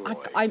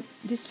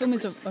 this film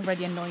is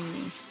already annoying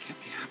me. This can't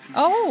be happening.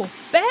 Oh,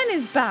 Ben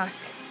is back.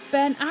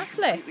 Ben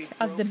Affleck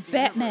as the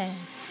Batman.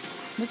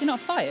 Was he not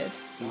fired?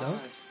 No.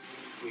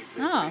 we've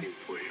been Ah. waiting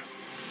for you.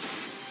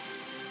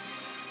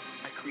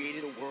 I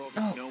created a world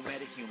Oh, with no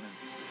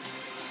metahumans.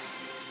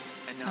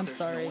 And now I'm there's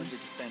sorry. no one to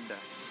defend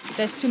us.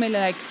 There's too many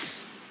like,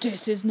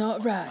 this is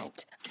not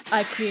right.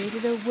 I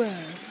created a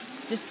world.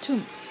 Just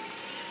toomps.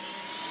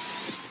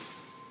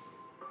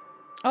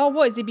 Oh,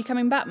 what, is he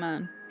becoming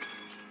Batman?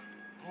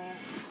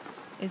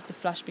 Is the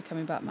Flash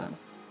becoming Batman?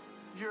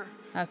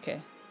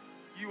 Okay.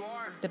 You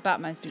are. The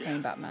Batman's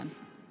becoming Batman.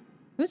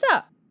 Who's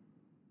that?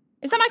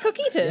 Is that Michael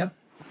Keaton? Yep.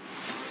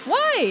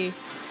 Why?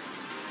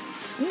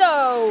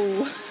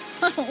 No!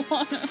 I don't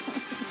want to.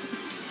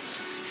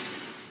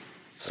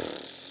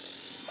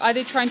 Are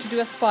they trying to do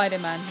a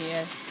Spider-Man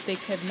here? They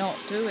cannot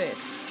do it.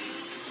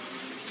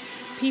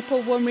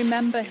 People won't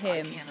remember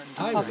him.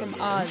 I Apart from remember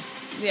him. us.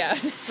 Yeah,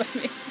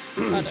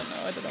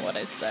 I don't know what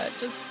I said.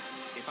 Just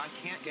If I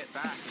can't get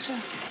back, It's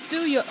just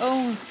do your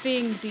own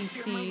thing,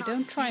 DC.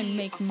 Don't try and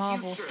make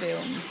Marvel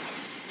films.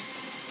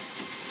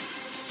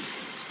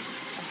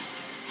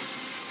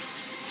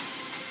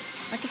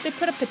 Like if they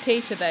put a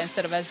potato there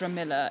instead of Ezra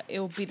Miller, it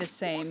will be the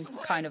same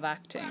kind of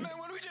acting.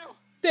 what do we do?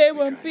 There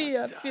won't be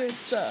a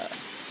future.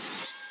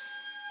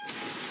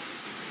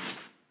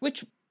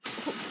 Which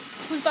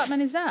whose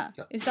Batman is that?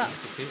 Is that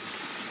Okay.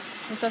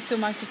 was that still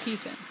Michael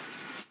Keaton?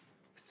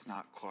 It's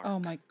not Clark. Oh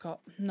my god,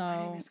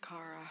 no.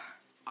 Kara.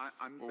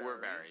 I'm well, we're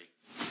Barry.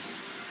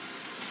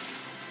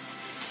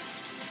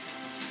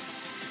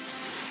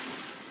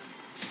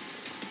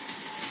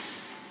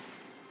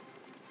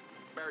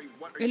 Barry,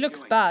 what are It you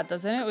looks doing? bad,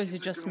 doesn't it? Or is it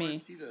Kids are just gonna wanna me?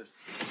 see this.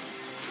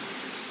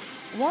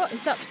 What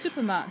is that?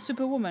 Superman,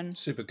 Superwoman.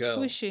 Supergirl.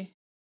 Who is she?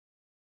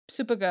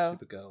 Supergirl.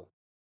 Supergirl.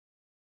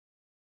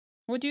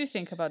 What do you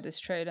think about this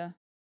trailer?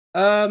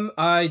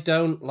 I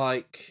don't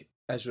like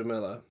Ezra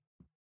Miller.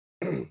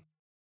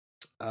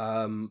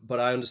 But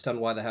I understand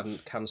why they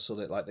haven't cancelled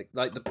it. Like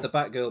the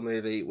Batgirl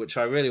movie, which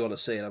I really want to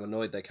see, and I'm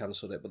annoyed they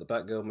cancelled it. But the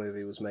Batgirl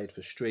movie was made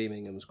for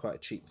streaming and was quite a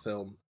cheap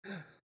film.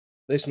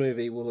 This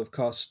movie will have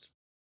cost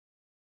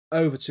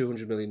over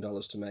 $200 million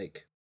to make,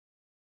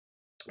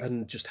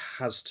 and just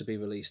has to be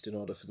released in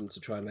order for them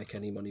to try and make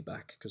any money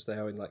back because they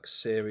are in like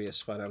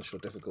serious financial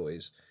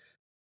difficulties.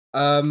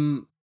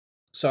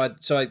 So I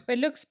But it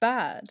looks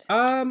bad.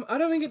 I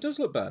don't think it does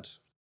look bad.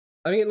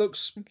 I think it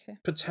looks Okay.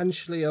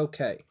 potentially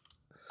okay.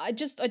 I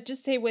just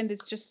say when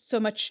there's just so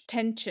much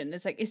tension,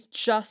 it's like it's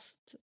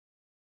just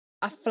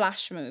a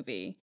Flash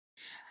movie,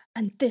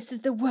 and this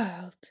is the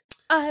world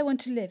I want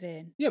to live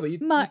in. Yeah, but you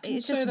can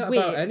It's say just that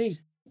weird. about any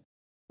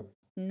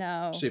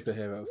No,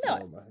 superhero No.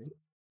 film, I think.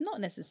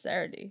 not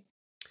necessarily.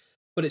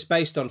 But it's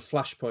based on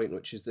Flashpoint,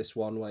 which is this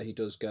one where he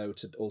does go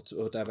to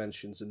other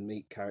dimensions and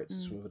meet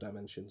characters from other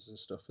dimensions and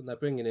stuff. And they're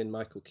bringing in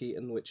Michael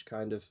Keaton, which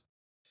kind of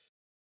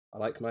I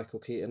like Michael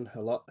Keaton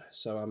a lot,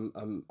 so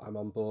I'm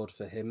on board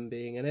for him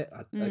being in it.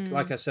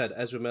 Like I said,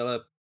 Ezra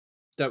Miller,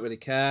 don't really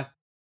care.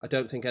 I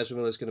don't think Ezra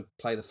Miller's going to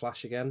play the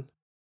Flash again.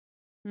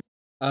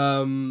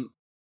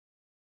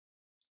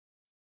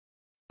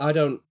 I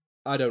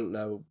don't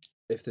know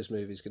if this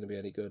movie's going to be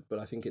any good, but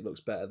I think it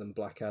looks better than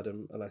Black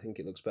Adam, and I think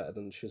it looks better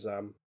than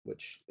Shazam,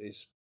 which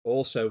is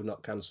also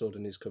not cancelled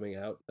and is coming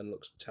out and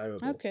looks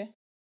terrible. Okay.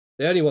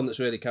 The only one that's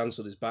really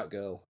cancelled is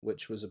Batgirl,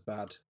 which was a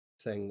bad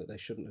thing that they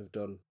shouldn't have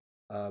done.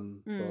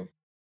 But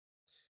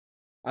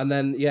and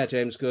then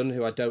James Gunn,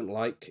 who I don't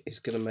like, is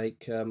going to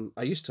make.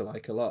 I used to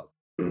like a lot.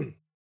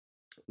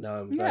 Now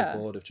I'm very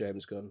bored of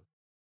James Gunn,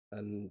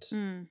 and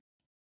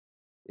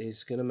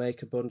he's going to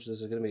make a bunch.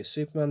 There's going to be a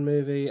Superman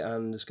movie,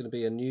 and there's going to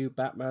be a new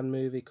Batman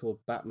movie called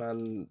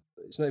Batman.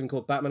 It's not even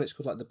called Batman. It's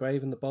called like The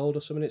Brave and the Bold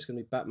or something. It's going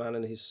to be Batman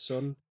and his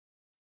son,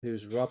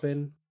 who's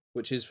Robin,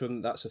 which is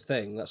from That's a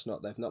Thing. That's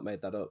not. They've not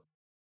made that up.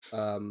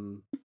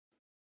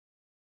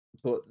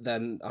 But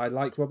then I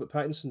like Robert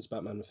Pattinson's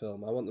Batman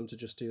film. I want them to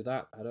just do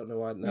that. I don't know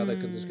why now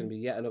there's going to be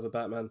yet another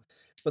Batman.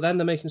 But then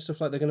they're making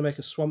stuff like they're going to make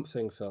a Swamp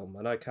Thing film,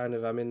 and I'm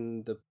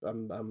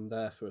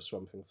there for a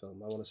Swamp Thing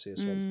film. I want to see a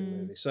Swamp Thing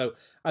movie. So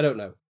I don't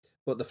know,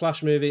 but the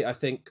Flash movie I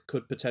think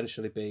could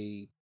potentially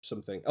be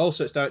something.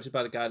 Also, it's directed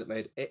by the guy that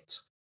made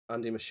It,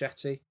 Andy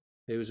Muschietti,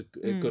 who's a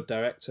good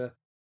director.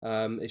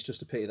 It's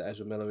just a pity that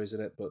Ezra Miller is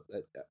in it, but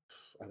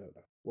I don't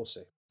know. We'll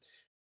see.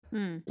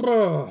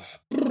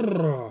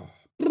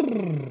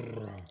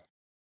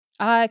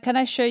 Can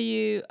I show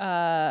you?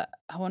 I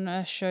want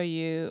to show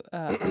you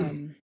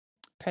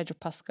Pedro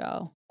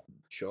Pascal.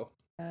 Sure.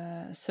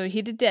 So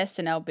he did the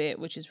SNL bit,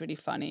 which is really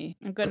funny.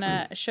 I'm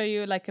gonna show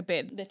you like a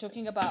bit. They're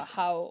talking about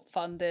how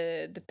fun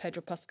the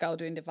Pedro Pascal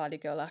doing the Valley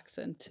Girl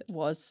accent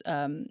was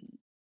in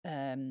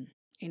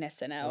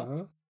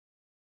SNL.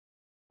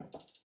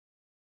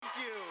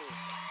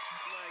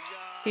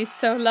 He's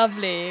so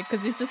lovely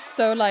because he's just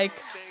so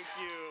like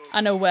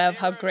unaware of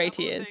how great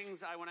he is.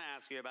 Things I want to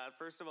ask you about.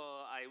 First of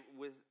all, I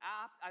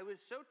was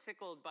so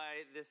tickled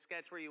by this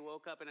sketch where you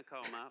woke up in a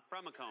coma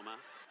from a coma.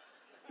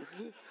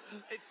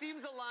 It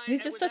seems a line.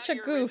 He's just such a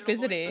goof,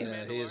 isn't he?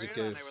 Yeah, he is a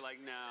goof. They were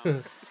like,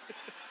 no.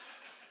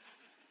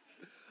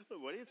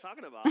 What are you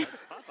talking about?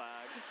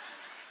 Popeye.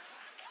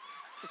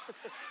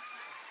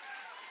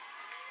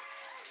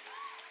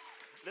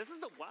 This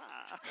is the why.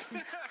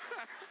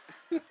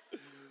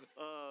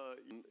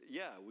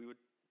 Yeah, we would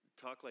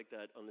talk like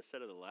that on the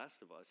set of The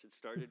Last of Us. It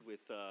started with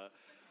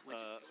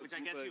which I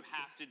guess you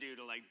have to do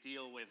to like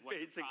deal with what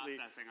you're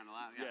processing on the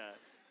lab. Yeah,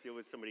 deal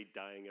with somebody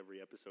dying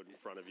every episode in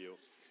front of you.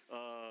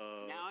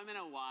 Now I'm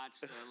gonna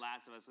watch The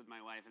Last of Us with my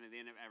wife, and at the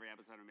end of every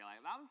episode, I'm gonna be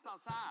like, "That was so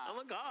sad." Oh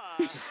my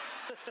god!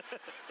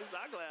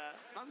 Exactly.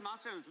 Those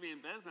mushrooms be in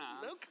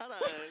business. No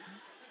kidding.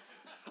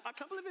 I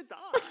can't believe it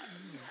died.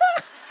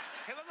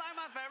 It was like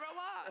my favorite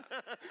one.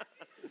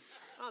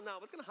 Oh no,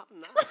 what's gonna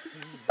happen now?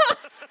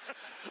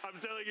 I'm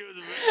telling you,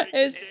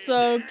 It's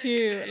so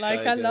cute.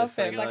 Like, I love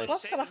him. Nice. Like,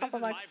 what's gonna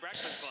happen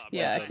next?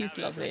 Yeah, he's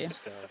lovely.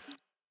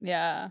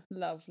 Yeah,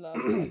 love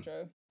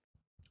Pedro.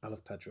 I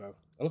love Pedro.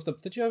 I love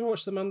Did you ever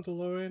watch The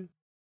Mandalorian?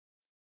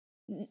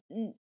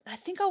 I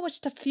think I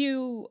watched a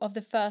few of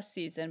the first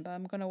season, but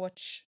I'm gonna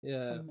watch. Yeah,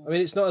 some more. I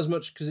mean, it's not as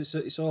much because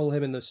it's all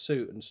him in the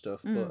suit and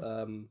stuff,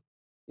 but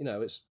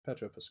it's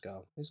Pedro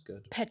Pascal. He's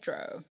good.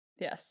 Pedro,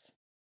 yes.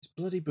 He's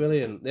bloody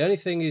brilliant. The only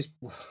thing is,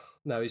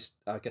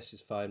 I guess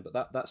he's fine, but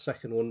that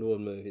second Wonder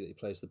Woman movie that he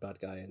plays the bad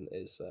guy in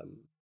is a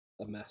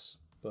mess.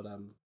 But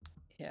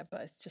yeah,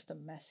 but it's just a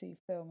messy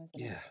film, isn't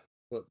it? Yeah,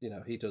 but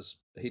he does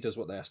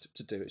what they asked him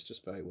to do. It's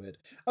just very weird.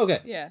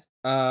 Okay. Yeah.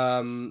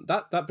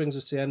 That brings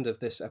us to the end of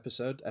this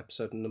episode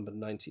number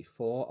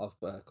 94 of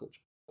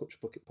Culture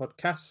Bucket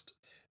Podcast.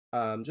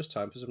 Just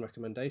time for some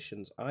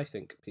recommendations. I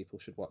think people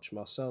should watch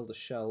Marcel the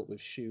Shell with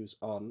Shoes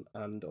On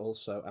and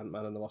also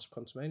Ant-Man and the Wasp: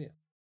 Quantumania.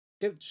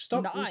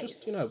 Stop and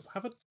just,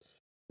 have an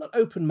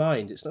open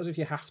mind. It's not as if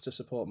you have to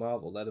support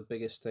Marvel. They're the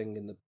biggest thing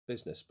in the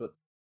business, but,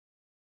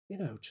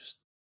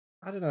 just,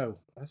 I don't know.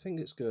 I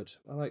think it's good.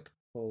 I like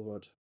Paul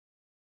Rudd.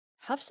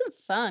 Have some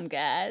fun,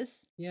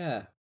 guys.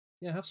 Yeah,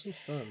 have some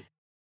fun.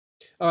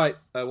 All right,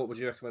 what would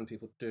you recommend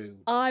people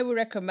do? I would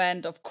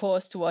recommend, of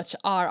course, to watch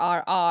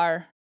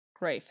RRR.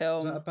 Great film.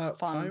 Is that about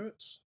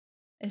pirates?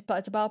 But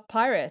it's about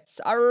pirates.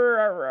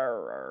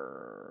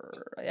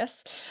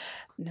 Yes.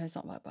 No, it's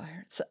not about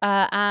pirates.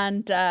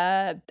 And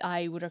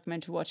I would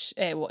recommend to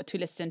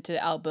listen to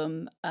the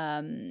album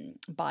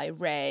by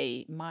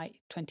Ray, My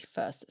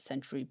 21st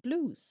Century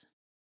Blues.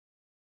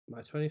 My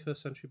 21st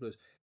Century Blues.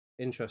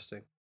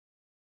 Interesting.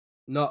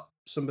 Not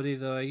somebody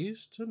that I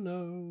used to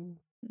know.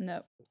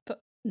 Nope.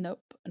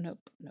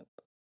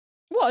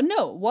 Well,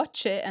 no,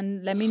 watch it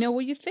and let me know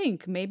what you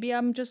think. Maybe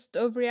I'm just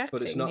overreacting.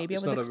 But it's not, Maybe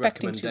it's I was not a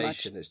expecting too much.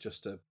 recommendation. It's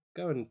just a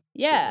go and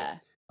yeah.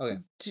 Okay.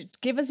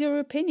 Give us your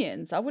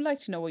opinions. I would like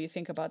to know what you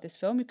think about this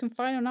film. You can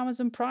find it on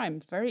Amazon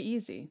Prime. Very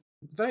easy.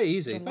 Very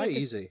easy. Very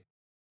easy.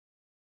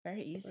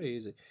 Very easy. Very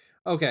easy.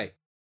 Okay.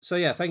 So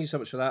yeah, thank you so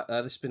much for that.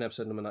 This has been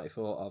episode number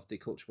 94 of the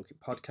Culture Bucket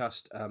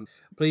Podcast.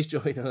 Please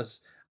join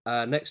us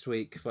next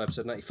week for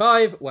episode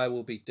 95, where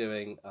we'll be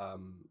doing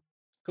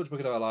Culture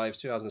Bucket of Our Lives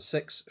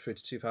 2006 through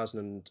to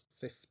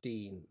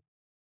 2015.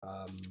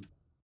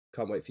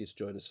 Can't wait for you to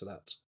join us for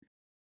that.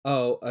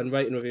 Oh, and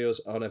rate and review us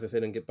on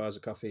everything and get bars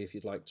of coffee if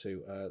you'd like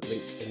to. Link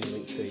in the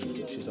link tree,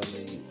 which is on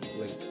the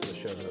link for the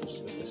show notes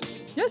of this.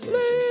 Yes,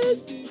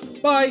 please.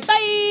 Bye. Bye.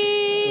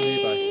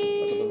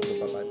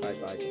 Bye. Bye. Bye.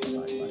 Bye. Bye.